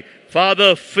 Daddy.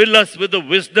 Father, fill us with the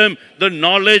wisdom, the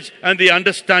knowledge, and the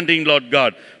understanding, Lord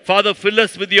God. Father, fill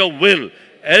us with your will.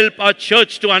 Help our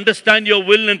church to understand your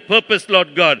will and purpose,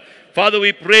 Lord God. Father,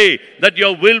 we pray that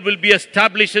your will be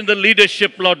established in the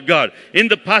leadership, Lord God, in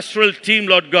the pastoral team,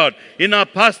 Lord God, in our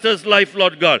pastor's life,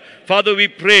 Lord God. Father, we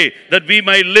pray that we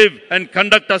might live and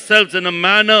conduct ourselves in a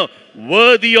manner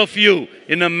worthy of you,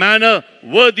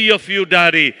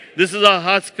 Daddy. This is our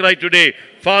heart's cry today.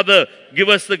 Father, give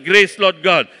us the grace, Lord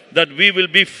God, that we will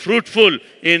be fruitful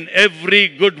in every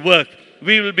good work.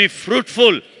 We will be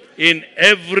fruitful in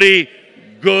every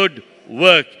good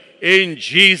work. In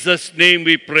Jesus' name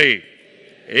we pray.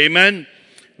 Amen.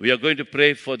 We are going to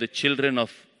pray for the children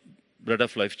of Bread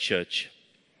of Life Church,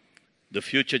 the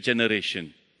future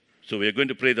generation. So we are going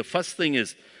to pray. The first thing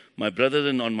is, my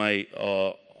brethren on my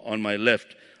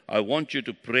left, I want you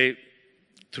to pray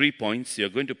 3 points. You're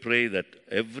going to pray that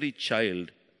every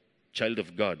child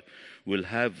of God will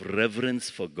have reverence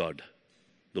for God.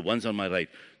 The ones on my right,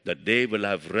 that they will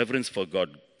have reverence for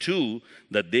God. 2,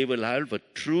 that they will have a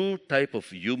true type of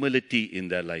humility in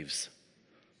their lives.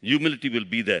 Humility will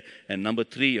be there. And number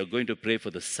 3, you're going to pray for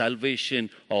the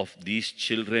salvation of these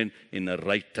children in the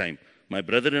right time. My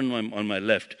brethren on my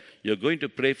left, you're going to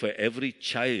pray for every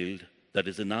child that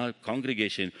is in our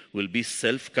congregation will be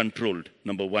self-controlled,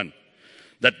 number 1.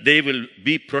 That they will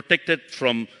be protection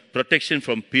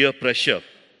from peer pressure.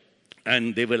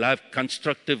 And they will have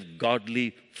constructive,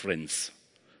 godly friends.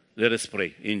 Let us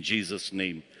pray in Jesus'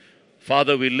 name.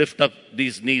 Father, we lift up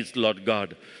these needs, Lord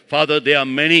God. Father, there are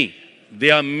many,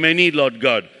 Lord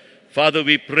God. Father,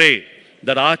 we pray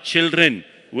that our children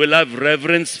will have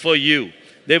reverence for you.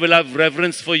 They will have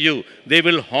reverence for you. They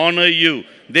will honor you.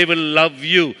 They will love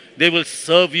you. They will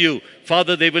serve you.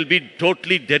 Father, they will be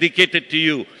totally dedicated to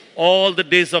you all the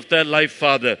days of their life,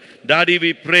 Father. Daddy,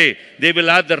 we pray they will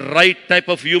have the right type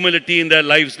of humility in their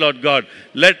lives, Lord God.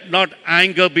 Let not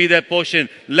anger be their portion.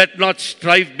 Let not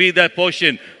strife be their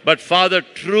portion. But Father,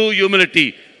 true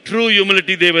humility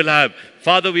they will have.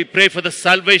 Father, we pray for the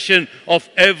salvation of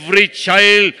every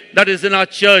child that is in our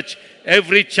church,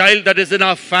 every child that is in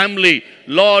our family.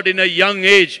 Lord, in a young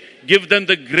age, give them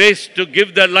the grace to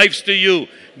give their lives to you.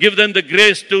 Give them the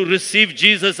grace to receive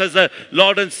Jesus as a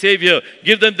Lord and Savior.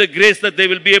 Give them the grace that they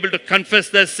will be able to confess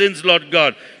their sins, Lord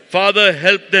God. Father,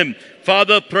 help them.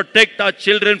 Father, protect our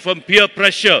children from peer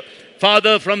pressure.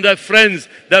 Father, from their friends.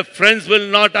 Their friends will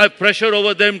not have pressure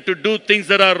over them to do things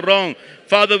that are wrong.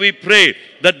 Father, we pray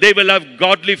that they will have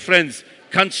godly friends.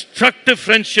 Constructive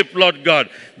friendship, Lord God,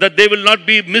 that they will not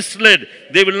be misled,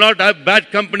 they will not have bad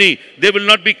company, they will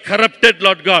not be corrupted,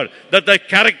 Lord God, that their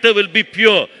character will be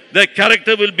pure, their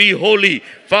character will be holy.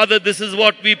 Father, this is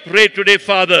what we pray today,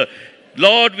 Father.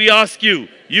 Lord, we ask you,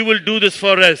 you will do this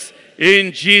for us.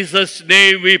 In Jesus'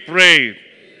 name we pray.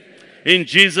 In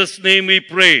Jesus' name we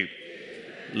pray.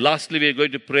 Lastly, we are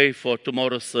going to pray for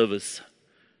tomorrow's service.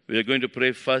 We are going to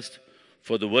pray first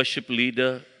for the worship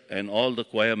leader and all the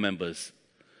choir members.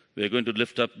 We are going to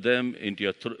lift up them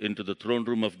into the throne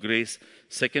room of grace.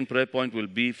 Second prayer point will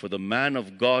be for the man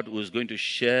of God who is going to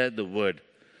share the word,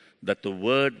 that the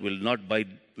word will not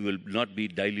be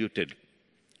diluted.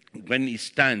 When he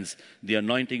stands, the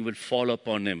anointing will fall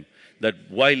upon him. That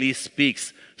while he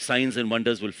speaks, signs and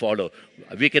wonders will follow.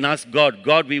 We can ask God,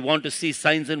 God, we want to see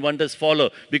signs and wonders follow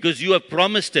because you have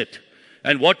promised it.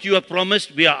 And what you have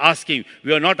promised, we are asking.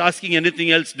 We are not asking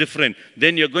anything else different.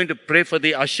 Then you're going to pray for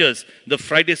the ushers, the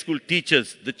Friday school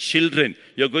teachers, the children.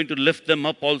 You're going to lift them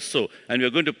up also. And we're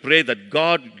going to pray that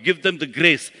God give them the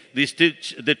grace,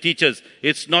 the teachers.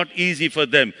 It's not easy for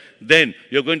them. Then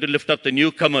you're going to lift up the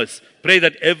newcomers. Pray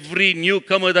that every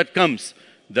newcomer that comes,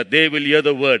 that they will hear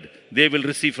the word. They will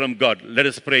receive from God. Let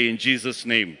us pray in Jesus'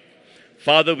 name.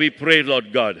 Father, we pray,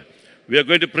 Lord God. We are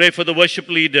going to pray for the worship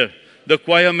leader, the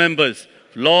choir members.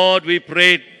 Lord, we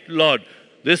pray, Lord,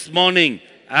 this morning,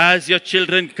 as your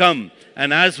children come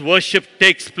and as worship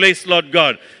takes place, Lord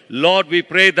God, Lord, we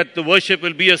pray that the worship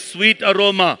will be a sweet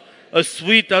aroma a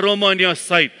sweet aroma in your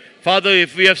sight. Father,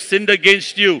 if we have sinned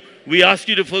against you, we ask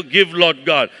you to forgive, Lord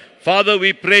God. Father,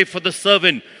 we pray for the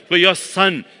servant, for your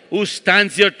son who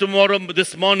stands here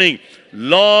this morning.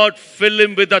 Lord, fill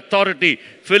him with authority,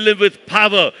 fill him with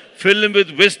power, fill him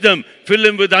with wisdom, fill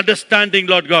him with understanding,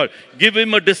 Lord God. Give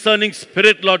him a discerning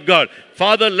spirit, Lord God.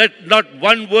 Father, let not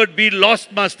one word be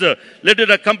lost, Master. Let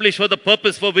it accomplish for the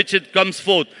purpose for which it comes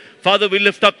forth. Father, we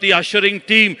lift up the ushering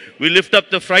team. We lift up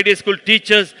the Friday school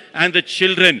teachers and the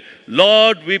children.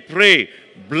 Lord, we pray,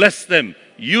 bless them.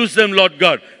 Use them, Lord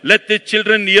God. Let the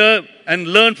children hear and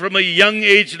learn from a young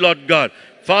age, Lord God.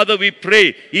 Father, we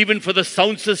pray even for the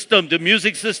sound system, the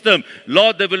music system.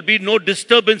 Lord, there will be no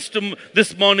disturbance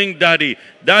this morning, Daddy.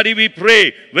 Daddy, we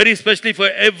pray very especially for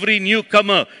every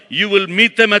newcomer. You will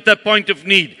meet them at their point of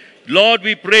need. Lord,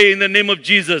 we pray in the name of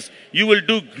Jesus, you will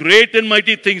do great and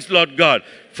mighty things, Lord God.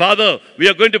 Father, we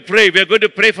are going to pray. We are going to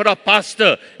pray for our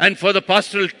pastor and for the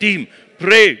pastoral team.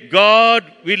 Pray,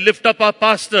 God, we lift up our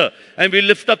pastor and we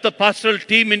lift up the pastoral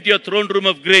team into your throne room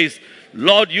of grace.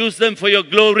 Lord, use them for your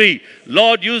glory.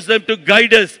 Lord, use them to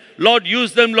guide us. Lord,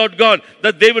 use them, Lord God,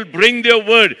 that they will bring their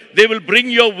word. They will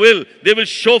bring your will. They will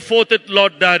show forth it,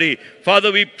 Lord Daddy.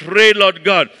 Father, we pray, Lord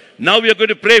God. Now we are going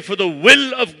to pray for the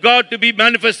will of God to be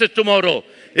manifested tomorrow.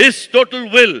 His total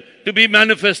will to be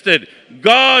manifested.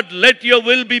 God, let your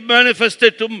will be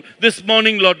manifested this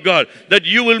morning, Lord God, that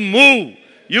you will move.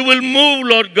 You will move,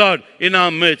 Lord God, in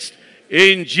our midst.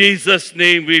 In Jesus'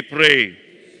 name we pray.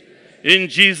 In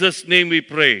Jesus' name we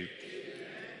pray.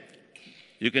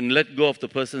 You can let go of the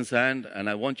person's hand, and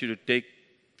I want you to take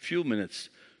a few minutes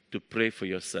to pray for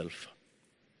yourself.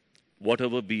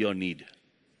 Whatever be your need,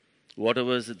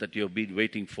 whatever is it that you have been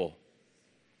waiting for,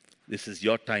 this is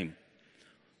your time.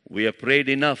 We have prayed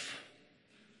enough.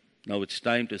 Now it's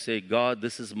time to say, God,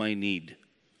 this is my need.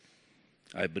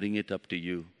 I bring it up to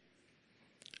you.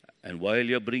 And while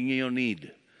you're bringing your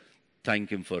need, thank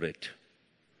Him for it.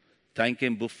 Thank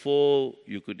Him before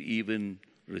you could even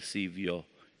receive your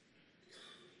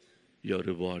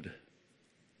reward.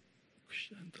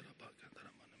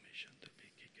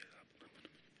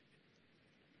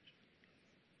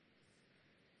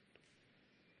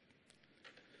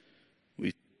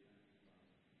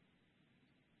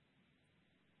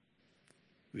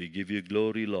 We give you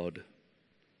glory, Lord.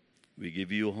 We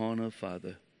give you honor,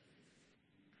 Father.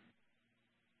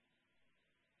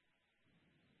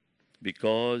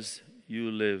 Because you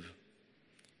live,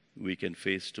 we can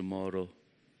face tomorrow.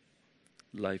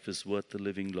 Life is worth the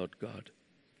living, Lord God,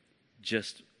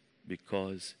 just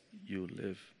because you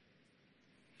live.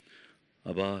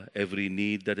 Abba, every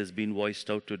need that has been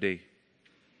voiced out today,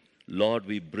 Lord,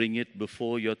 we bring it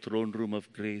before your throne room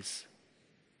of grace.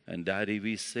 And Daddy,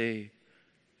 we say,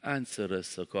 answer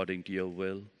us according to your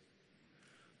will.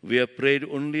 We have prayed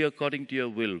only according to your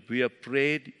will. We have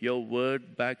prayed your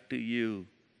word back to you.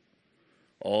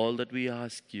 All that we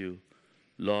ask you,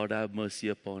 Lord, have mercy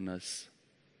upon us.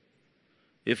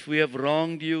 If we have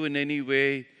wronged you in any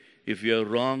way, if we have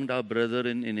wronged our brother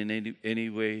in any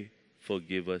way,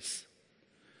 forgive us.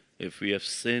 If we have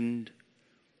sinned,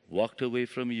 walked away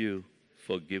from you,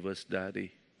 forgive us,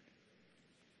 Daddy.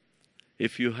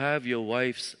 If your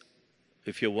wife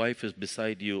is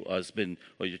beside you, husband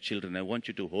or your children, I want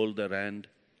you to hold their hand,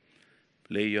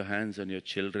 lay your hands on your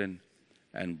children,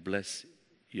 and bless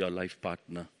your life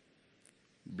partner.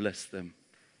 Bless them.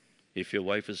 If your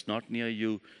wife is not near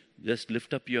you, just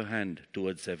lift up your hand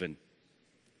towards heaven.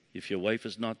 If your wife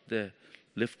is not there,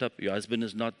 lift up, your husband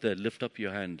is not there, lift up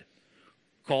your hand.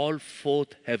 Call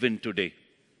forth heaven today.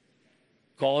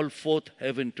 Call forth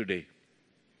heaven today.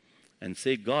 And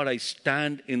say, God, I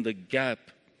stand in the gap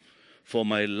for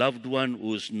my loved one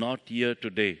who is not here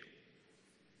today.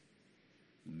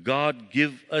 God,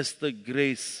 give us the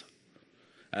grace.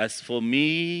 As for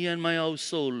me and my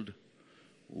household,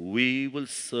 we will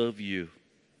serve you.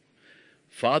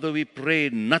 Father, we pray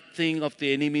nothing of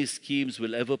the enemy's schemes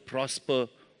will ever prosper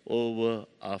over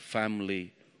our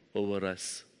family, over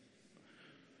us.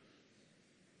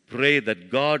 Pray that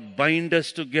God bind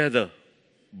us together.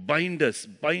 Bind us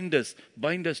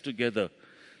together.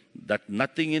 That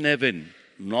nothing in heaven,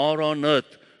 nor on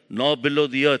earth, nor below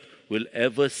the earth will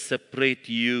ever separate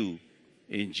you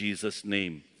in Jesus'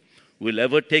 name. Will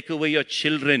ever take away your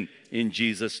children in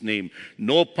Jesus' name.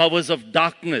 No powers of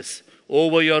darkness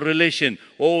over your relation,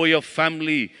 over your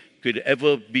family could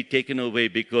ever be taken away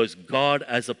because God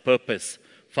has a purpose.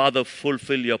 Father,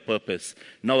 fulfill your purpose.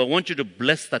 Now I want you to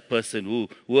bless that person,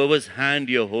 whoever's hand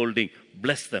you're holding.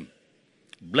 Bless them.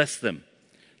 Bless them.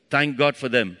 Thank God for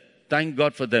them. Thank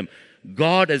God for them.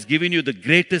 God has given you the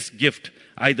greatest gift.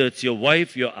 Either it's your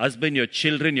wife, your husband, your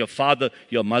children, your father,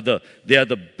 your mother. They are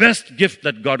the best gift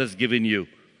that God has given you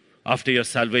after your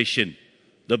salvation.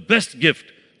 The best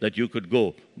gift that you could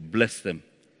go. Bless them.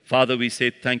 Father, we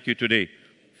say thank you today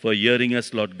for hearing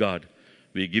us, Lord God.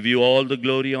 We give you all the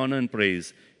glory, honor, and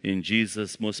praise. In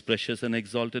Jesus' most precious and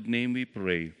exalted name we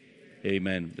pray.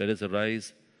 Amen. Let us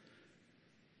arise.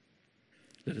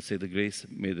 Let us say the grace.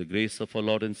 May the grace of our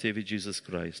Lord and Savior Jesus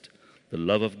Christ, the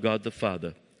love of God the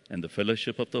Father, and the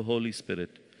fellowship of the Holy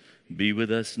Spirit be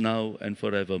with us now and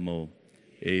forevermore.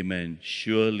 Amen.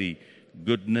 Surely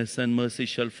goodness and mercy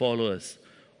shall follow us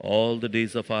all the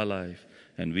days of our life,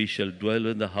 and we shall dwell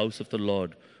in the house of the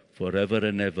Lord forever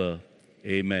and ever.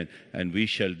 Amen. And we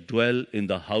shall dwell in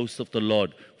the house of the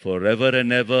Lord forever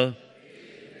and ever.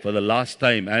 For the last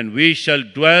time. And we shall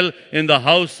dwell in the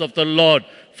house of the Lord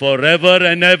forever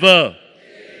and ever.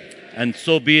 And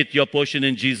so be it your portion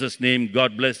in Jesus' name.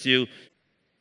 God bless you.